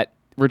that,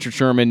 Richard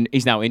Sherman,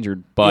 he's now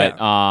injured, but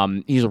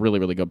he's a really,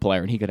 really good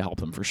player, and he could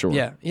help them for sure.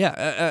 Yeah.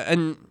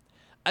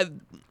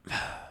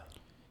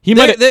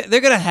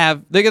 They're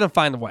gonna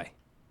find a way.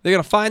 They're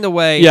gonna find a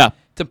way.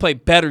 To play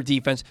better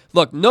defense.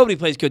 Look, nobody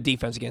plays good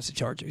defense against the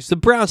Chargers. The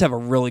Browns have a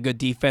really good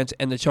defense,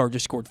 and the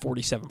Chargers scored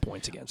 47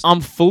 points against them. I'm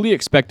fully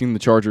expecting the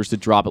Chargers to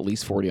drop at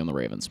least 40 on the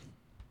Ravens.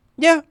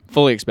 Yeah.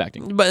 Fully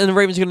expecting. But the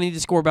Ravens are going to need to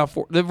score about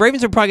 4. The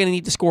Ravens are probably going to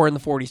need to score in the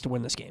 40s to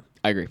win this game.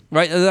 I agree.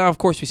 Right? And of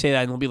course, we say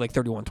that, and it'll be like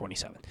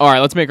 31-27. All right,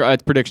 let's make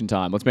it's prediction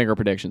time. Let's make our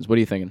predictions. What are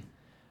you thinking?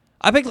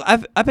 I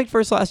picked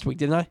first last week,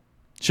 didn't I?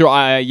 Sure.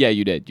 Yeah,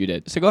 you did. You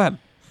did. So go ahead.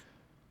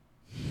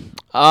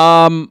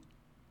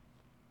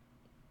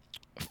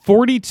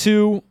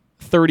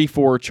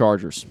 42-34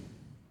 Chargers.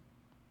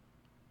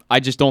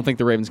 I just don't think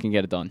the Ravens can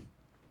get it done.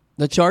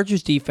 The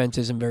Chargers' defense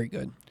isn't very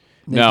good.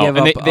 They give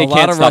up they a lot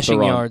can't of stop rushing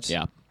the run. yards.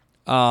 Yeah.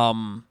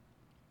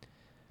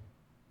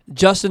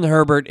 Justin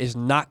Herbert is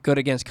not good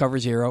against cover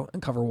 0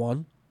 and cover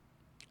 1.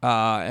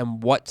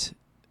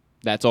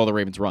 That's all the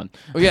Ravens run.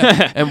 Oh,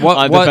 yeah. And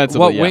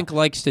what Wink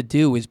likes to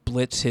do is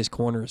blitz his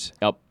corners.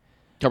 Yep.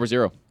 Cover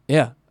 0.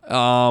 Yeah.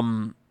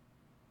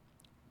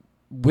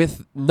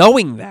 With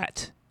knowing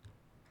that,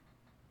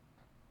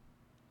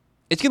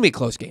 it's going to be a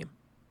close game.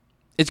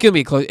 It's going to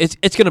be close.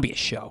 It's going to be a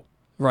show,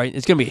 right?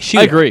 It's going to be a shootout.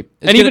 I agree.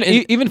 And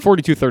even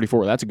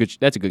 42-34, that's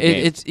a good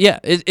game.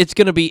 It's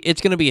going to be a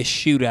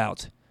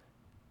shootout.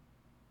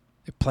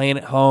 They're playing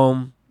at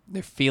home.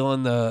 They're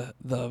feeling the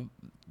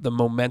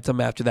momentum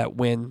after that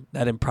win,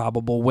 that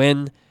improbable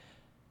win.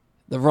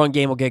 The run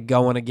game will get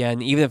going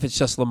again, even if it's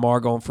just Lamar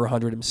going for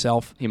 100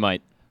 himself. He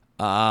might.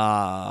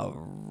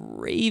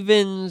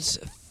 Ravens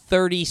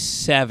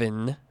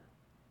 37,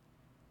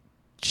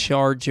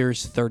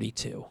 Chargers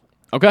 32.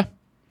 Okay.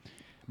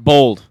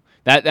 Bold.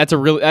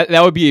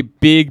 That would be a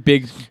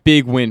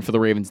big win for the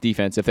Ravens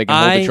defense if they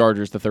can hold the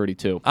Chargers to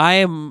 32.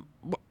 I'm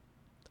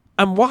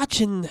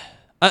watching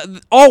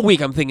all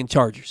week. I'm thinking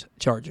Chargers.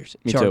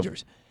 Me too.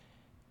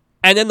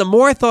 And then the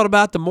more I thought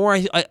about it, the more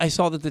I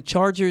saw that the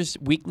Chargers'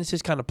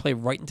 weaknesses kind of play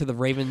right into the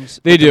Ravens.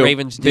 They do. The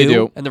Ravens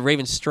do. And the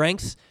Ravens'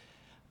 strengths.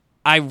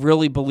 I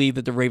really believe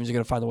that the Ravens are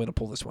going to find a way to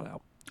pull this one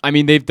out. I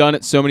mean, they've done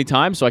it so many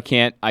times, so I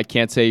can't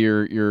say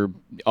you're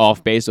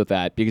off base with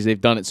that because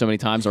they've done it so many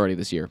times already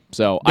this year.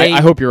 So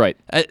I hope you're right.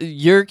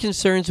 Your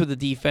concerns with the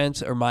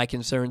defense or my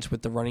concerns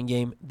with the running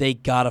game, they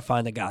got to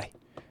find a guy.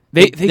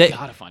 They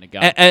got to find a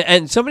guy.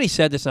 And somebody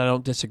said this, and I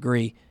don't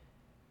disagree.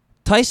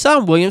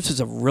 Tyson Williams was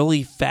a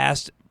really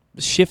fast,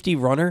 shifty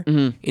runner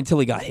until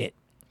he got hit.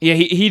 Yeah,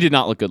 he did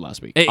not look good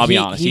last week. I'll be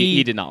honest.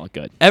 He did not look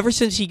good. Ever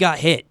since he got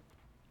hit,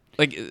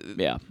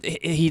 yeah,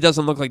 he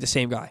doesn't look like the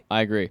same guy.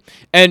 I agree.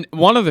 And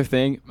one other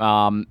thing,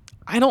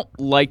 I don't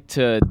like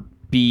to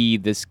be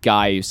this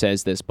guy who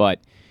says this, but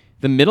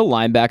the middle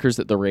linebackers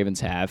that the Ravens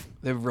have,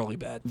 they're really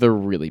bad. They're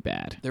really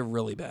bad. They're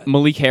really bad.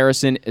 Malik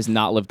Harrison has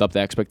not lived up to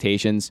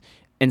expectations,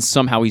 and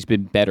somehow he's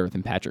been better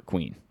than Patrick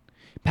Queen.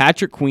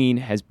 Patrick Queen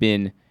has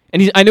been...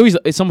 And I know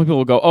some people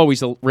will go, oh,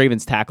 he's a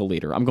Ravens tackle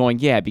leader. I'm going,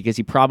 yeah, because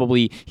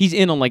he's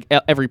in on like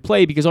every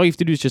play because all you have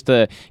to do is just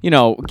get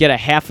a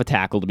half a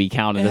tackle to be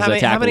counted as a tackle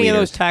leader. How many of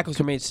those tackles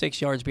are made 6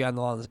 yards beyond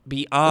the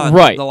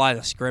line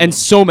of scrimmage? And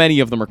so many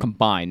of them are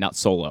combined, not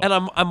solo. And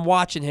I'm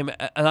watching him,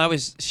 and I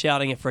was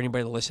shouting it for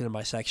anybody to listen to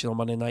my section on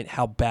Monday night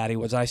how bad he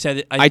was. I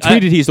said I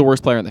tweeted he's the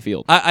worst player on the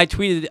field. I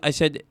tweeted, I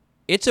said,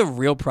 it's a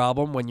real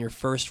problem when your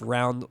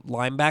first-round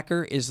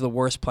linebacker is the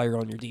worst player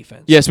on your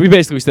defense. Yes, we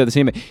basically said the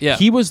same thing. Yeah.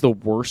 He was the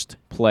worst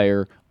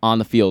player on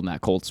the field in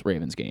that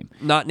Colts-Ravens game.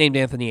 Not named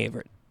Anthony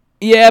Averett.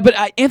 Yeah, but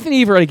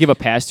Anthony Averett I give a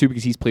pass to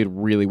because he's played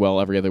really well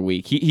every other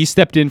week. He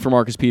stepped in for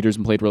Marcus Peters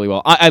and played really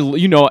well.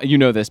 You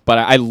know this, but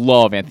I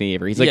love Anthony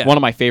Averett. He's like one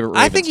of my favorite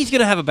Ravens. I think he's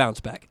going to have a bounce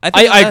back.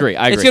 I agree.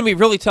 It's going to be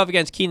really tough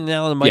against Keenan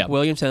Allen and Mike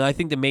Williams, and I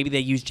think that maybe they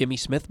use Jimmy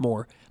Smith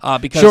more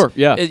because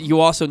you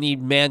also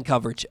need man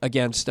coverage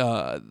against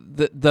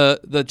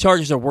the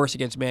Chargers are worse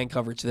against man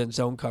coverage than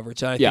zone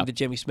coverage. And I think that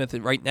Jimmy Smith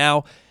right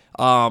now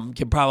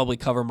can probably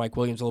cover Mike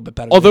Williams a little bit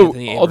better.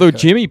 Although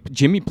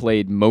Jimmy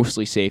played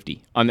mostly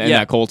safety in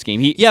that Colts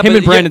game. Him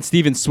and Brandon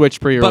Stevens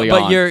switched pretty early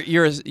on.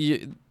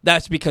 But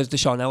that's because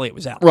Deshaun Elliott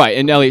was out. Right,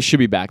 and Elliott should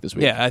be back this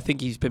week. Yeah, I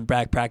think he's been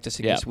back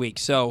practicing this week.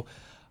 So,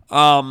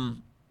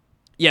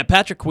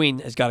 Patrick Queen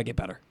has got to get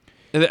better.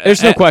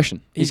 There's no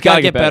question. He's got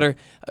to get better.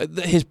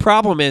 His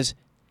problem is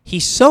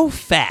he's so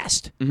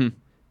fast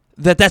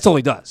that's all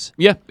he does.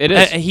 Yeah, it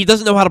is. He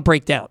doesn't know how to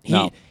break down.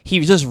 He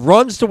just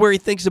runs to where he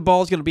thinks the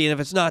ball is going to be, and if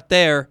it's not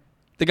there,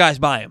 the guy's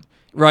by him,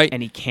 right?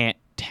 And he can't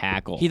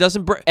tackle. He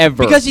doesn't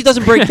ever because he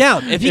doesn't break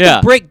down. If he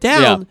can break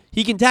down,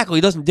 he can tackle.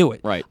 He doesn't do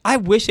it. Right. I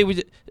wish they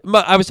would.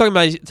 I was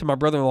talking to my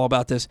brother-in-law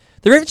about this.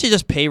 The Ravens should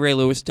just pay Ray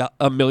Lewis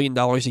 $1 million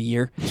a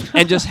year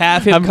and just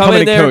have him come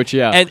in there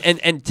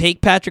and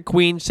take Patrick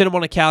Queen, sit him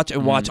on a couch,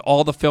 and watch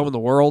all the film in the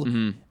world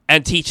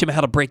and teach him how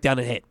to break down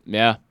and hit.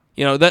 Yeah.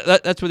 You know,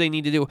 that's what they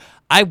need to do.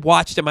 I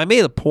watched him. I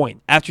made a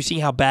point after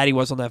seeing how bad he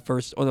was on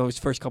those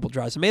first couple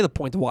drives. I made a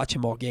point to watch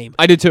him all game.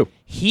 I did too.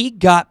 He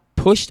got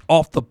pushed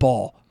off the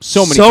ball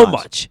so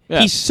much.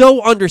 Yeah. He's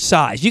so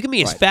undersized. You can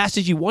be as fast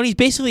as you want. He's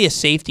basically a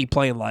safety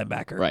playing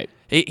linebacker. Right.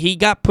 He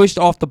got pushed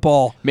off the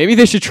ball. Maybe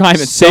they should try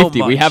him at safety.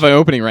 Much. We have an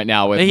opening right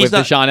now with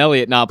Deshaun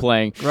Elliott not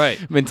playing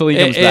until he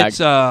comes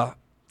back.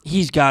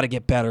 He's got to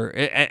get better.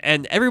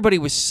 And everybody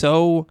was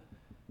so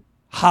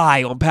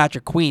high on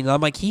Patrick Queen.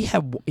 I'm like, he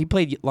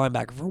played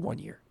linebacker for 1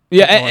 year.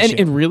 Yeah,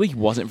 and really he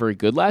wasn't very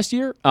good last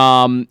year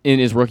in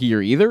his rookie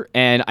year either.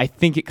 And I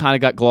think it kind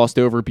of got glossed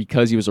over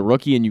because he was a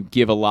rookie and you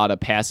give a lot of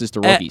passes to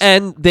rookies.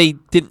 And they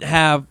didn't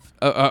have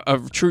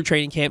a true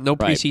training camp, no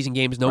preseason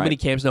games, no mini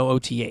camps, no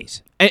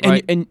OTAs.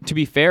 And to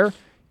be fair,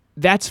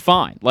 that's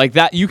fine. Like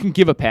that, you can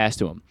give a pass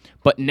to him.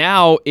 But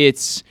now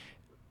it's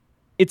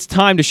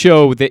time to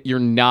show that you're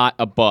not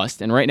a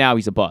bust. And right now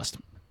he's a bust.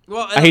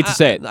 Well, I hate to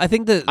say it. I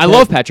think that I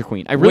love Patrick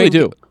Queen. I really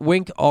do.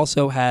 Wink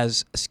also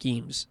has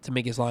schemes to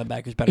make his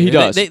linebackers better. He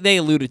does. They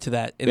alluded to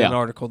that in an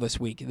article this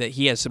week that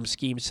he has some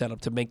schemes set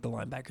up to make the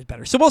linebackers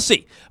better. So we'll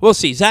see. We'll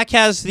see. Zach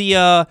has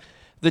the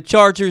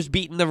Chargers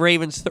beating the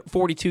Ravens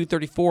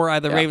 42-34. I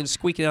have the Ravens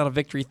squeaking out a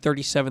victory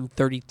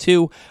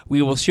 37-32.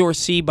 We will sure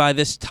see by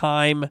this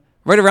time,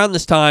 right around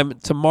this time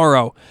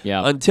tomorrow.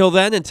 Yeah. Until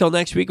then, until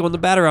next week on the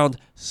Bat Around.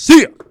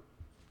 See ya.